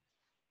button,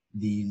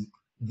 the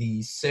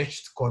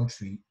searched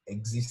country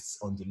exists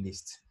on the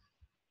list.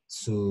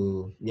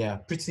 So yeah,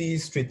 pretty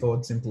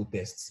straightforward, simple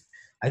tests.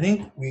 I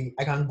think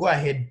I'll go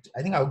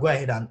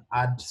ahead and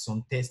add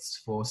some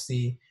tests for,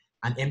 say,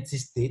 an empty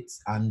state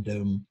and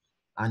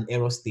an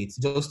error state,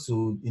 just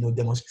to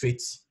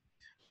demonstrate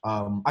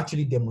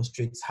actually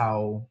demonstrate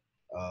how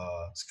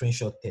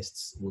screenshot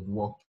tests would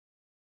work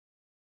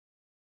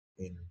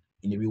in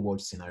a real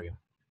world scenario.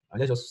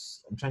 And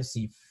I'm trying to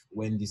see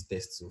when these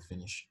tests will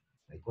finish.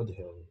 Like, what the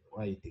hell?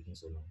 Why are you taking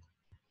so long?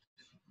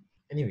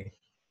 Anyway.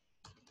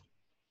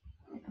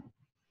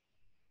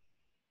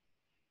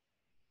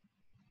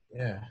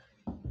 Yeah.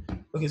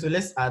 Okay, so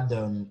let's add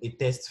a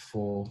test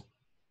for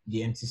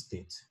the empty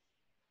state.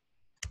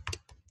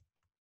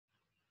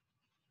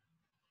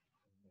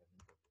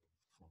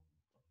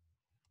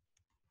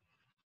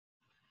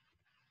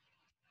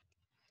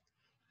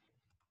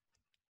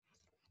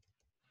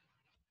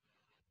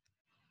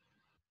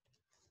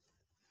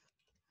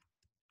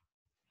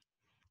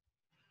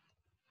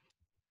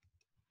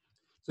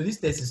 So this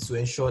test is to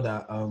ensure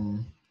that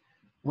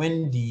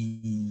when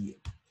the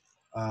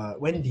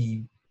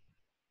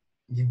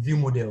view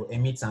model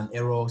emits an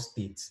error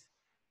state,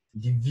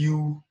 the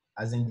view,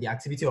 as in the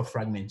activity of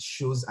fragment,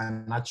 shows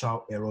an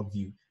actual error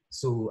view.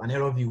 So an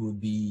error view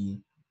would be,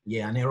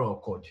 yeah, an error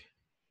occurred.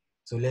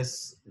 So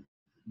let's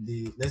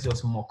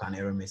just mock an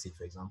error message,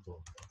 for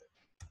example.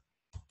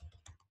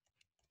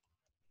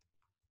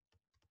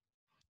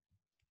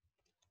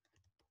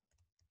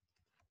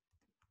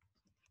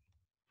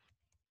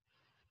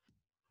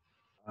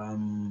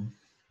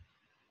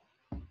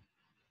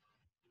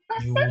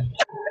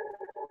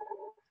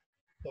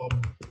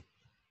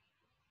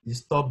 You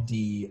stop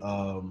the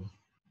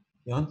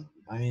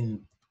I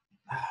mean,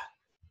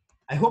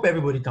 I hope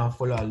everybody can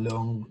follow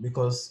along,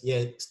 because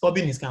yeah,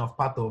 stopping is kind of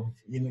part of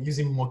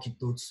using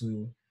Mockito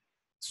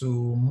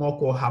to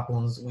mock what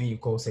happens when you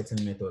call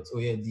certain methods. Oh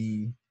yeah,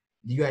 the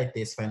UI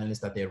test finally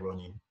started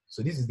running.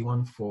 So this is the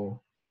one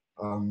for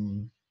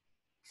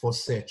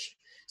search.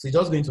 So it's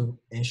just going to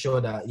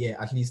ensure that, yeah,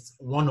 at least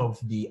one of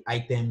the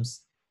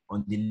items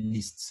on the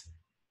list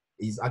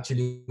is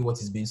actually what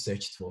is being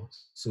searched for.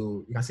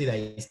 So you can see that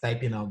it's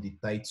typing out the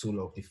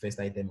title of the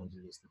first item on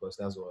the list, because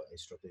that's what I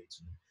instructed it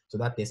to do. So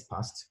that test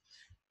passed.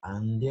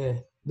 And yeah,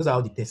 those are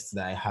all the tests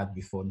that I had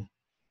before.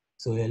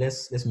 So yeah,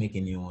 let's make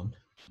a new one.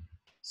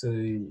 So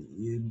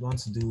you want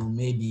to do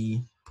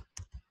maybe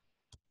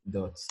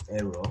dot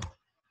error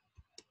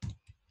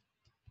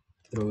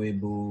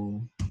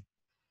throwable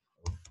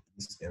of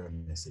this error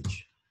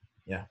message.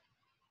 Yeah.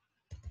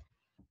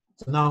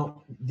 So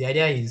now the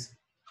idea is,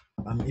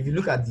 if you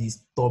look at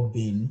this top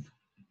bin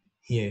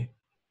here,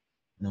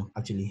 no,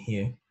 actually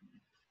here,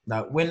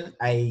 that when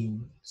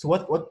so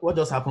what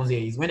just happens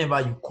here is, whenever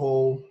you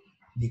call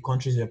the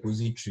countries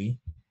repository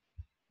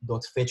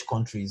dot fetch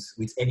countries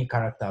with any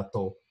character at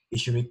all, it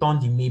should return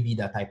the maybe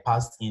that I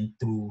passed in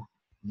through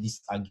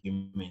this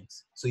argument.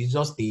 So it's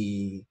just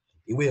a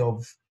way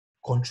of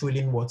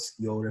controlling what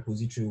your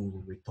repository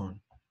will return.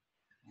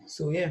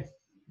 So yeah,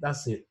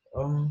 that's it.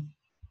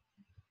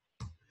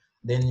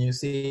 Then you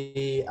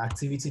say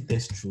activity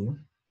test true,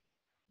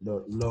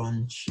 the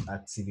launch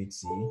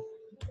activity.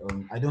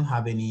 I don't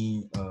have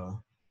any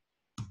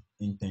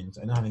intent.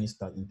 I don't have any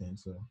start intent,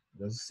 so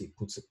just say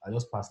I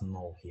just pass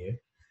null here.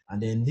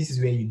 And then this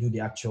is where you do the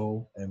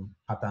actual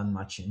pattern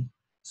matching.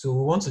 So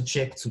we want to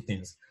check two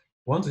things.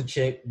 We want to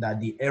check that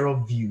the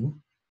error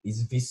view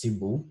is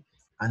visible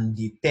and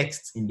the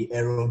text in the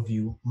error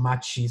view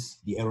matches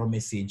the error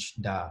message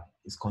that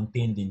is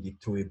contained in the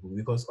throwable.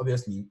 Because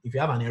obviously, if you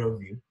have an error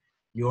view,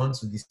 you want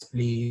to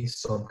display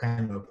some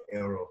kind of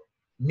error.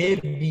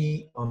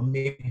 Maybe or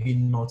maybe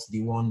not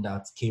the one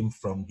that came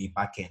from the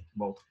backend.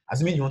 But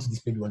assuming you want to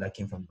display the one that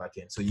came from the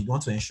backend, so you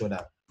want to ensure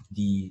that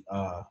the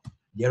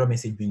error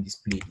message being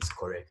displayed is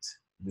correct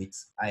with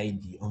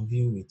ID, on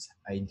view with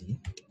ID.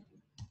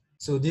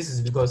 So this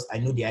is because I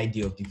know the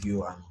ID of the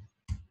view I'm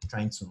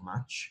trying to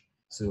match.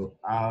 So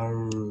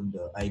R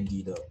the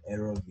ID, the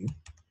error view.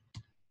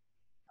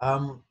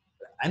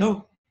 I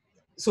know.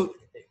 So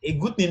a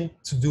good thing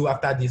to do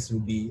after this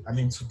would be,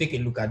 to take a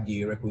look at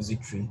the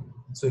repository.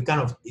 So it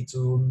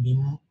will be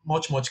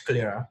much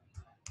clearer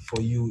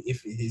for you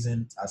if it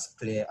isn't as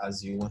clear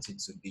as you want it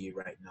to be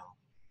right now.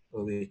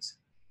 Oh wait.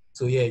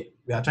 So yeah,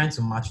 we are trying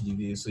to match the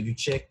view. So you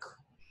check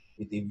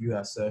with a view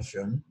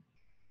assertion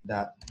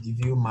that the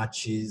view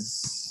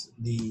matches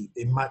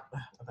what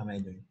am I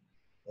doing?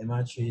 It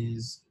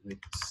matches with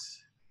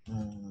we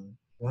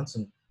want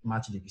to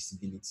match the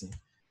visibility.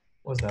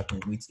 What's that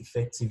mean? With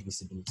effective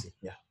visibility.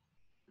 Yeah.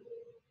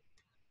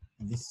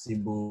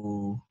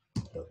 Visible.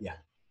 Yeah.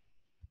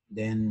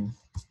 Then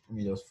let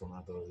me just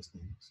format all those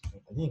things.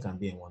 I think it can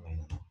be in one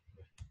line now.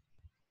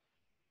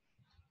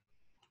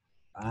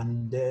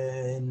 And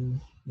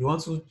then you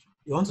want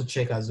to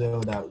check as well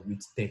that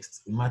with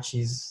text it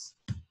matches.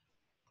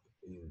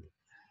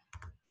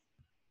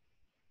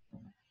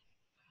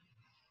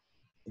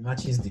 It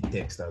matches the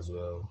text as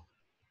well.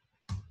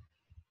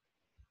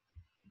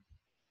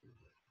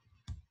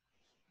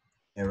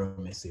 Error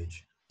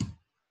message.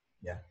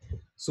 Yeah.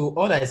 So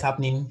all that is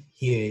happening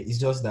here is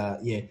just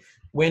that, yeah,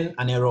 when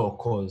an error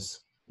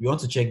occurs, we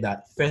want to check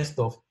that first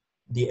off,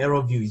 the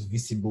error view is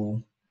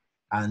visible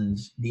and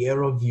the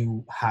error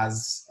view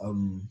has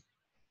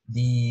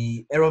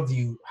the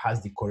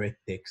correct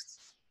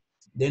text.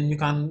 Then you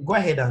can go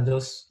ahead and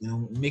just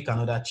make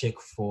another check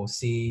for,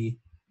 say,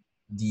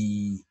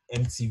 the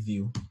empty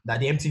view, that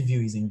the empty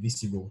view is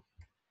invisible.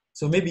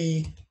 So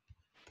maybe,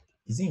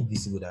 is it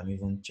invisible that I'm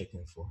even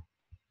checking for?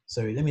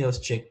 Sorry, let me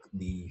just check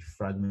the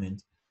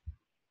fragment.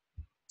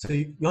 So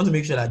you want to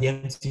make sure that the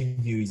empty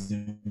view is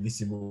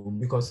invisible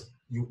because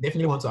you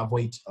definitely want to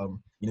avoid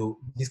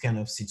this kind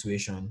of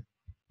situation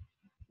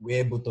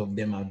where both of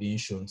them are being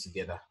shown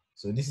together.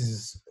 So this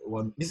is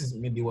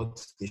maybe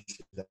what they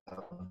should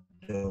have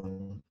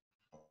done.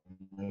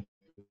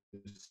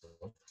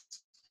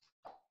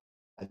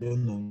 I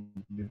don't know.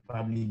 They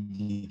probably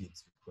did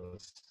it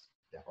because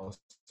they're awesome.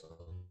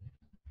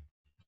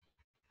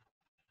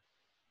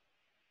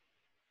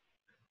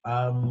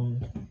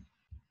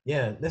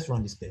 Yeah, let's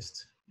run this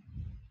test.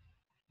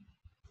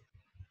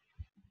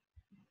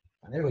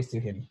 Can everybody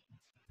still hear me?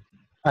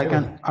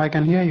 I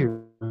can hear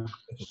you.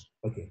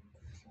 Okay.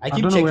 I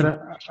don't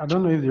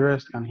know if the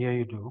rest can hear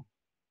you though.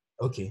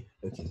 Okay.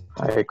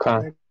 I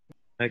can.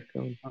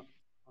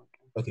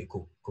 Okay,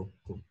 cool.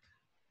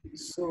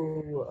 So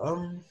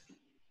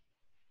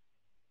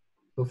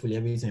hopefully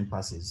everything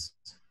passes.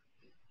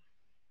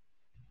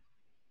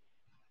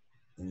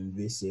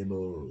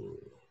 Invisible.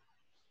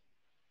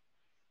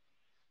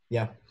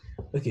 Yeah.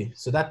 Okay,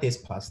 so that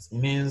test passed. It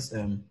means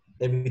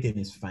everything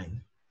is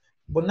fine.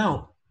 But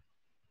now,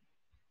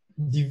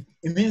 it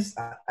means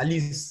at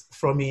least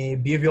from a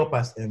behavioral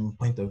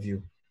point of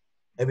view,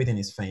 everything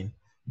is fine.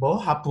 But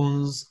what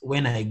happens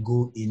when I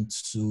go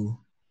into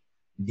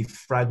the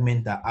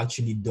fragment that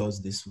actually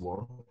does this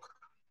work?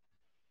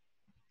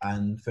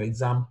 And for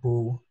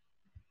example,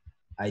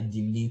 I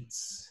delete.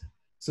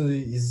 So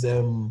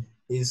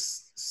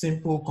is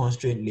simple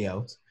constraint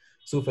layout.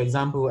 So for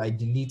example, I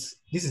delete.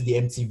 This is the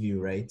empty view,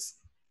 right?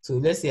 So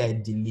let's say I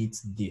delete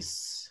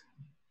this.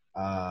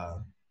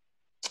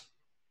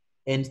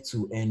 End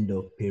to end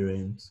of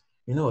parent.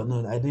 You know what?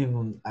 No, I don't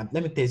even.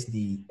 Let me test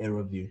the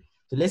error view.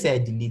 So let's say I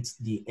delete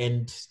the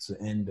end to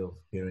end of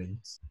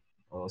parent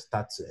or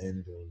start to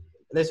end of.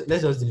 Let's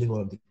just delete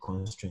one of the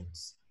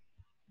constraints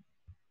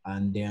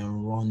and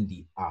then run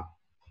the app.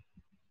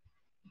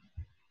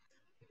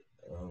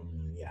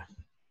 Yeah.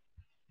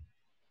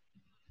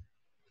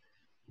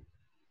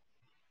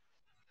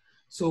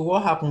 So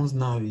what happens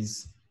now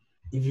is,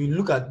 if you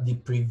look at the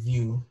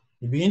preview,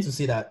 you begin to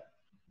see that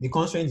the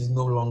constraint is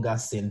no longer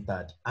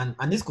centered. And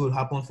this could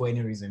happen for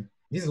any reason.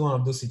 This is one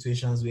of those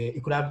situations where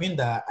it could have been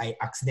that I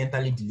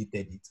accidentally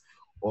deleted it,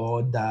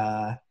 or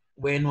that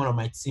when one of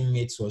my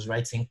teammates was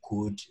writing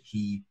code,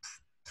 he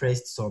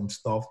pressed some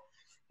stuff,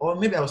 or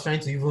maybe I was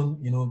trying to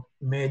even,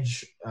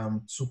 merge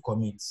two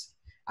commits,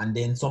 and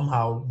then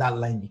somehow that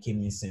line became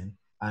missing.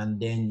 And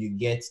then you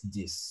get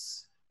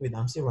this. Wait,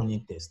 I'm still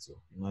running tests, so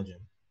imagine.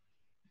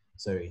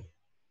 Sorry,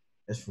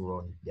 let's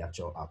run the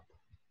actual app.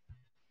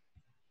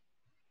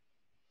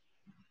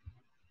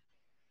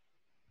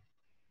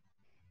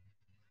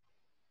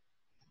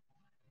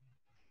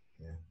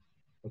 Yeah,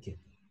 okay.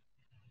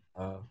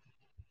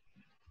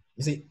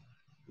 You see,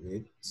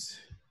 wait.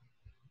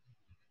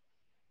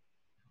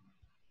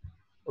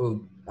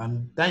 Oh,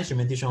 that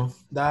instrumentation,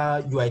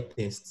 that UI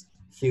test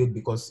failed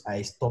because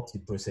I stopped the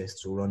process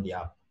to run the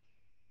app.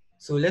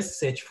 So let's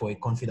search for a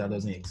config that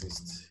doesn't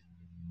exist.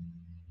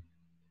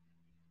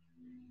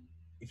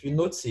 If you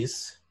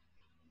notice,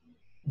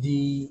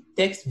 the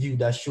text view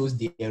that shows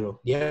the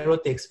error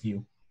text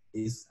view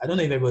is, I don't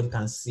know if everybody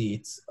can see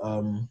it.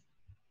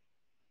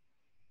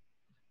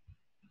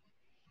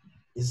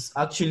 It's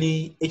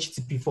actually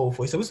HTTP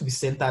 404. It's supposed to be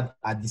centered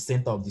at the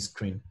center of the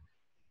screen,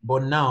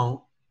 but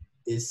now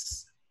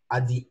it's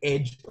at the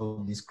edge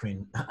of the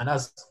screen, and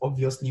that's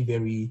obviously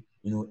very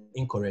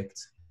incorrect.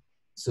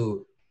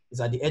 So it's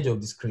at the edge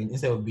of the screen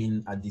instead of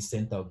being at the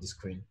center of the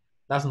screen.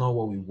 That's not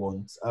what we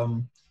want.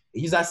 a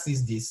user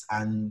sees this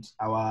and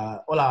all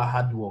our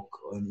hard work,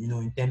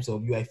 in terms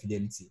of UI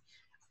fidelity.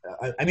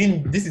 I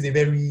mean, this is a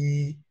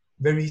very,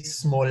 very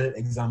small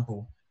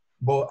example,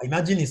 but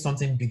imagine it's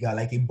something bigger,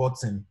 like a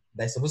button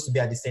that's supposed to be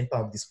at the center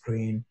of the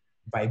screen,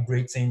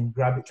 vibrating,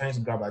 trying to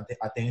grab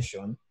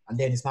attention, and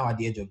then it's now at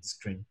the edge of the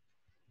screen,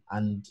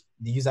 and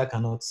the user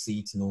cannot see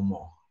it no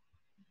more.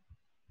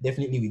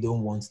 Definitely, we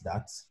don't want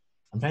that.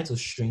 I'm trying to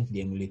shrink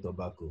the emulator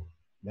back.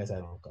 That's how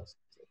I don't cast.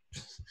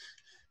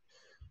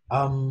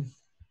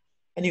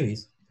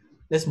 Anyways,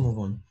 let's move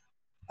on.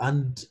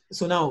 And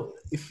so now,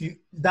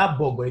 that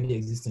bug already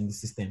exists in the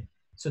system.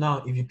 So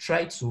now, if you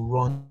try to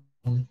run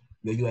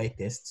your UI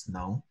tests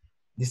now,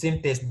 the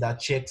same test that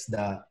checks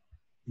that,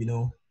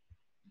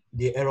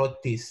 the error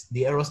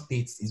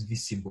state is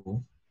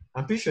visible,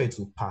 I'm pretty sure it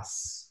will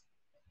pass.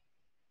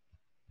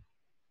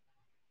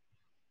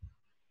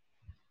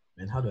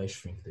 And how do I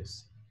shrink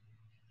this?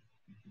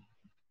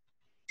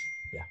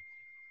 Yeah.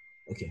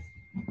 Okay.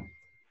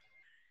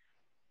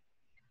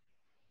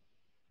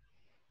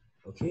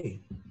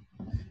 Okay.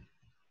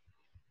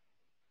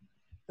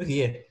 Okay,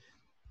 yeah.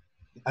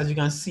 As you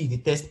can see, the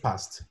test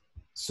passed.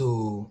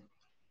 So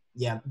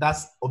yeah,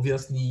 that's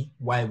obviously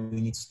why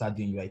we need to start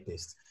doing UI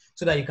tests,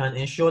 so that you can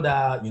ensure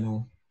that,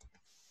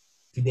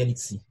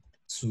 fidelity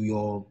to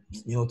your,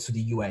 to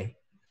the UI.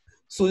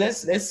 So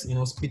let's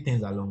speed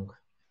things along.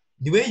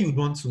 The way you'd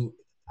want to,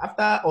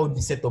 after all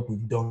the setup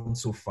we've done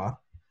so far,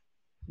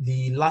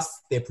 the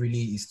last step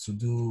really is to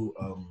do,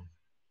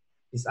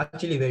 it's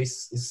actually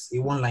it's a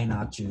one-liner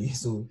actually.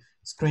 So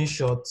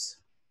screenshot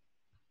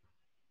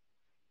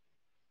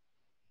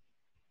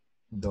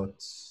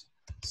dot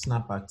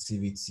snap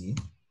activity.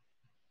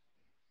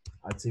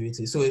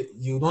 So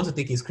you want to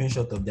take a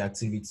screenshot of the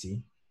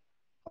activity,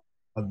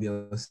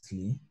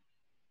 obviously,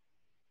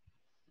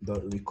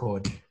 dot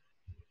record.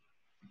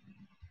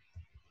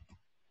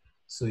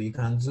 So you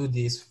can do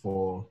this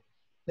for,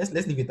 let's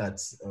leave it at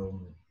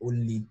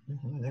only,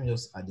 let me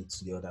just add it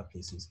to the other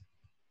places,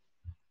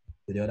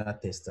 to the other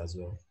tests as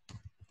well.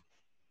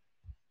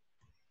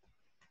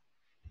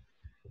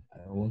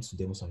 I want to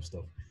demo some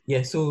stuff.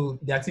 Yeah, so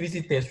the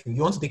activity test,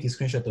 you want to take a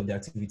screenshot of the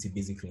activity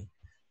basically,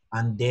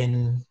 and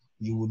then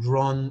you would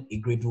run a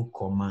Gradle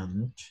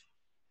command.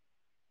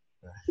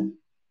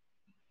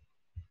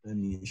 Let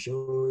me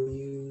show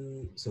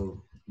you.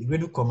 So the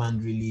Gradle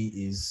command really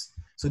is,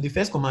 so the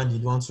first command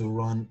you want to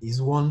run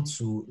is one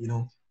to,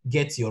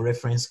 get your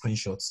reference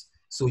screenshots.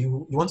 So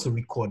you want to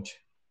record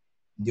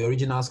the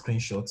original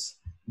screenshots.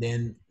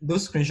 Then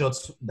those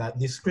screenshots,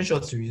 the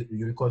screenshots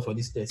you record for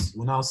this test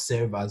will now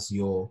serve as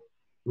your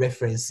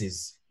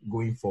references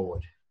going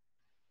forward.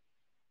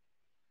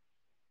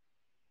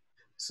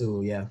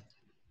 So yeah,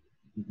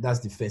 that's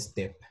the first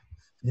step.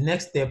 The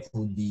next step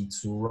would be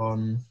to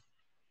run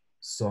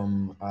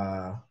some,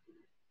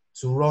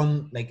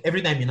 like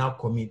every time you now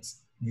commit,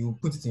 you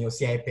put it in your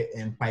CI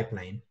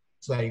pipeline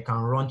so that you can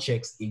run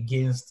checks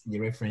against the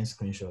reference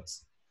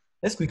screenshots.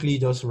 Let's quickly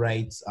just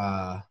write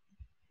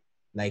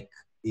like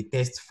a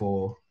test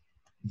for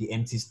the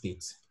empty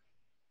state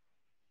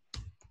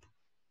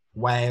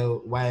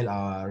while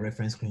our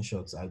reference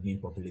screenshots are being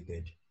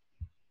populated.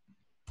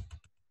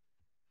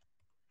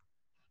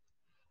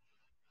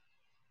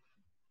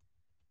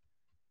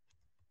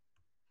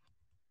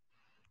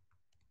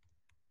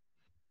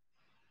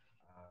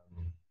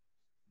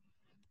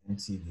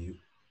 Empty view.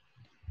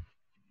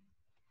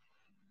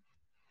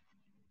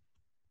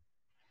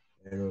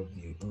 Error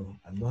view. Oh,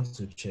 I want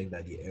to check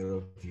that the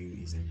error view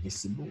is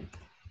invisible.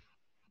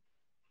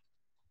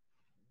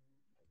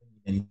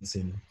 I don't need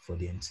anything for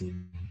the empty.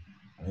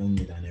 I don't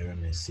need an error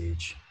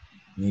message.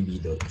 Maybe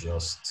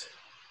just.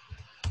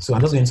 So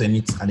I'm just going to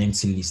emit an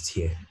empty list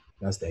here.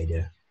 That's the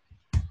idea.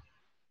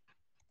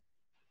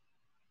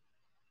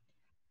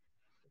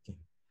 Okay.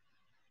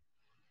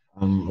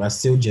 We're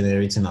still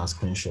generating our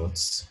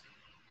screenshots.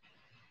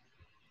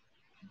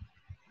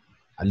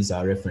 At least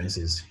our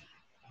references.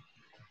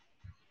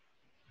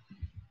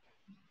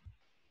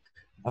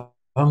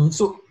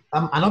 So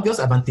an obvious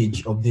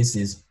advantage of this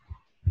is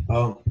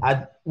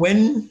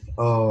when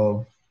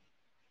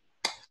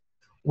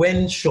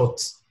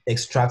Shot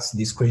extracts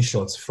the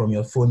screenshots from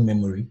your phone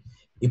memory,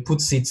 it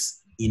puts it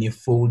in a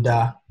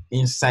folder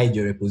inside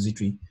your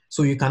repository.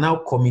 So you can now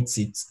commit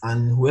it,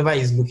 and whoever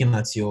is looking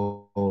at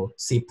your,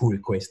 say, pull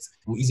request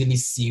will easily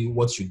see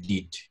what you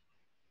did.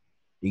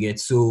 You get,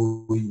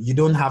 so you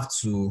don't have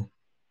to,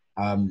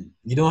 oh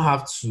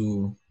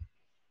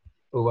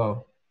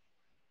wow,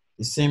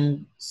 the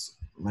same,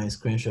 my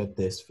screenshot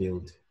test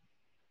failed.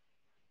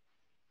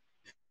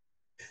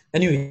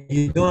 Anyway,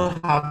 you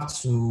don't have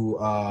to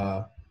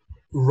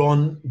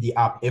run the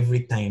app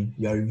every time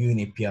you are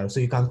reviewing a PR. So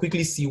you can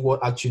quickly see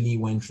what actually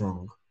went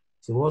wrong.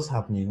 So what's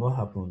happening? What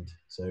happened?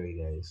 Sorry,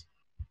 guys.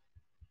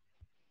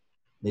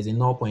 There's a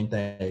null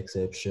pointer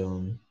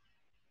exception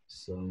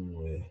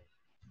somewhere.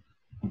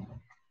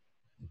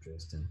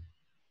 Interesting.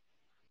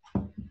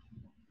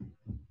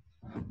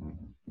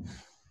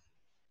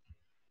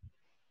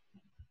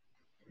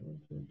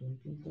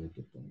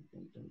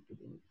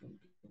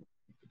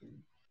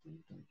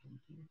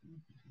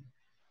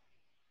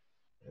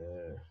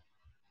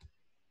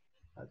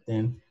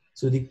 Then,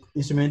 so the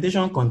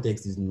instrumentation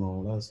context is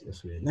no,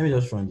 that's weird. Let me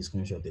just run the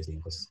screenshot testing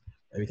because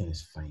everything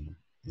is fine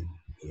in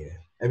here.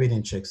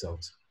 Everything checks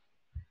out.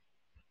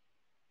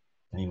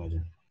 Can you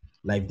imagine?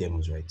 Live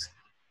demos, right?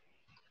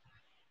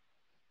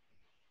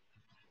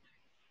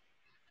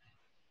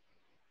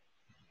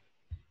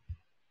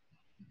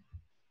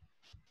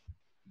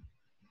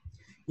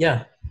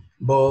 Yeah,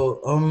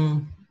 but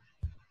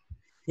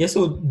yeah,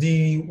 so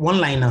the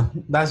one-liner,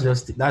 that's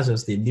just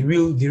it. The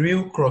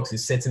real crux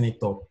is setting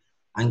it up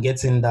and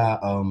getting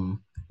that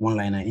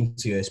one-liner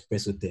into your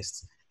espresso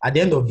test. At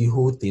the end of the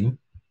whole thing,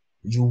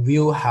 you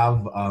will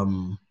have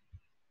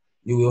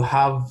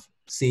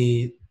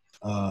say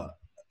a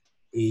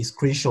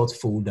screenshot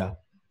folder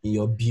in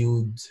your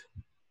build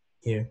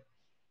here,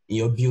 in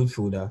your build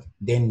folder.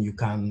 Then you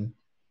can,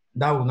 it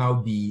will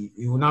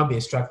now be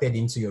extracted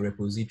into your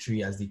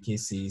repository as the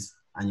case is,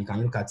 and you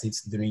can look at it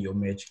during your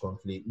merge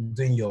conflict,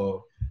 during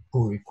your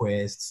pull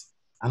requests.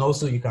 And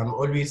also you can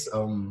always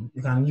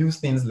you can use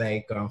things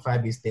like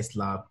Firebase Test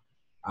Lab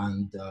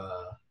and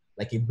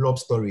like a blob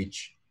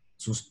storage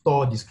to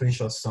store the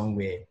screenshots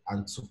somewhere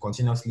and to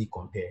continuously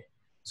compare.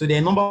 So there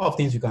are a number of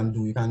things you can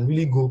do. You can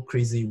really go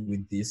crazy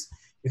with this.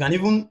 You can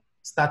even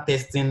start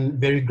testing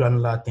very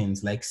granular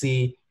things, like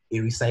say a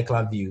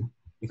recycler view.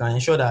 You can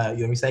ensure that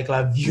your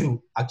recycler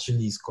view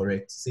actually is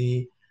correct.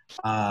 Say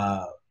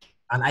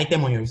an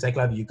item on your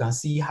recycler view, you can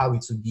see how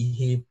it will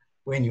behave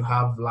when you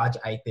have large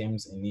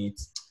items in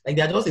it. Like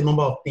there are just a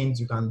number of things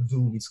you can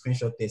do with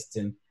screenshot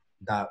testing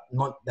that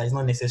is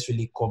not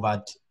necessarily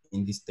covered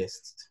in this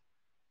test.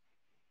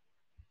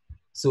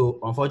 So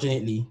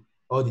unfortunately,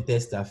 all the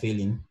tests are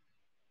failing.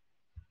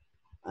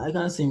 I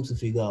can't seem to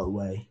figure out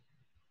why.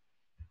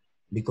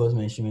 Because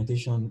my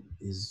instrumentation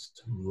is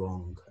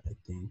wrong, I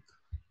think.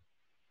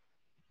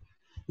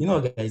 You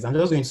know, guys, I'm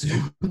just going to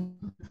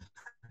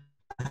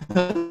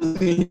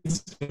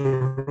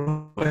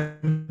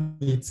run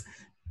it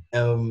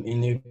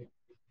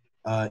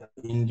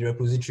in the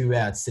repository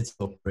where I'd set it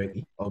up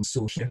already.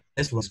 So here,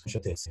 let's run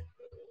screenshot test.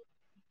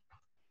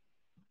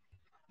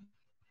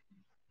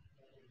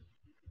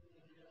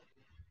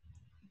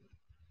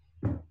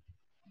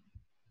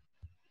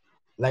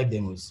 Live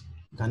demos,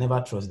 you can never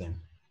trust them.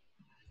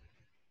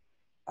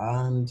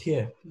 And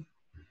here,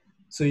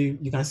 so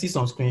you can see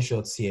some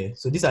screenshots here.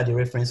 So these are the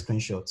reference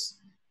screenshots.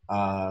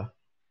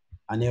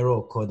 An error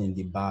occurred in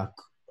the back.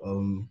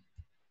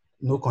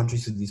 No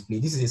countries to display.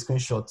 This is a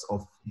screenshot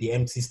of the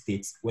empty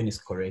state when it's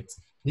correct.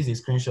 This is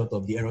a screenshot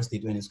of the error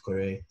state when it's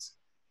correct.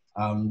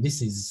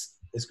 This is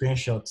a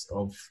screenshot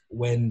of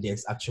when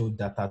there's actual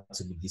data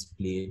to be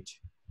displayed.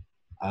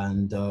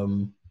 And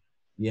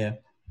yeah,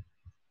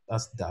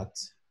 that's that.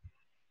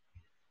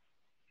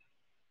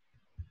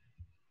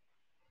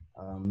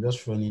 I'm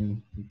just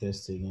running the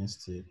test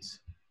against it.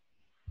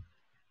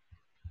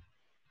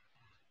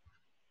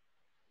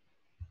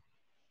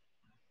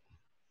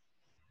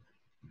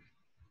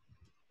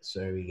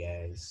 Sorry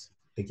guys,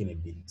 taking a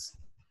bit.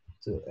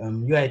 So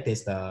UI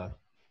tests are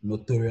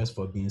notorious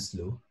for being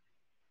slow.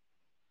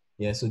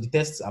 Yeah, so the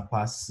tests are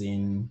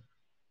passing.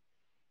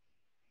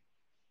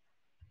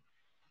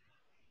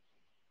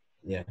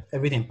 Yeah,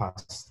 everything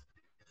passed.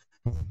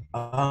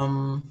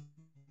 So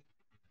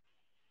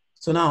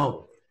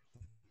now,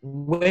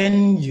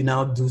 when you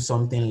now do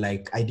something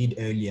like I did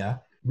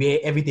earlier, where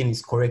everything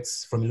is correct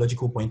from a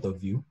logical point of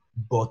view,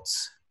 but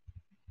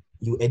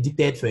you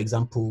edited, for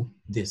example,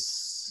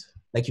 this,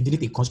 like you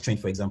delete a constraint,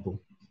 for example,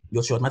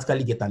 you should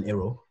automatically get an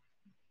error.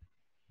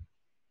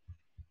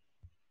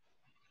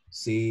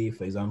 Say,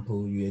 for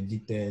example, you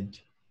edited,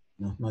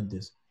 no, not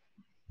this,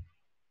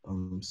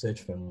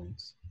 search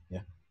fragments,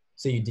 yeah.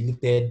 Say you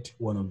deleted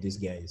one of these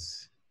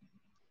guys.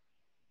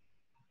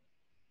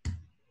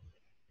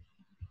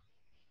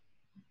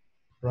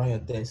 Run your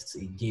tests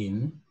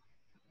again.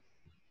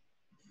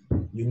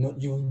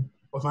 You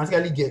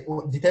automatically get,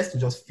 the test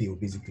will just fail,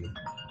 basically.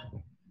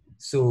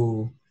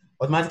 So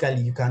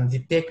automatically you can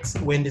detect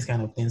when this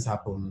kind of things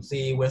happen.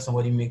 Say when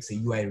somebody makes a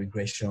UI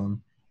regression,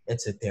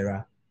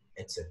 etc.,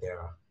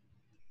 etc.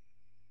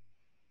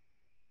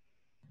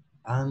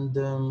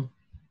 And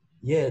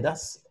yeah,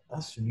 that's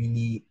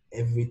really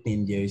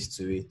everything there is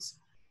to it.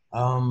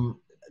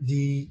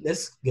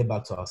 Let's get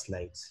back to our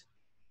slides.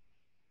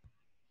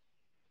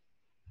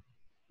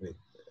 Wait.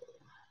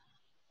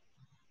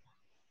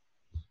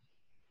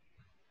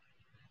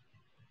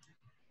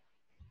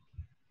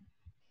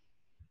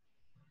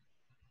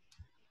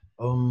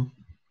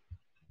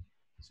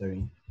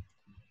 Sorry.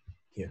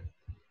 Here.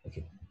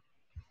 Okay.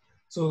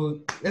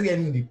 So let's get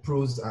into the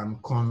pros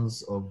and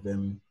cons of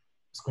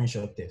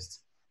screenshot tests.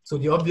 So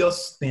the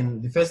obvious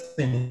thing, the first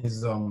thing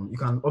is you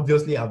can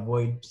obviously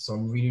avoid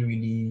some really,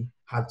 really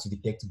hard to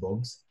detect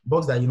bugs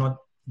that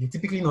you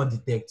typically not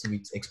detect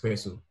with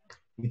Espresso.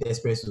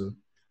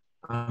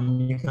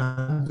 You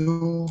can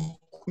do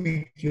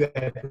quick UI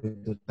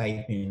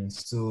prototyping.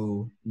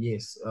 So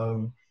yes,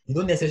 you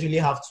don't necessarily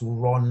have to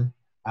run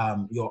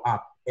your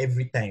app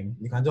every time.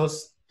 You can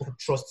just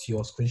trust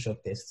your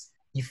screenshot tests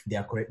if they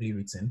are correctly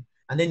written.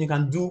 And then you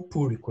can do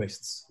pull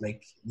requests.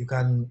 Like you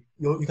can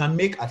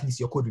make at least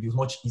your code reviews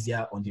much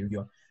easier on the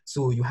reviewer.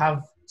 So you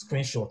have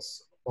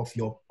screenshots of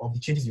the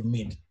changes you've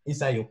made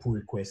inside your pull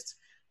request,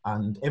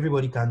 and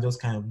everybody can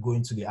just kind of go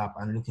into the app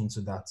and look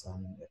into that.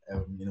 And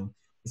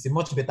it's a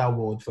much better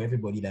world for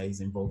everybody that is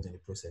involved in the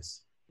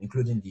process,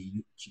 including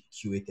the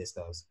QA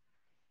testers.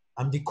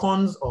 And the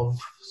cons of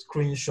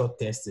screenshot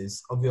tests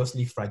is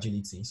obviously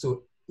fragility.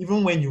 So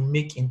even when you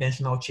make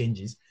intentional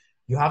changes,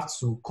 you have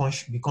to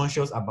be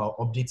conscious about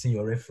updating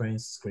your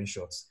reference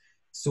screenshots.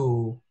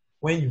 So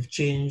when you've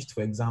changed,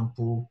 for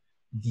example,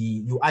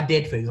 you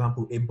added, for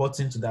example, a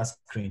button to that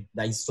screen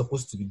that is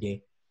supposed to be there,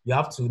 you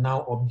have to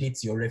now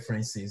update your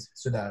references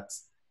so that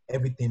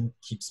everything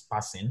keeps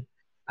passing.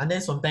 And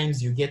then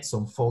sometimes you get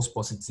some false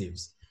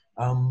positives.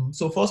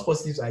 So false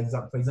positives,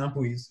 for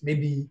example, is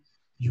maybe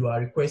you are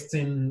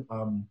requesting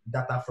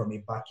data from a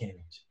backend,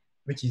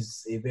 which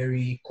is a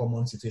very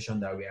common situation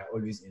that we are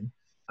always in.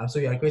 And so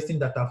you're requesting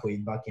data for a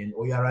backend,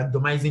 or you're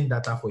randomizing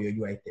data for your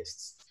UI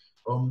tests.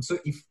 So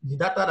if the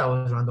data that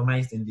was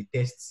randomized in the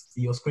tests,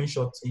 your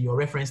screenshots, in your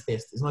reference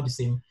test is not the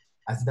same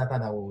as the data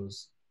that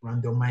was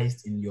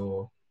randomized in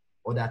your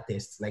other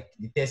tests, like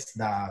the tests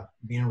that are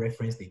being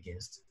referenced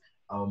against,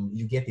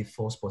 you get a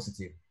false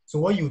positive. So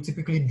what you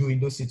typically do in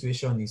those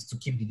situations is to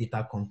keep the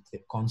data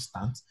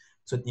constant.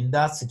 So in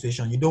that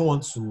situation, you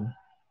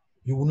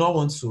will not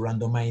want to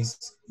randomize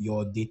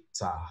your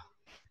data.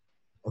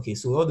 Okay,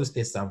 so all those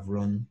tests I've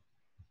run,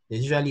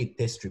 there's usually a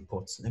test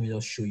report. Let me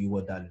just show you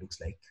what that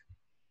looks like.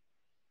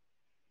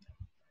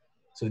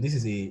 So this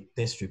is a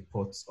test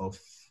report of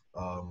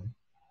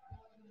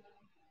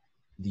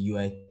the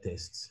UI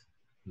tests.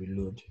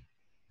 Reload.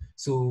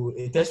 So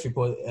a test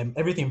report,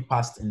 everything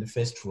passed in the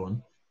first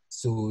run.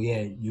 So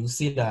yeah, you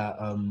see that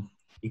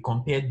it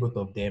compared both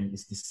of them,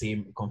 it's the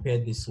same. It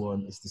compared this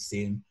one, it's the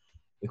same.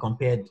 It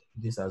compared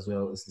this as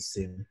well, it's the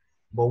same.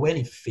 But when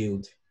it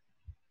failed,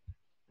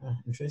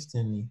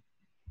 interestingly,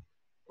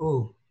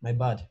 oh, my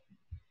bad.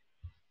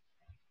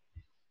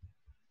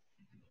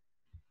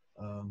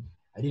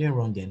 I didn't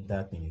run the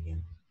entire thing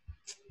again.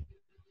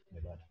 My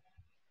bad.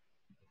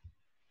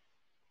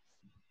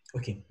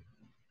 Okay.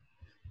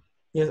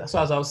 Yes,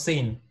 so as I was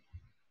saying,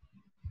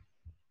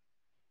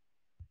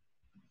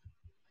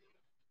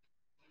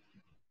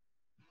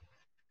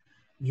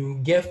 you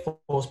get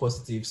false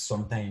positives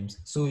sometimes.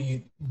 So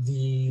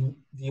the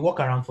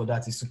workaround for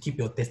that is to keep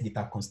your test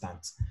data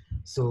constant.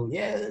 So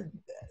yeah,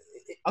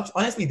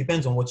 honestly, it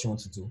depends on what you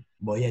want to do.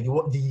 But yeah,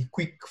 the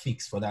quick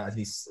fix for that, at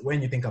least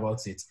when you think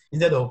about it,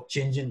 instead of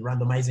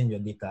randomizing your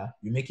data,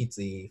 you make it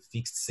a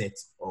fixed set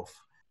of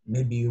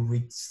maybe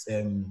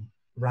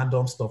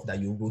random stuff that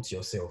you wrote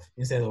yourself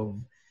instead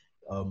of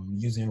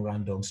using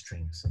random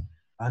strings.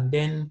 And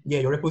then, yeah,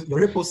 your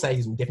repo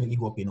size will definitely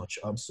go up a notch.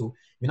 So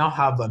you now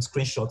have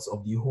screenshots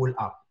of the whole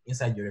app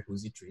inside your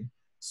repository.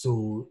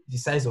 So the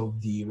size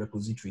of the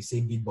repository,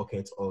 say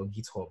Bitbucket or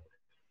GitHub,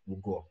 will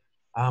go up.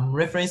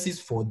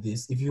 References for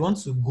this, if you want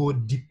to go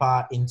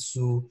deeper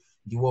into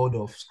the world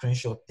of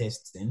screenshot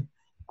testing,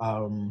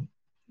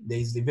 there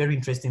is a very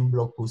interesting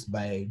blog post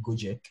by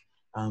Gojek.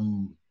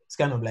 It's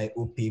kind of like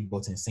OP,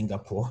 but in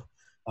Singapore.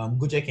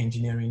 Gojek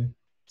Engineering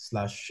 /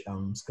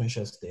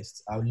 screenshots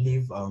tests. I'll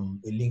leave a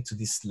link to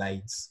these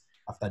slides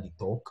after the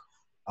talk.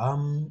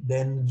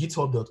 Then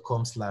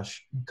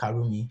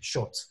github.com/Karumi,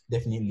 short,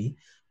 definitely.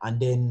 And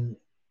then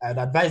I'd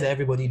advise that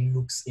everybody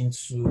looks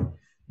into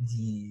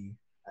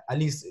at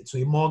least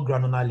to a more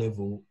granular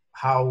level,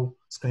 how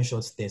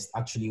screenshots tests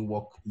actually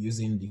work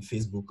using the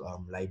Facebook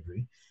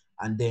library.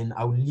 And then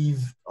I'll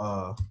leave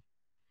a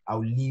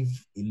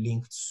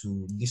link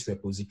to this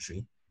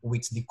repository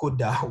with the code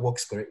that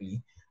works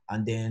correctly.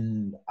 And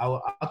then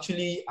I'll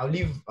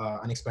leave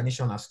an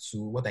explanation as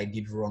to what I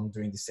did wrong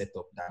during the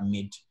setup that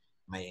made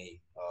my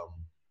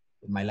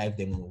live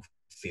demo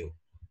fail.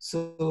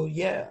 So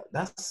yeah,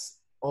 that's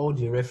all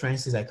the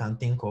references I can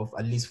think of,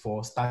 at least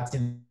for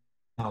starting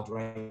out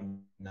right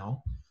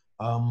now.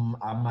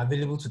 I'm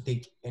available to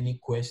take any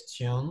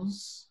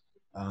questions.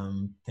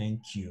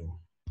 Thank you.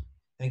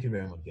 Thank you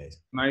very much, guys.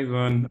 Nice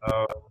one,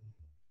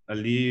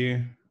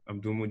 Aliu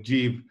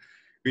Abdul-Mujeeb.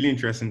 Really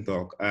interesting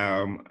talk.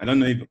 I don't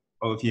know if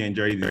all of you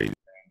enjoyed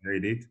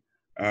it.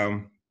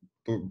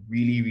 But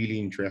really, really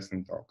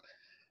interesting talk.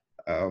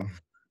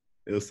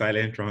 It was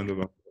silent round of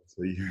applause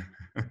for you.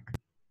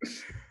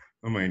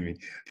 Don't mind me.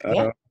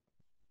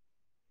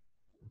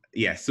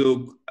 Yeah.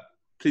 So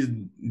please,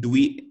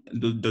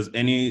 does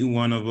any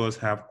one of us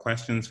have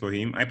questions for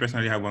him? I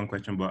personally have one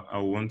question, but I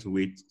want to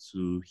wait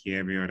to hear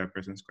every other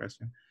person's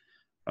question.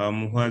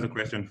 Who has a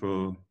question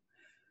for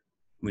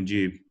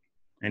Mujeeb?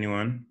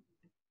 Anyone?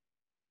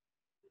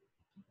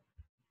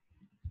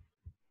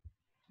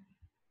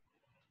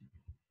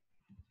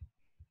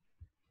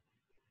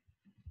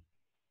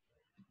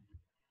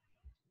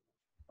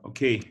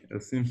 Okay,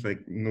 it seems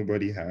like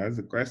nobody has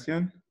a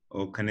question.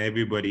 Or can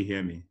everybody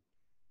hear me?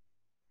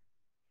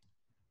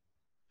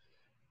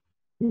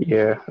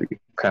 Yeah, we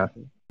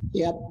can.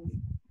 Yep.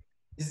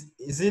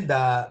 Is it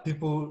that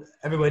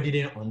everybody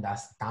didn't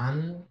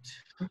understand?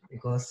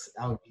 Because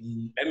that would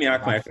be Let me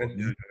ask my bad for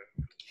question.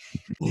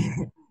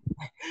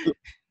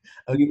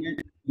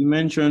 me. You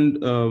mentioned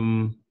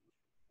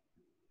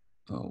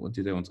what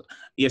did I want to?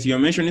 Yes, you're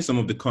mentioning some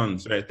of the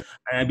cons, right?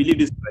 And I believe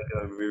this is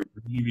like a really,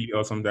 really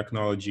awesome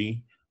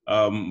technology.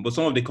 But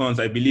some of the cons,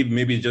 I believe,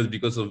 maybe it's just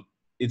because of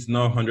it's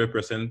not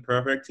 100%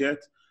 perfect yet.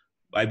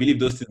 I believe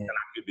those things can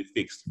actually be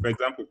fixed. For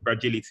example,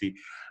 fragility.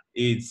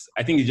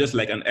 I think it's just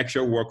like an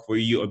extra work for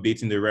you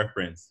updating the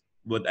reference.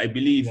 But I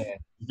believe,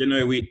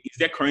 generally, is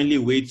there currently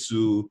a way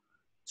to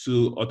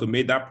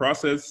automate that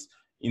process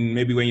in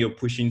maybe when you're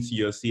pushing to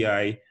your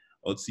CI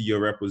or to your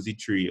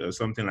repository or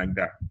something like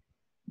that?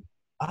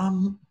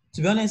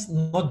 To be honest,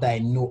 not that I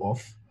know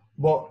of,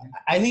 but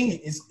I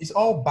think it's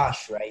all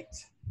bash, right?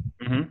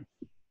 Mm-hmm.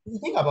 You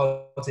think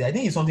about it, I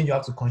think it's something you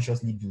have to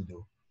consciously do,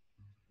 though.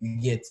 You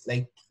get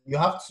you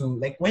have to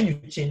when you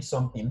change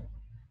something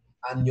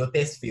and your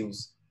test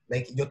fails,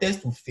 your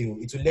test will fail.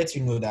 It will let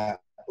you know that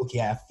okay,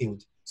 I have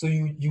failed. So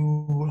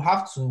you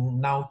have to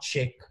now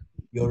check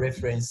your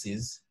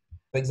references.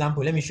 For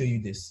example, let me show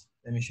you this.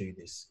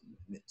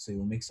 So it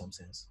will make some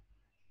sense.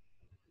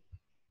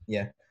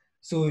 Yeah.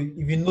 So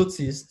if you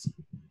noticed,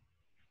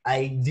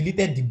 I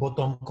deleted the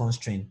bottom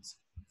constraint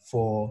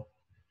for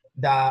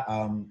that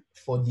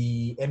for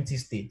the empty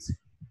state.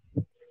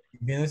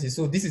 If you notice,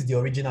 so this is the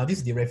original, this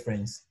is the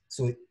reference.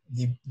 So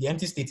the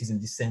empty state is in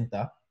the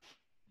center.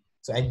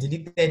 So I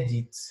deleted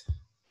it.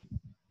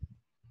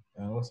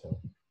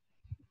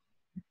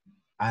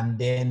 And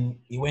then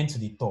it went to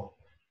the top.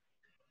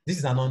 This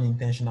is an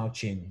unintentional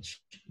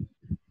change.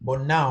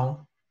 But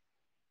now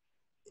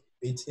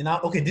it's now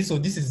okay. This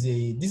is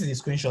a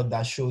screenshot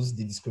that shows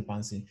the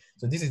discrepancy.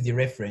 So this is the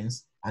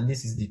reference, and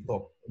this is the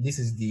top. This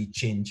is the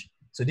change.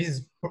 So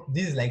this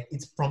is like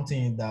it's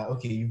prompting that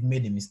okay, you've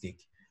made a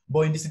mistake.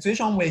 But in the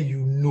situation where you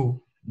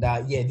know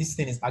that yeah, this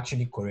thing is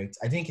actually correct,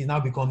 I think it now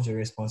becomes your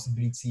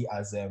responsibility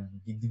as the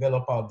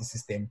developer of the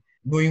system,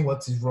 knowing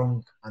what is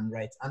wrong and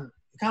right. And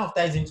it kind of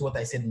ties into what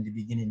I said in the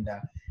beginning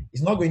that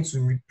it's not going to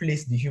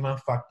replace the human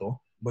factor,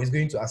 but it's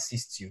going to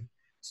assist you.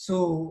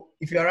 So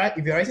if you're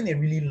writing a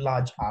really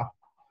large app,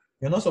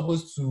 you're not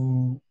supposed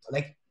to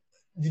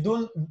you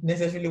don't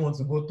necessarily want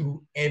to go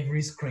through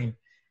every screen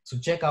to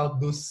check out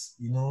those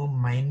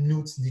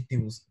minute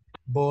details.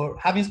 But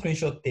having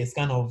screenshot tests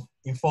kind of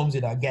informs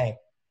you that guy,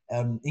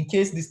 in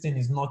case this thing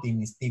is not a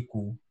mistake,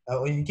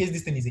 or in case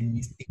this thing is a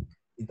mistake,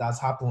 it has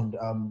happened.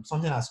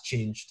 Something has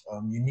changed.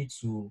 You need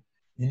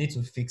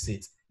to fix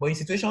it. But in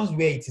situations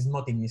where it is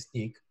not a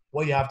mistake,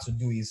 what you have to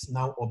do is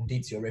now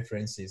update your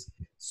references.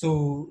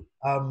 So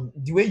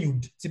the way you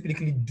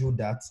typically do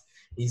that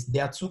is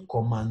there are two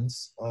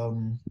commands.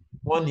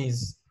 One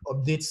is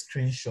update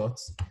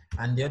screenshots,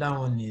 and the other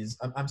one is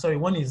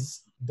one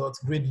is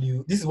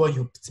 .gradelu. This is what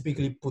you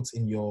typically put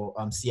in your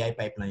CI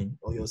pipeline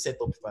or your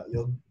setup file,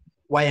 your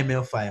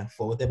YML file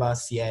for whatever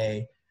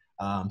CI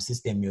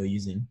system you're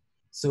using.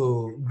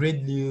 So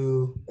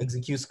gradelu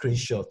execute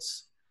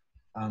screenshots,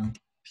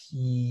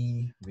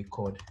 p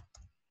record.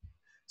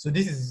 So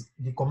this is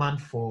the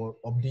command for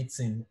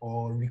updating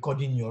or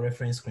recording your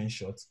reference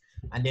screenshots.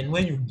 And then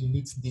when you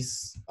delete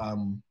this,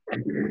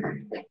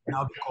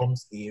 now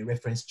becomes a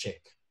reference check.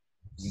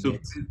 So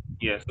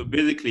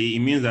basically it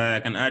means that I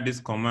can add this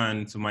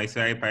command to my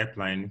CI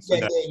pipeline so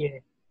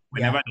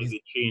whenever there's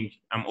a change,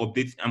 I'm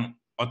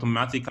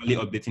automatically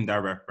updating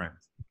that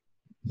reference.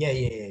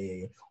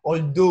 Yeah.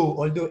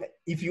 Although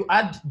if you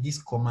add this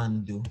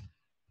command,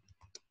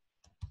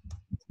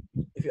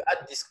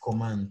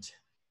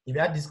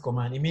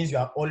 it means you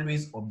are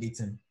always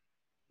updating.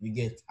 You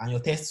get, and your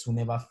tests will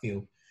never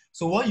fail.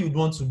 So what you'd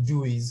want to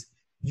do is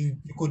you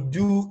could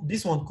do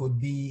this one could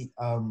be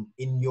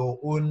in your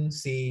own,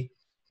 say,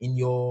 in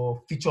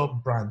your feature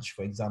branch,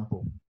 for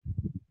example.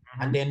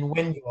 Mm-hmm. And then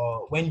when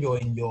you're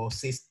in your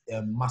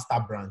master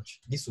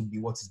branch, this will be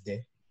what is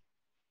there.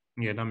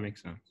 Yeah, that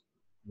makes sense.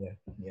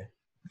 Yeah.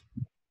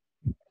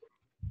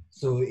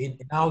 So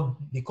it now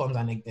becomes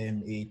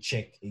a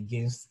check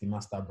against the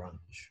master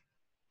branch.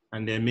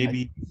 And then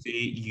maybe say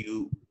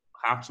you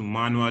have to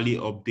manually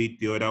update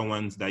the other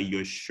ones that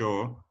you're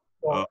sure.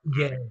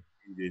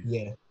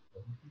 Yeah.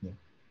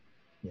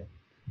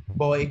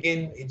 But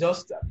again,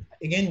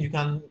 you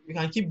can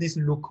keep this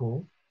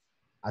local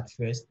at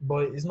first,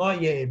 but it's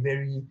not yet I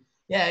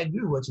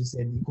agree with what you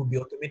said. It could be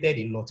automated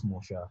a lot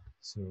more, sure.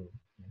 So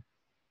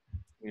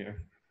yeah.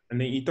 And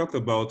then you talked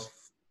about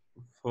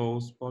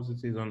false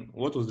positives, and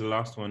what was the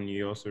last one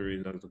you also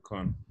raised as a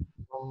con?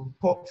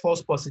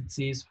 False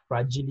positives,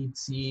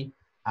 fragility,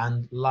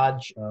 and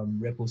large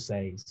repo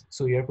size.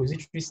 So your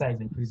repository size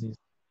increases.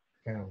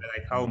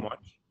 Like how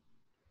much?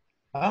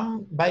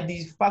 By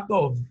the factor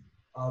of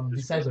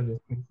the size of your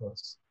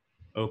screenshots.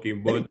 Okay,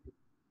 but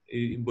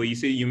you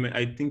say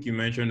I think you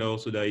mentioned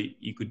also that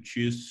you could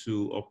choose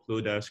to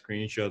upload that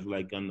screenshot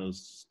like on a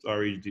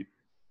storage.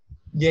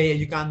 Yeah,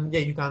 you can.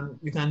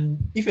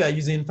 If you are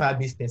using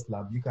Firebase Test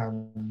Lab, you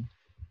can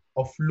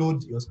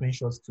offload your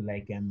screenshots to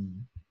like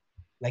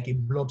a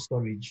blob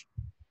storage.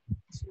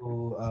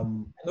 So I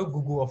know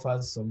Google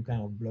offers some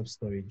kind of blob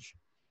storage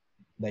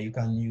that you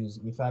can use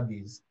with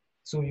Firebase.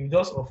 So you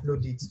just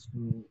upload it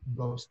to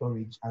blob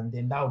storage, and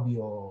then that's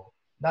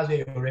where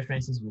your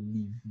references will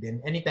live.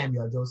 Then anytime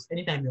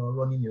you're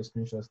running your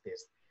screenshots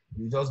test,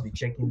 you just be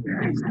checking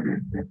this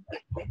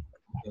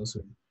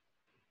elsewhere.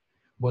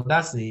 But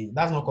that's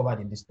not covered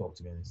in this talk,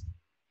 to be honest.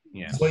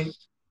 Yeah. But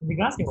in the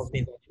grand scheme of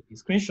things, actually,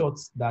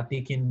 screenshots that are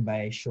taken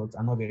by shots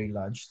are not very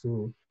large.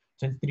 So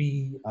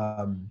 23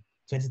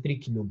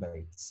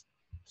 kilobytes.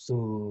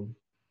 So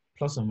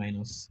plus or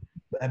minus.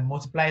 But I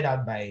multiply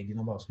that by the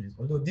number of screens.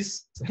 Although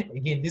this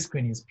again, this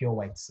screen is pure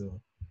white,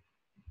 so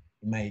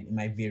it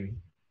might vary.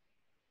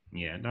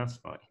 Yeah, that's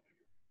fine.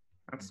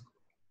 That's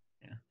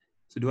yeah.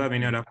 So do I have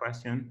any other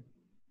question?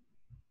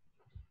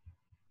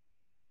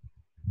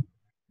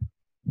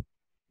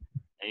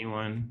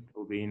 Anyone?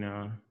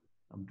 Obina,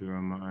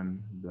 Abdurrahman,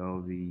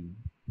 Belvi,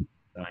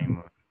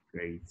 Simon,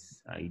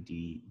 Grace,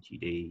 ID,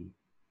 GD.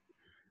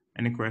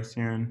 Any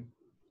question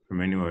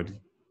from anybody?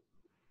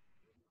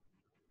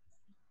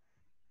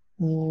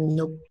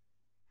 Nope.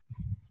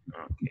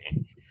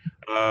 Okay.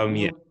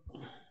 Yeah.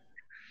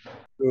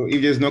 So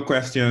if there's no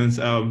questions,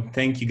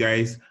 thank you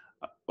guys.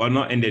 Well,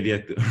 not ended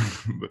yet,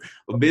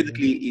 but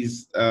basically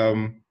is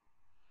I'm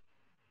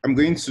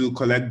going to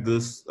collect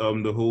this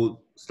the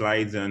whole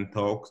slides and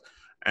talks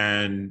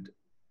and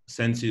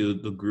send to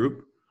the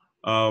group.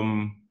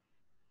 And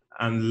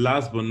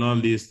last but not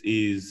least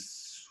is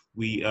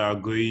we are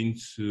going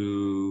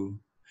to,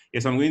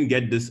 yes, I'm going to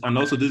get this, and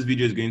also this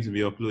video is going to be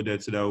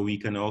uploaded so that we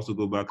can also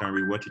go back and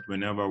rewatch it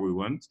whenever we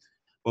want.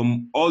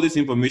 All this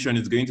information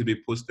is going to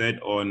be posted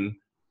on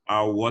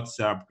our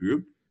WhatsApp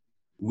group,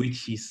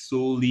 which is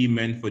solely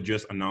meant for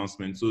just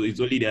announcements. So it's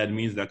only the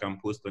admins that can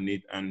post on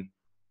it. And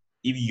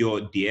if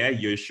you're there,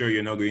 you're sure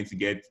you're not going to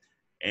get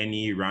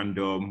any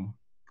random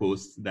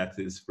post that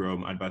is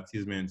from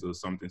advertisements or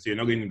something. So you're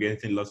not going to be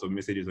getting lots of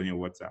messages on your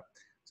WhatsApp.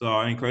 So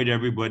I encourage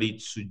everybody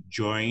to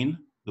join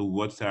the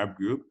WhatsApp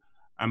group.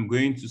 I'm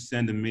going to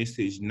send a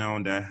message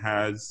now that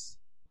has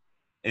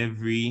I'm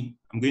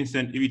going to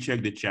send, if you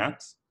check the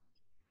chat,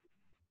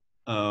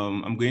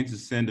 I'm going to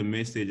send a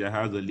message that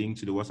has a link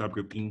to the WhatsApp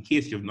group in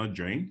case you've not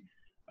joined.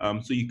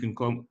 So you can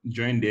come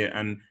join there,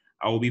 and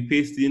I will be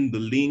pasting the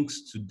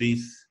links to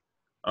these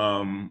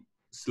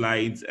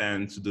slides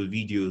and to the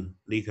video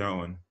later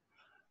on.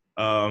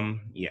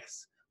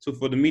 Yes. So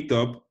for the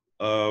meetup,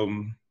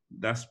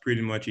 that's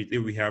pretty much it.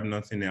 If we have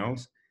nothing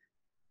else,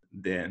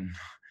 then,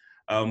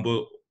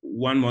 but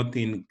one more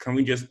thing, can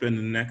we just spend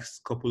the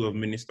next couple of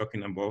minutes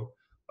talking about,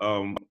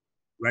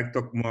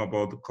 talk more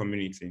about the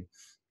community?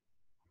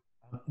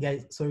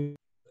 Guys, sorry,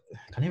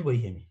 can everybody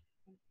hear me?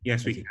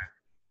 Yes, we can.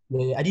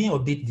 Well, I didn't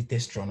update the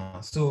test runner.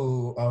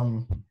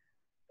 So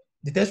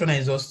the test runner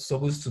is just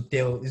supposed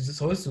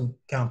to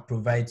kind of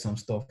provide some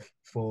stuff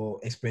for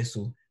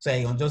Espresso, so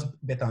I can just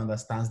better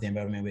understands the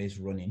environment where it's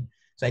running.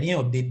 So I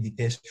didn't update the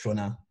test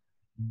runner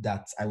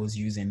that I was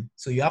using.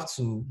 So you have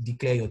to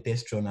declare your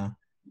test runner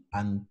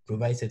and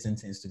provide certain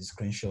things to the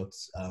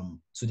screenshots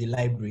to the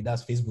library,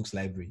 that's Facebook's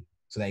library,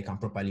 so that it can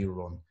properly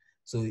run.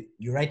 So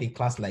you write a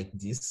class like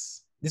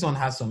this. This one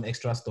has some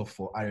extra stuff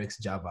for RX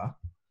Java.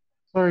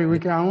 Sorry, we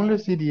can only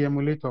see the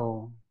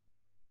emulator.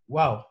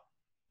 Wow.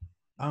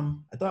 I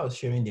thought I was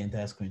sharing the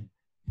entire screen.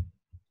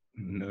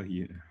 No,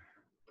 yeah.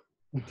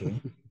 Okay.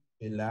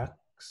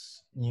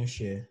 Relax. New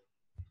share.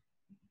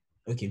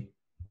 Okay.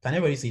 Can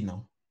everybody see it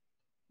now?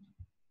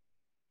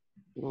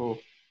 Oh.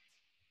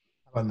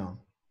 How about now?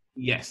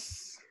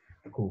 Yes.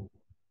 Cool.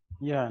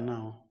 Yeah,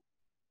 now.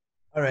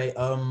 All right.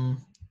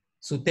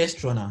 So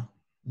test runner.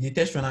 The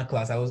test runner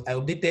class. I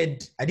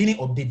didn't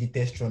update the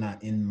test runner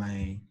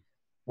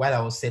while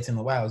I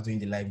was doing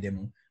the live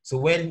demo. So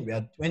when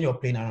you're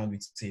playing around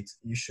with it,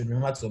 you should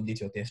remember to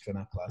update your test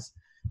runner class.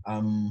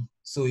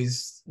 So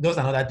it's just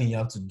another thing you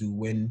have to do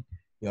when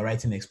you're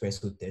writing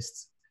Espresso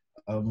tests.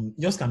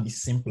 Yours can be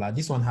simpler.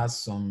 This one has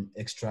some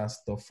extra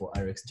stuff for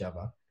RX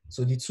Java.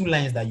 So the two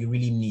lines that you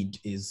really need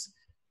is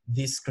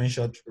this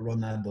screenshot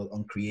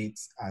runner.onCreate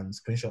and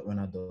screenshot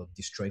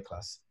runner.destroy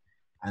class.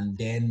 And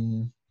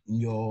then in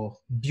your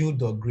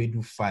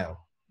build.gradle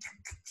file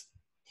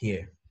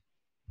here,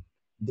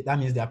 that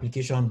means the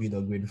application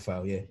build.gradle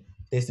file, yeah,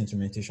 test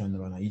implementation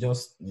runner. You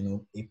just,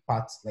 a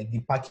part, like the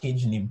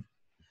package name,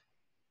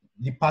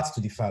 the path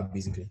to the file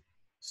basically.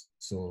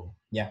 So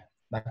yeah,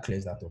 that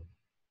clears that up.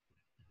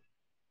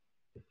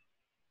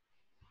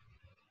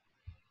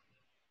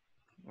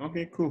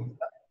 Okay, cool.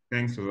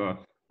 Thanks a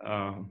lot.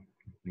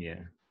 Yeah.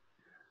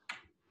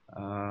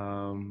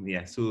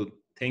 Yeah, so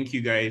thank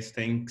you guys.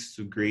 Thanks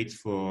to Great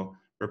for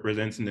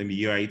representing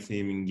the UI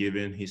team and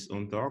giving his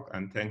own talk.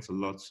 And thanks a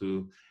lot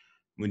to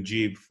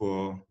Mujeeb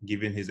for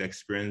giving his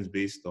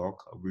experience-based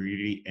talk. We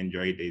really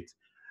enjoyed it.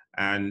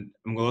 And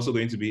I'm also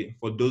going to be,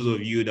 for those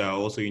of you that are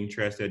also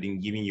interested in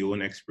giving your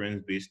own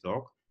experience-based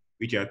talk,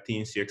 which are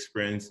things you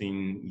experience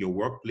in your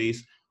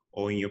workplace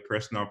or in your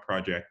personal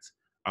project,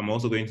 I'm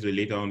also going to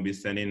later on be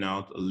sending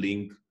out a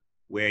link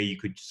where you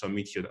could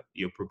submit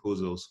your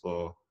proposals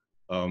for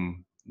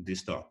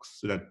these talks,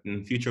 so that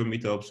in future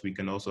meetups we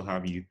can also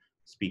have you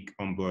speak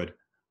on board.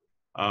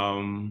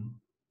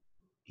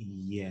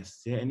 Yes,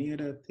 is there any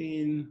other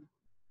thing?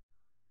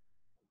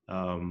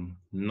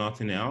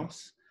 Nothing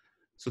else.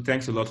 So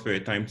thanks a lot for your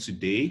time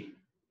today.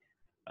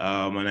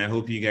 And I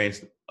hope you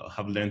guys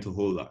have learned a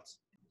whole lot.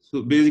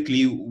 So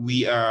basically,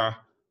 we are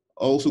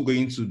also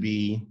going to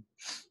be,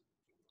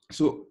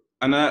 so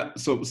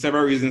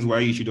several reasons why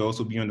you should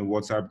also be on the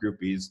WhatsApp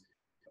group is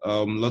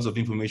lots of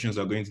information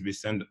are going to be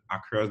sent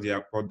across the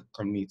Accord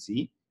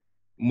community,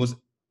 most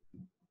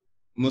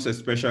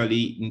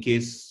especially in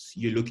case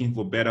you're looking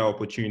for better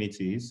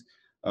opportunities.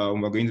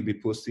 We're going to be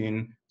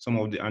posting some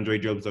of the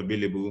Android jobs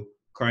available.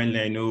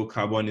 Currently, I know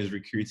Carbon is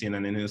recruiting,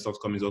 and I know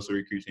Softcom is also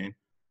recruiting.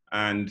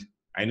 And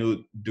I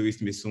know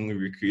Doris may soon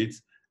recruit,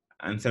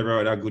 and several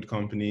other good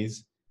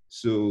companies.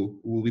 So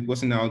we'll be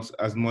posting out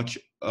as much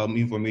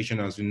information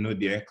as we know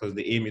there, because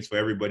the aim is for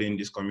everybody in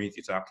this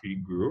community to actually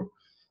grow.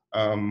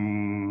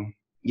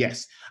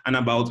 Yes, and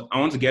I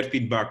want to get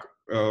feedback.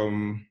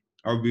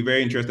 I'll be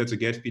very interested to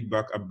get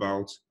feedback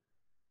about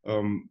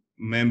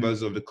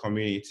members of the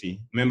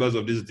community, members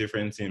of these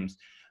different teams.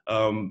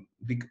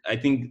 I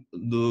think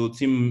the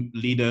team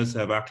leaders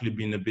have actually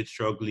been a bit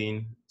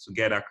struggling to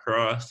get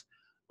across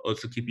or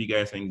to keep you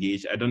guys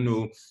engaged. I don't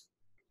know,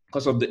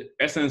 because of the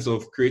essence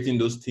of creating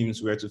those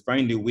teams were to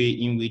find a way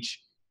in which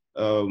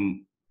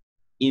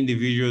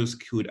individuals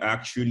could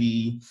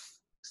actually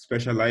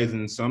specialize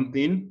in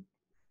something,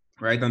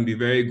 right, and be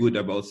very good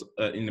about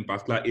in a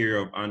particular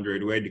area of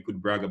Android where they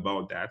could brag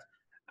about that.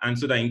 And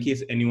so that in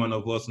case any one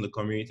of us in the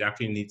community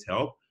actually needs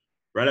help,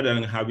 rather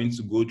than having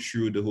to go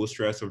through the whole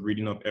stress of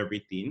reading up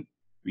everything,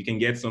 we can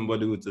get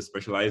somebody with a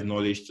specialized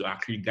knowledge to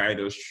actually guide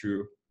us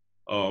through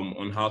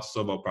on how to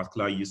solve a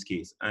particular use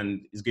case.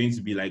 And it's going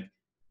to be like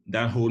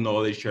that whole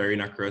knowledge sharing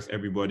across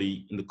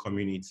everybody in the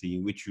community,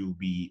 which will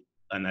be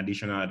an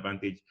additional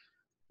advantage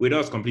with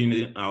us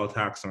completing our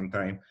tasks on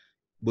time,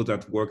 both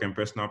at work and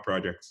personal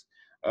projects.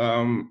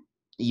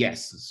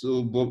 Yes,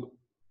 so but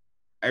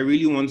I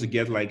really want to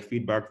get like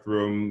feedback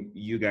from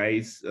you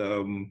guys.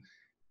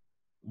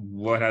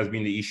 What has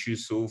been the issue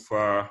so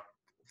far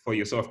for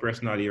yourself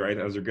personally, right?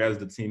 As regards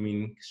the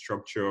teaming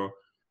structure,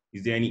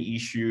 is there any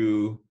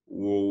issue?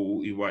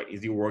 Or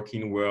is it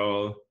working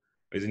well?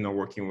 Or is it not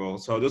working well?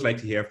 So I'd just like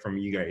to hear from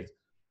you guys.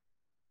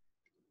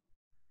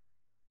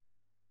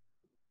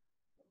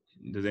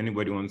 Does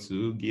anybody want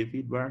to give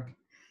feedback?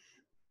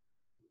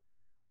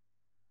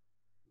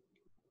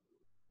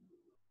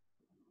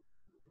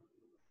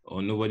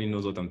 Or nobody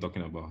knows what I'm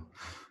talking about?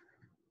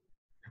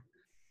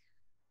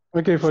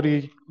 Okay, for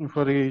the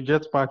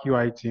Jetpack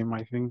UI team,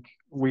 I think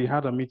we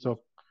had a meetup.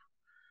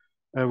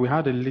 We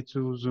had a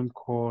little Zoom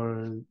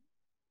call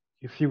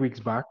a few weeks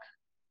back,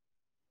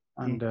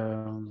 and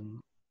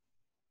the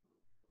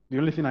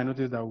only thing I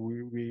noticed that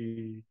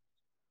we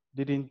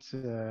didn't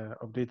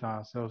update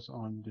ourselves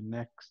on the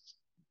next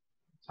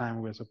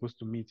time we're supposed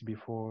to meet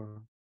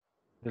before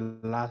the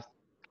last.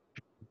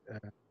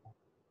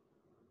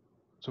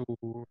 So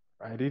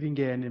I didn't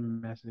get any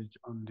message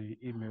on the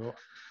email,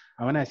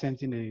 and when I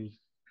sent in a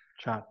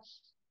chat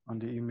on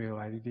the email,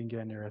 I didn't get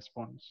any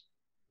response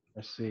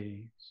per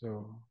se.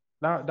 So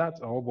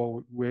that's all.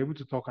 But we were able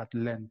to talk at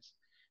length,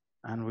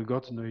 and we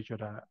got to know each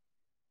other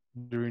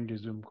during the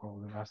Zoom call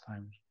the last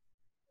time.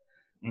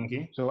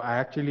 Okay. So I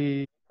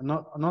actually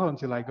not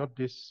until I got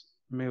this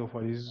mail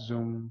for this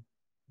Zoom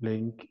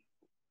link,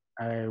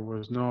 there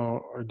was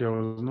no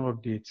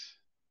update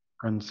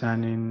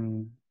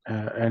concerning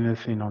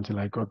anything until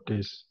I got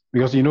this,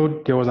 because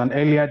there was an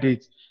earlier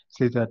date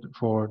stated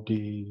for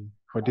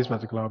this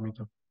particular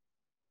meetup,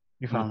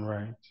 if I'm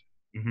right.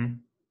 Mm-hmm.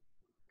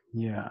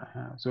 Yeah.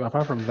 So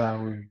apart from that,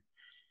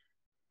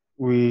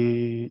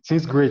 we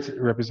since Great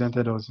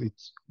represented us, it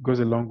goes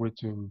a long way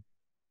to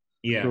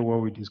show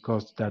what we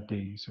discussed that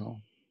day.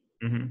 So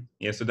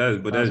yeah, so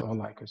that's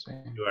all I could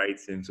say. Right,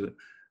 and so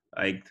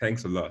like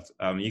thanks a lot.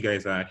 You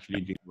guys are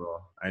actually doing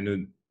well. I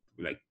know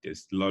like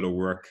there's a lot of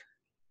work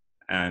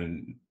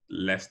and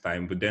less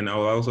time, but then I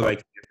would also like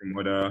to hear from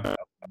other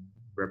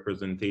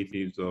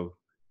representatives of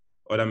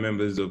other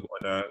members of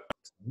other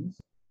teams.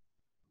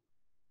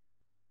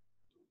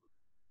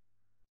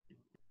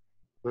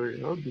 Sorry,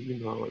 how do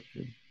you know our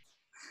team?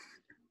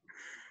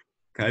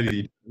 Can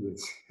you do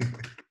this?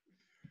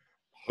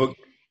 Okay.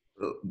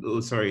 Oh,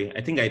 sorry.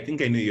 I think I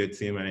know your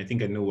team, and I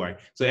think I know why.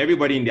 So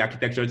everybody in the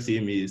architecture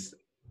team is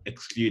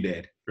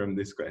excluded from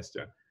this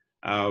question.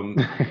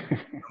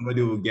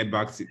 Somebody will get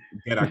across.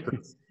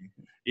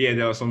 Yeah,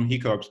 there are some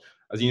hiccups.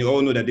 As you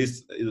all know, that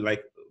this is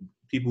like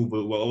people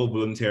were all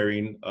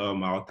volunteering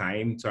our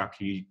time to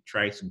actually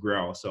try to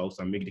grow ourselves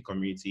and make the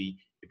community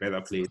a better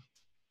place.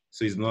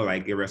 So it's not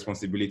like a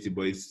responsibility,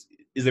 but it's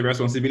a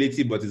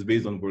responsibility, but it's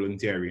based on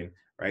volunteering,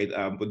 right?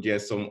 But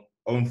there's some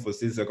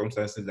unforeseen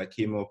circumstances that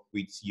came up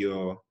with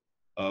your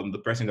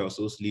the person that was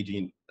supposed to lead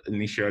you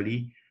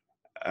initially,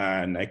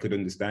 and I could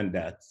understand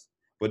that.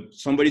 But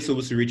somebody's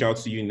supposed to reach out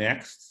to you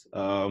next,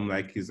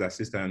 like his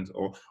assistant,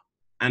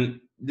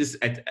 and this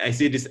I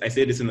say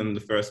this in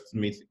the first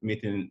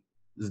meeting,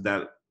 is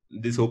that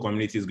this whole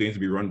community is going to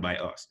be run by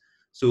us.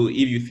 So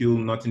if you feel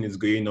nothing is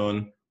going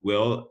on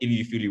well, if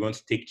you feel you want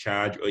to take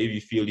charge, or if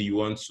you feel you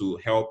want to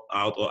help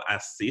out or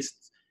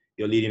assist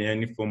your lead in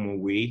any form of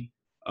way,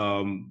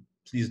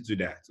 please do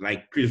that.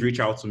 Like, please reach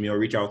out to me or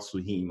reach out to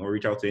him or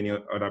reach out to any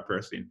other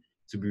person.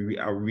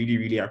 I really,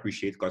 really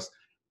appreciate, because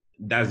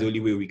that's the only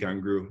way we can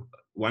grow.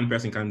 One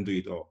person can't do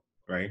it all,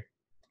 right?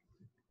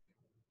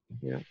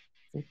 Yeah.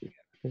 Thank you.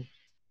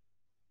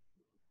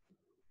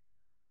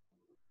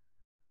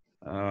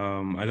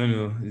 I don't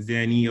know. Is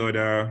there any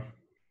other?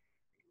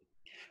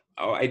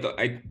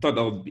 I thought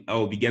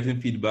I'll be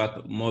getting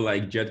feedback more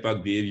like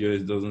Jetpack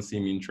behaviors doesn't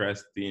seem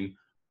interesting,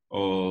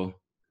 or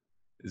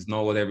it's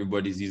not what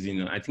everybody's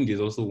using. I think there's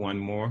also one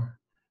more.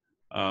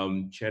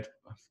 I've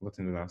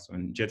forgotten the last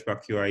one.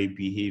 Jetpack UI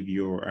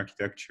behavior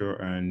architecture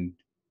and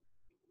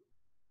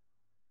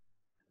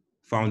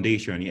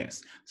foundation.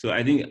 Yes. So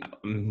I think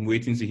I'm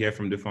waiting to hear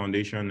from the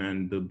foundation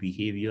and the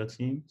behavior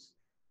teams.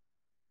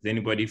 Is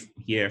anybody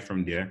here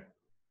from there?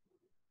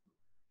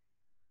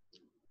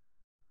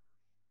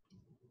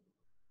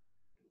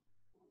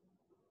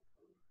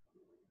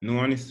 No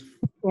one is.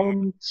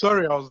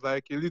 Sorry, I was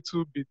a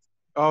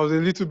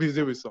little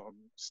busy with some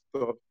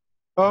stuff.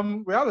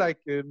 We are like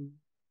a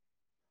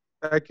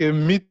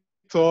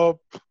meetup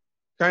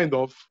kind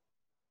of,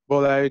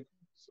 but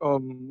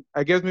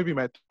I guess maybe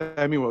my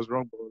timing was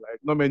wrong, but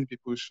not many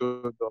people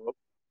showed up.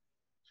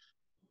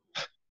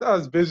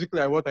 That's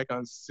basically what I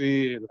can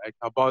say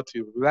about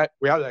it.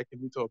 We are like a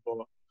meetup,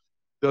 but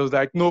there was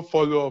no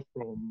follow up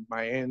from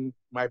my end,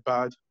 my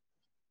bad.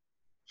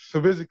 So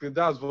basically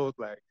that's what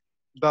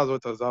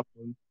has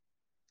happened.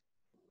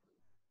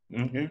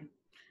 Okay.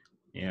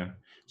 Yeah.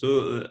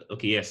 So,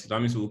 okay, yes, that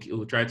means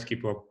we'll try to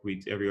keep up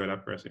with every other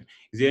person.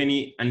 Is there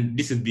any, and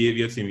this is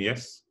behavior team,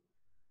 yes?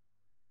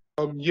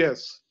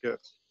 Yes.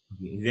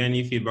 Is there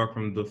any feedback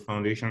from the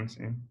foundation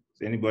team?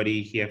 Is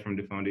anybody here from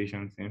the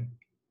foundation team?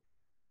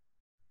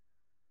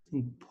 I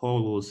think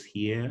Paul was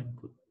here,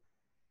 but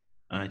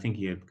I think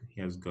he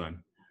has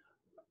gone.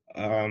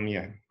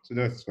 Yeah, so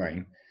that's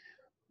fine.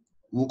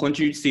 We'll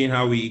continue seeing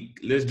how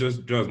let's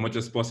just draw as much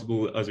as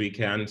possible as we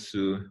can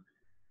to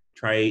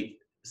try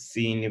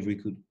seeing if we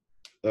could.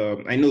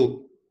 I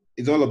know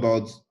it's all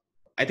about,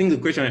 I think the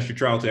question I should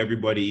throw out to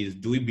everybody is,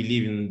 do we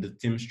believe in the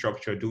team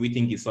structure? Do we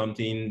think it's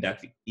something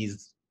that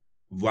is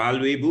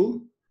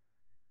valuable,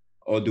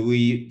 or do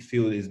we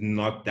feel is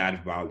not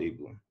that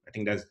valuable? I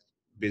think that's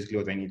basically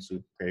what I need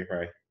to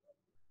clarify.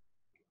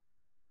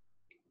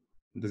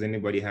 Does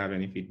anybody have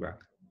any feedback?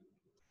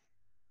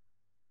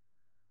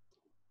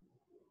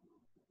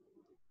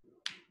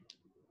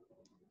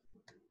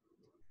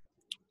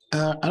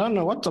 I don't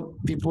know. What are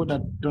people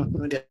that don't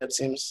know their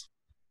teams?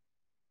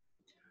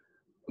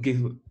 Okay,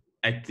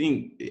 I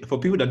think for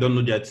people that don't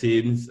know their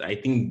teams, I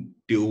think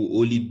they will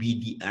only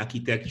be the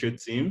architecture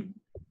team,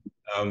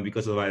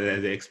 because of,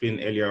 as I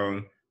explained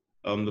earlier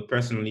on, the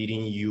person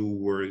leading you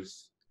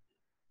was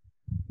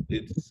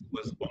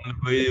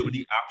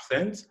unavoidably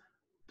absent.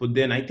 But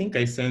then I think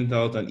I sent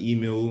out an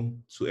email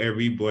to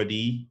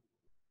everybody,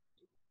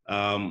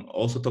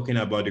 also talking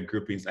about the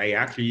groupings. I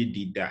actually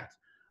did that.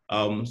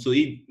 So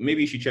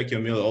maybe you should check your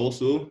mail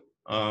also,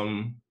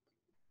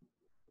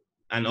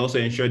 and also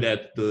ensure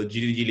that the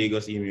GDG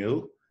Lagos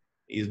email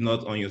is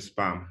not on your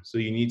spam. So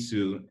you need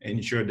to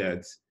ensure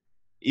that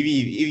if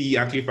you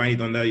actually find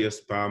it under your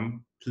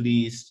spam,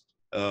 please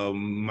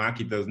mark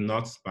it as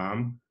not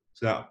spam,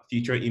 so that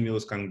future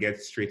emails can get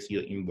straight to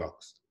your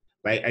inbox.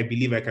 I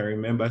believe I can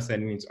remember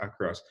sending it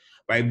across.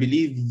 But I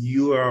believe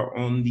you are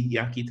on the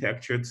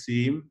architecture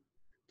team,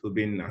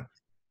 Tobina.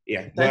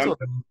 Yeah. Title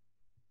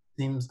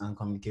Teams and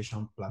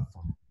Communication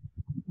Platform.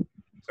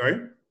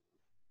 Sorry?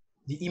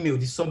 The email,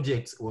 the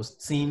subject was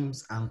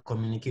Teams and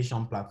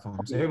Communication Platform.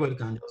 So everybody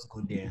can just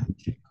go there and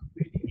check.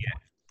 Yeah.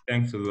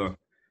 Thanks a lot.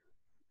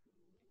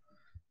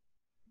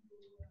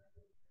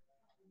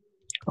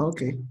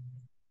 Okay.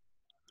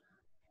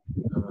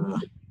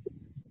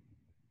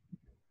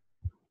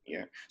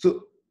 Yeah.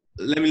 So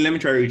let me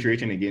try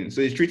reiteration again.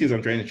 So it's three things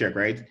I'm trying to check,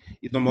 right?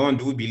 It's number one,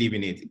 do we believe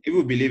in it? If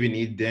we believe in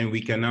it, then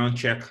we can now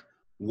check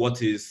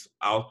what is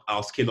our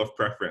scale of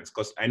preference.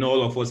 Because I know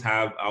all of us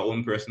have our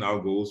own personal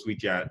goals,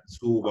 which are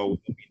so overwhelming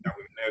that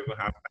we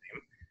never have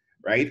time,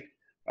 right?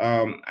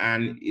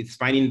 And it's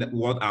finding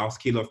what our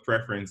scale of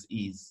preference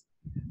is.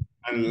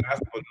 And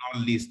last but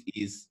not least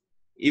is,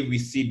 if we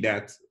see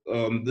that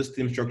this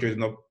team structure is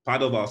not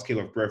part of our scale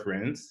of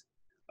preference,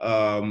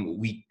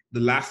 the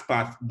last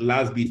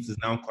bit is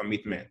now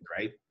commitment,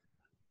 right?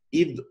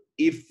 If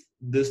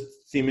this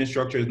teaming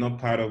structure is not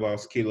part of our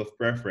scale of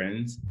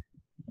preference,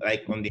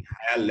 like on the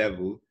higher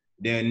level,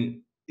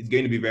 then it's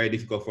going to be very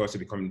difficult for us to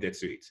be committed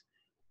to it.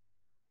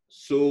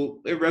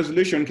 So a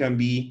resolution can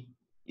be,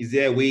 is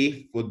there a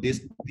way for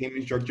this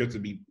teaming structure to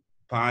be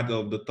part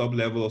of the top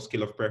level of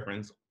scale of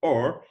preference?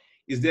 Or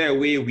is there a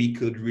way we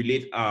could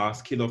relate our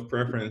scale of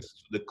preference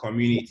to the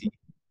community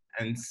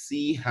and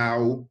see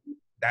how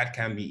that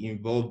can be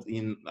involved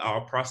in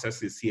our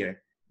processes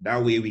here?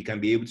 That way we can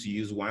be able to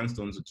use one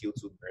stone to kill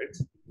two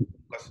birds.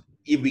 Because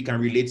if we can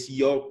relate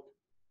your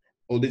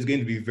although it's going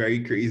to be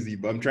very crazy,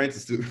 but I'm trying to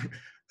still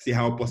see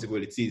how possible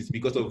it is,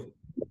 because of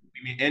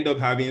we may end up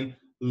having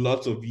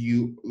lots of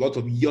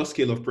your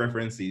scale of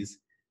preferences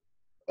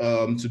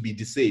to be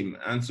the same.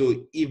 And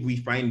so if we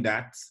find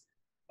that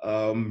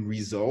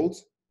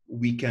result,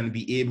 we can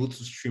be able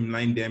to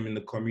streamline them in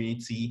the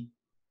community,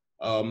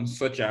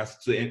 such as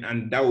to,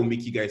 and that will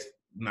make you guys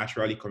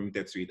naturally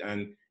committed to it.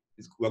 And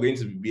we're going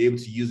to be able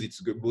to use it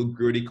to both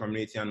grow the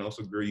community and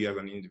also grow you as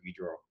an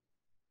individual.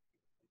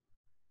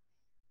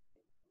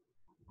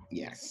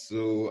 Yes,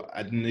 so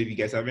I don't know if you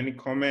guys have any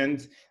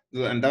comments.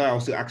 And that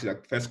also actually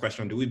like first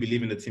question, do we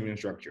believe in the teaming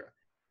structure?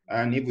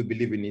 And if we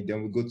believe in it,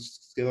 then we go to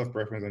scale of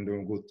preference and then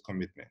we go to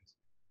commitment.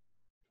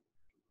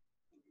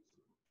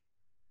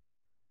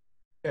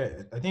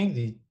 Yeah, I think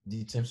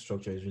the team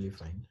structure is really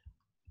fine.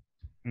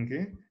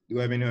 Okay. Do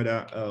we have any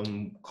other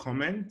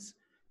comments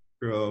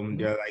from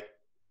there are like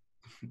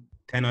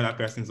 10 other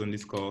persons on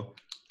this call?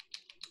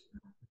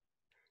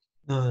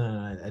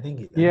 No, I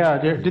think Yeah,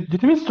 the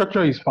team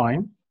structure is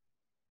fine.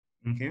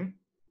 Okay.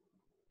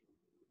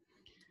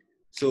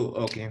 So,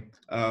 okay,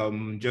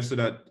 just so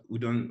that we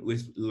don't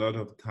waste a lot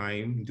of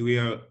time, if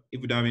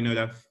we don't have any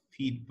other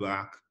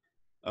feedback,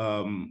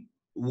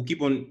 we'll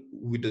keep on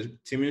with the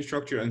teaming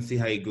structure and see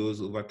how it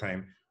goes over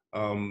time.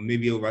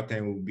 Maybe over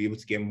time, we'll be able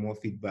to get more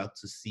feedback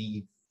to see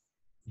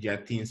if there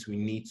are things we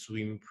need to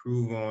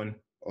improve on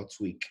or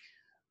tweak.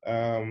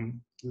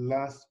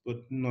 Last but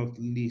not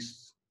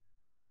least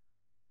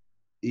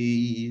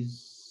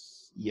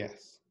is,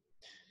 yes.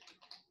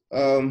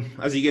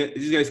 As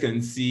you guys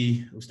can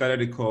see, we started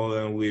the call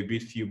and we're a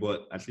bit few,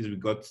 but at least we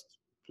got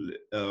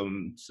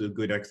to a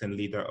good extent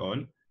later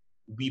on.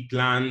 We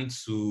plan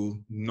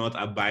to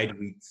not abide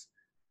with,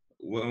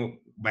 well,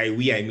 by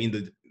we, I mean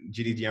the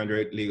GDG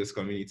Android Lagos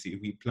community.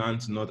 We plan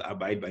to not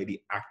abide by the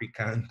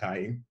African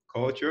time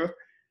culture.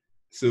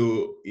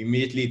 So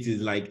immediately it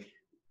is like,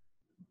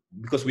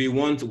 because we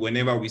want,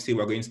 whenever we say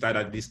we're going to start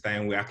at this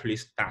time, we actually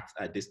start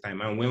at this time.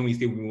 And when we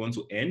say we want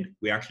to end,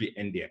 we actually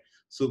end there.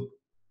 So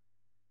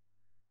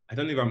I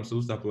don't know if I'm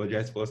supposed to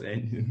apologize for us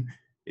ending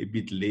a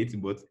bit late,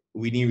 but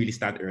we didn't really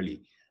start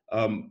early.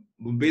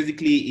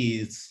 Basically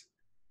is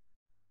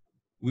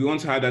we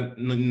want to have that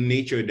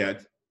nature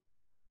that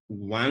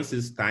once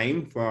it's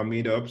time for our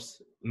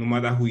meetups, no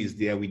matter who is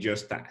there, we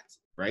just start,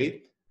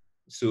 right?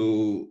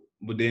 So,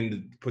 but then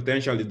the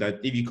potential is that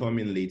if you come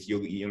in late, you're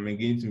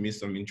beginning to miss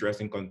some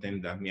interesting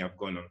content that may have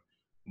gone on.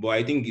 But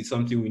I think it's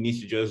something we need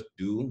to just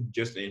do,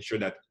 just to ensure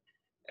that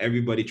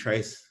everybody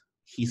tries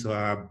his or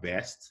her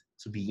best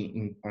to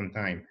be on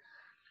time.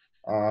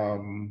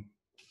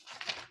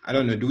 I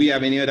don't know, do we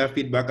have any other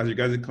feedback as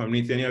regards the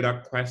community, any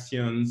other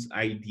questions,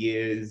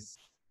 ideas,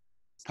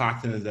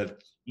 patterns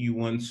that you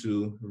want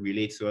to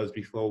relate to us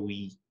before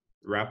we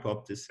wrap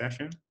up this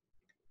session?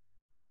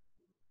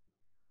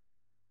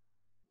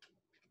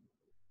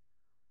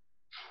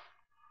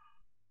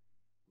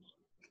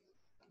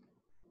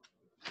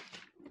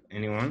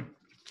 Anyone?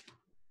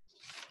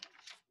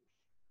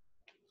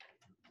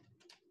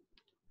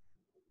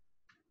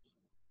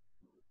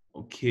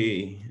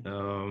 Okay.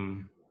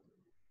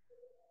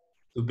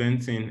 So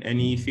Benson,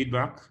 any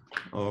feedback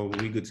or are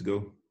we good to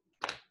go?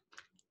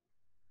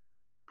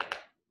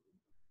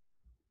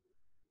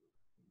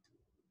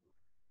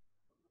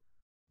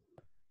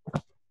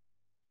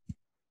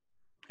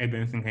 Hey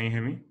Benson, can you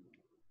hear me?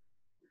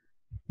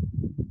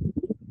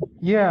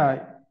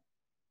 Yeah.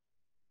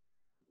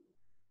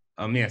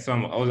 Yeah, so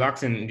I was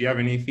asking, do you have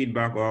any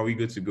feedback or are we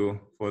good to go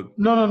for?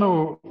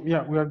 No.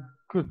 Yeah, we are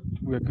good.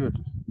 We are good,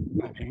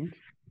 I think.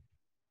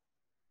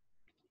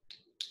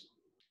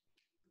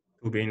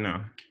 Okay,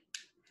 now.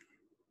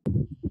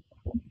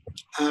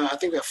 I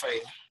think we're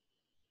fine.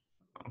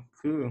 Oh,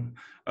 cool.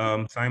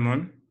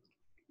 Simon?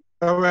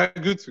 We're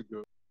good to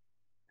go.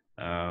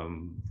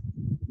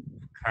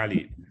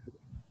 Khalid?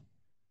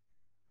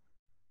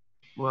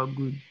 We're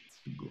good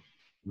to go.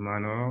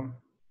 Manuel?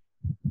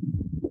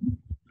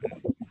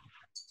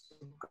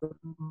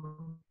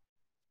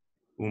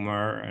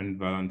 Umar and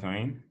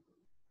Valentine?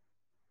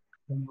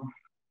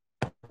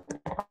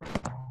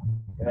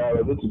 Yeah,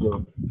 we're good to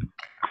go.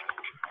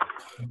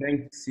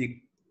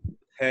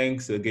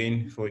 Thanks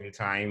again for your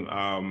time.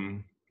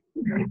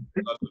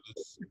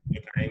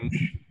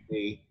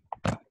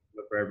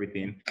 For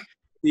everything.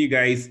 See you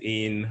guys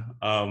in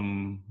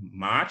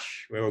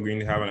March, where we're going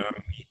to have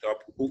another meetup.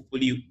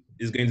 Hopefully,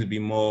 it's going to be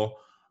more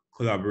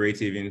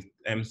collaborative in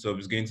terms of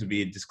it's going to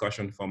be a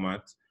discussion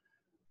format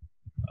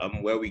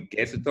where we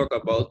get to talk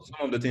about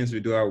some of the things we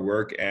do at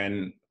work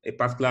and a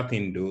particular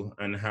thing though,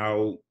 and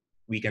how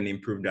we can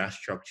improve that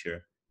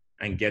structure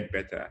and get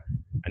better,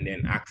 and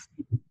then ask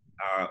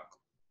our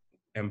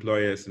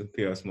employers to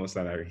pay us more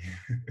salary.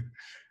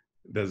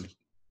 That's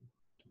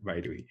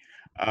by the way.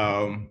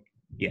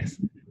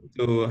 Yes.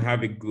 So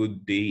have a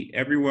good day,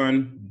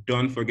 everyone.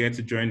 Don't forget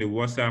to join the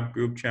WhatsApp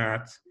group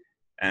chat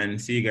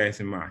and see you guys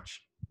in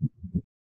March.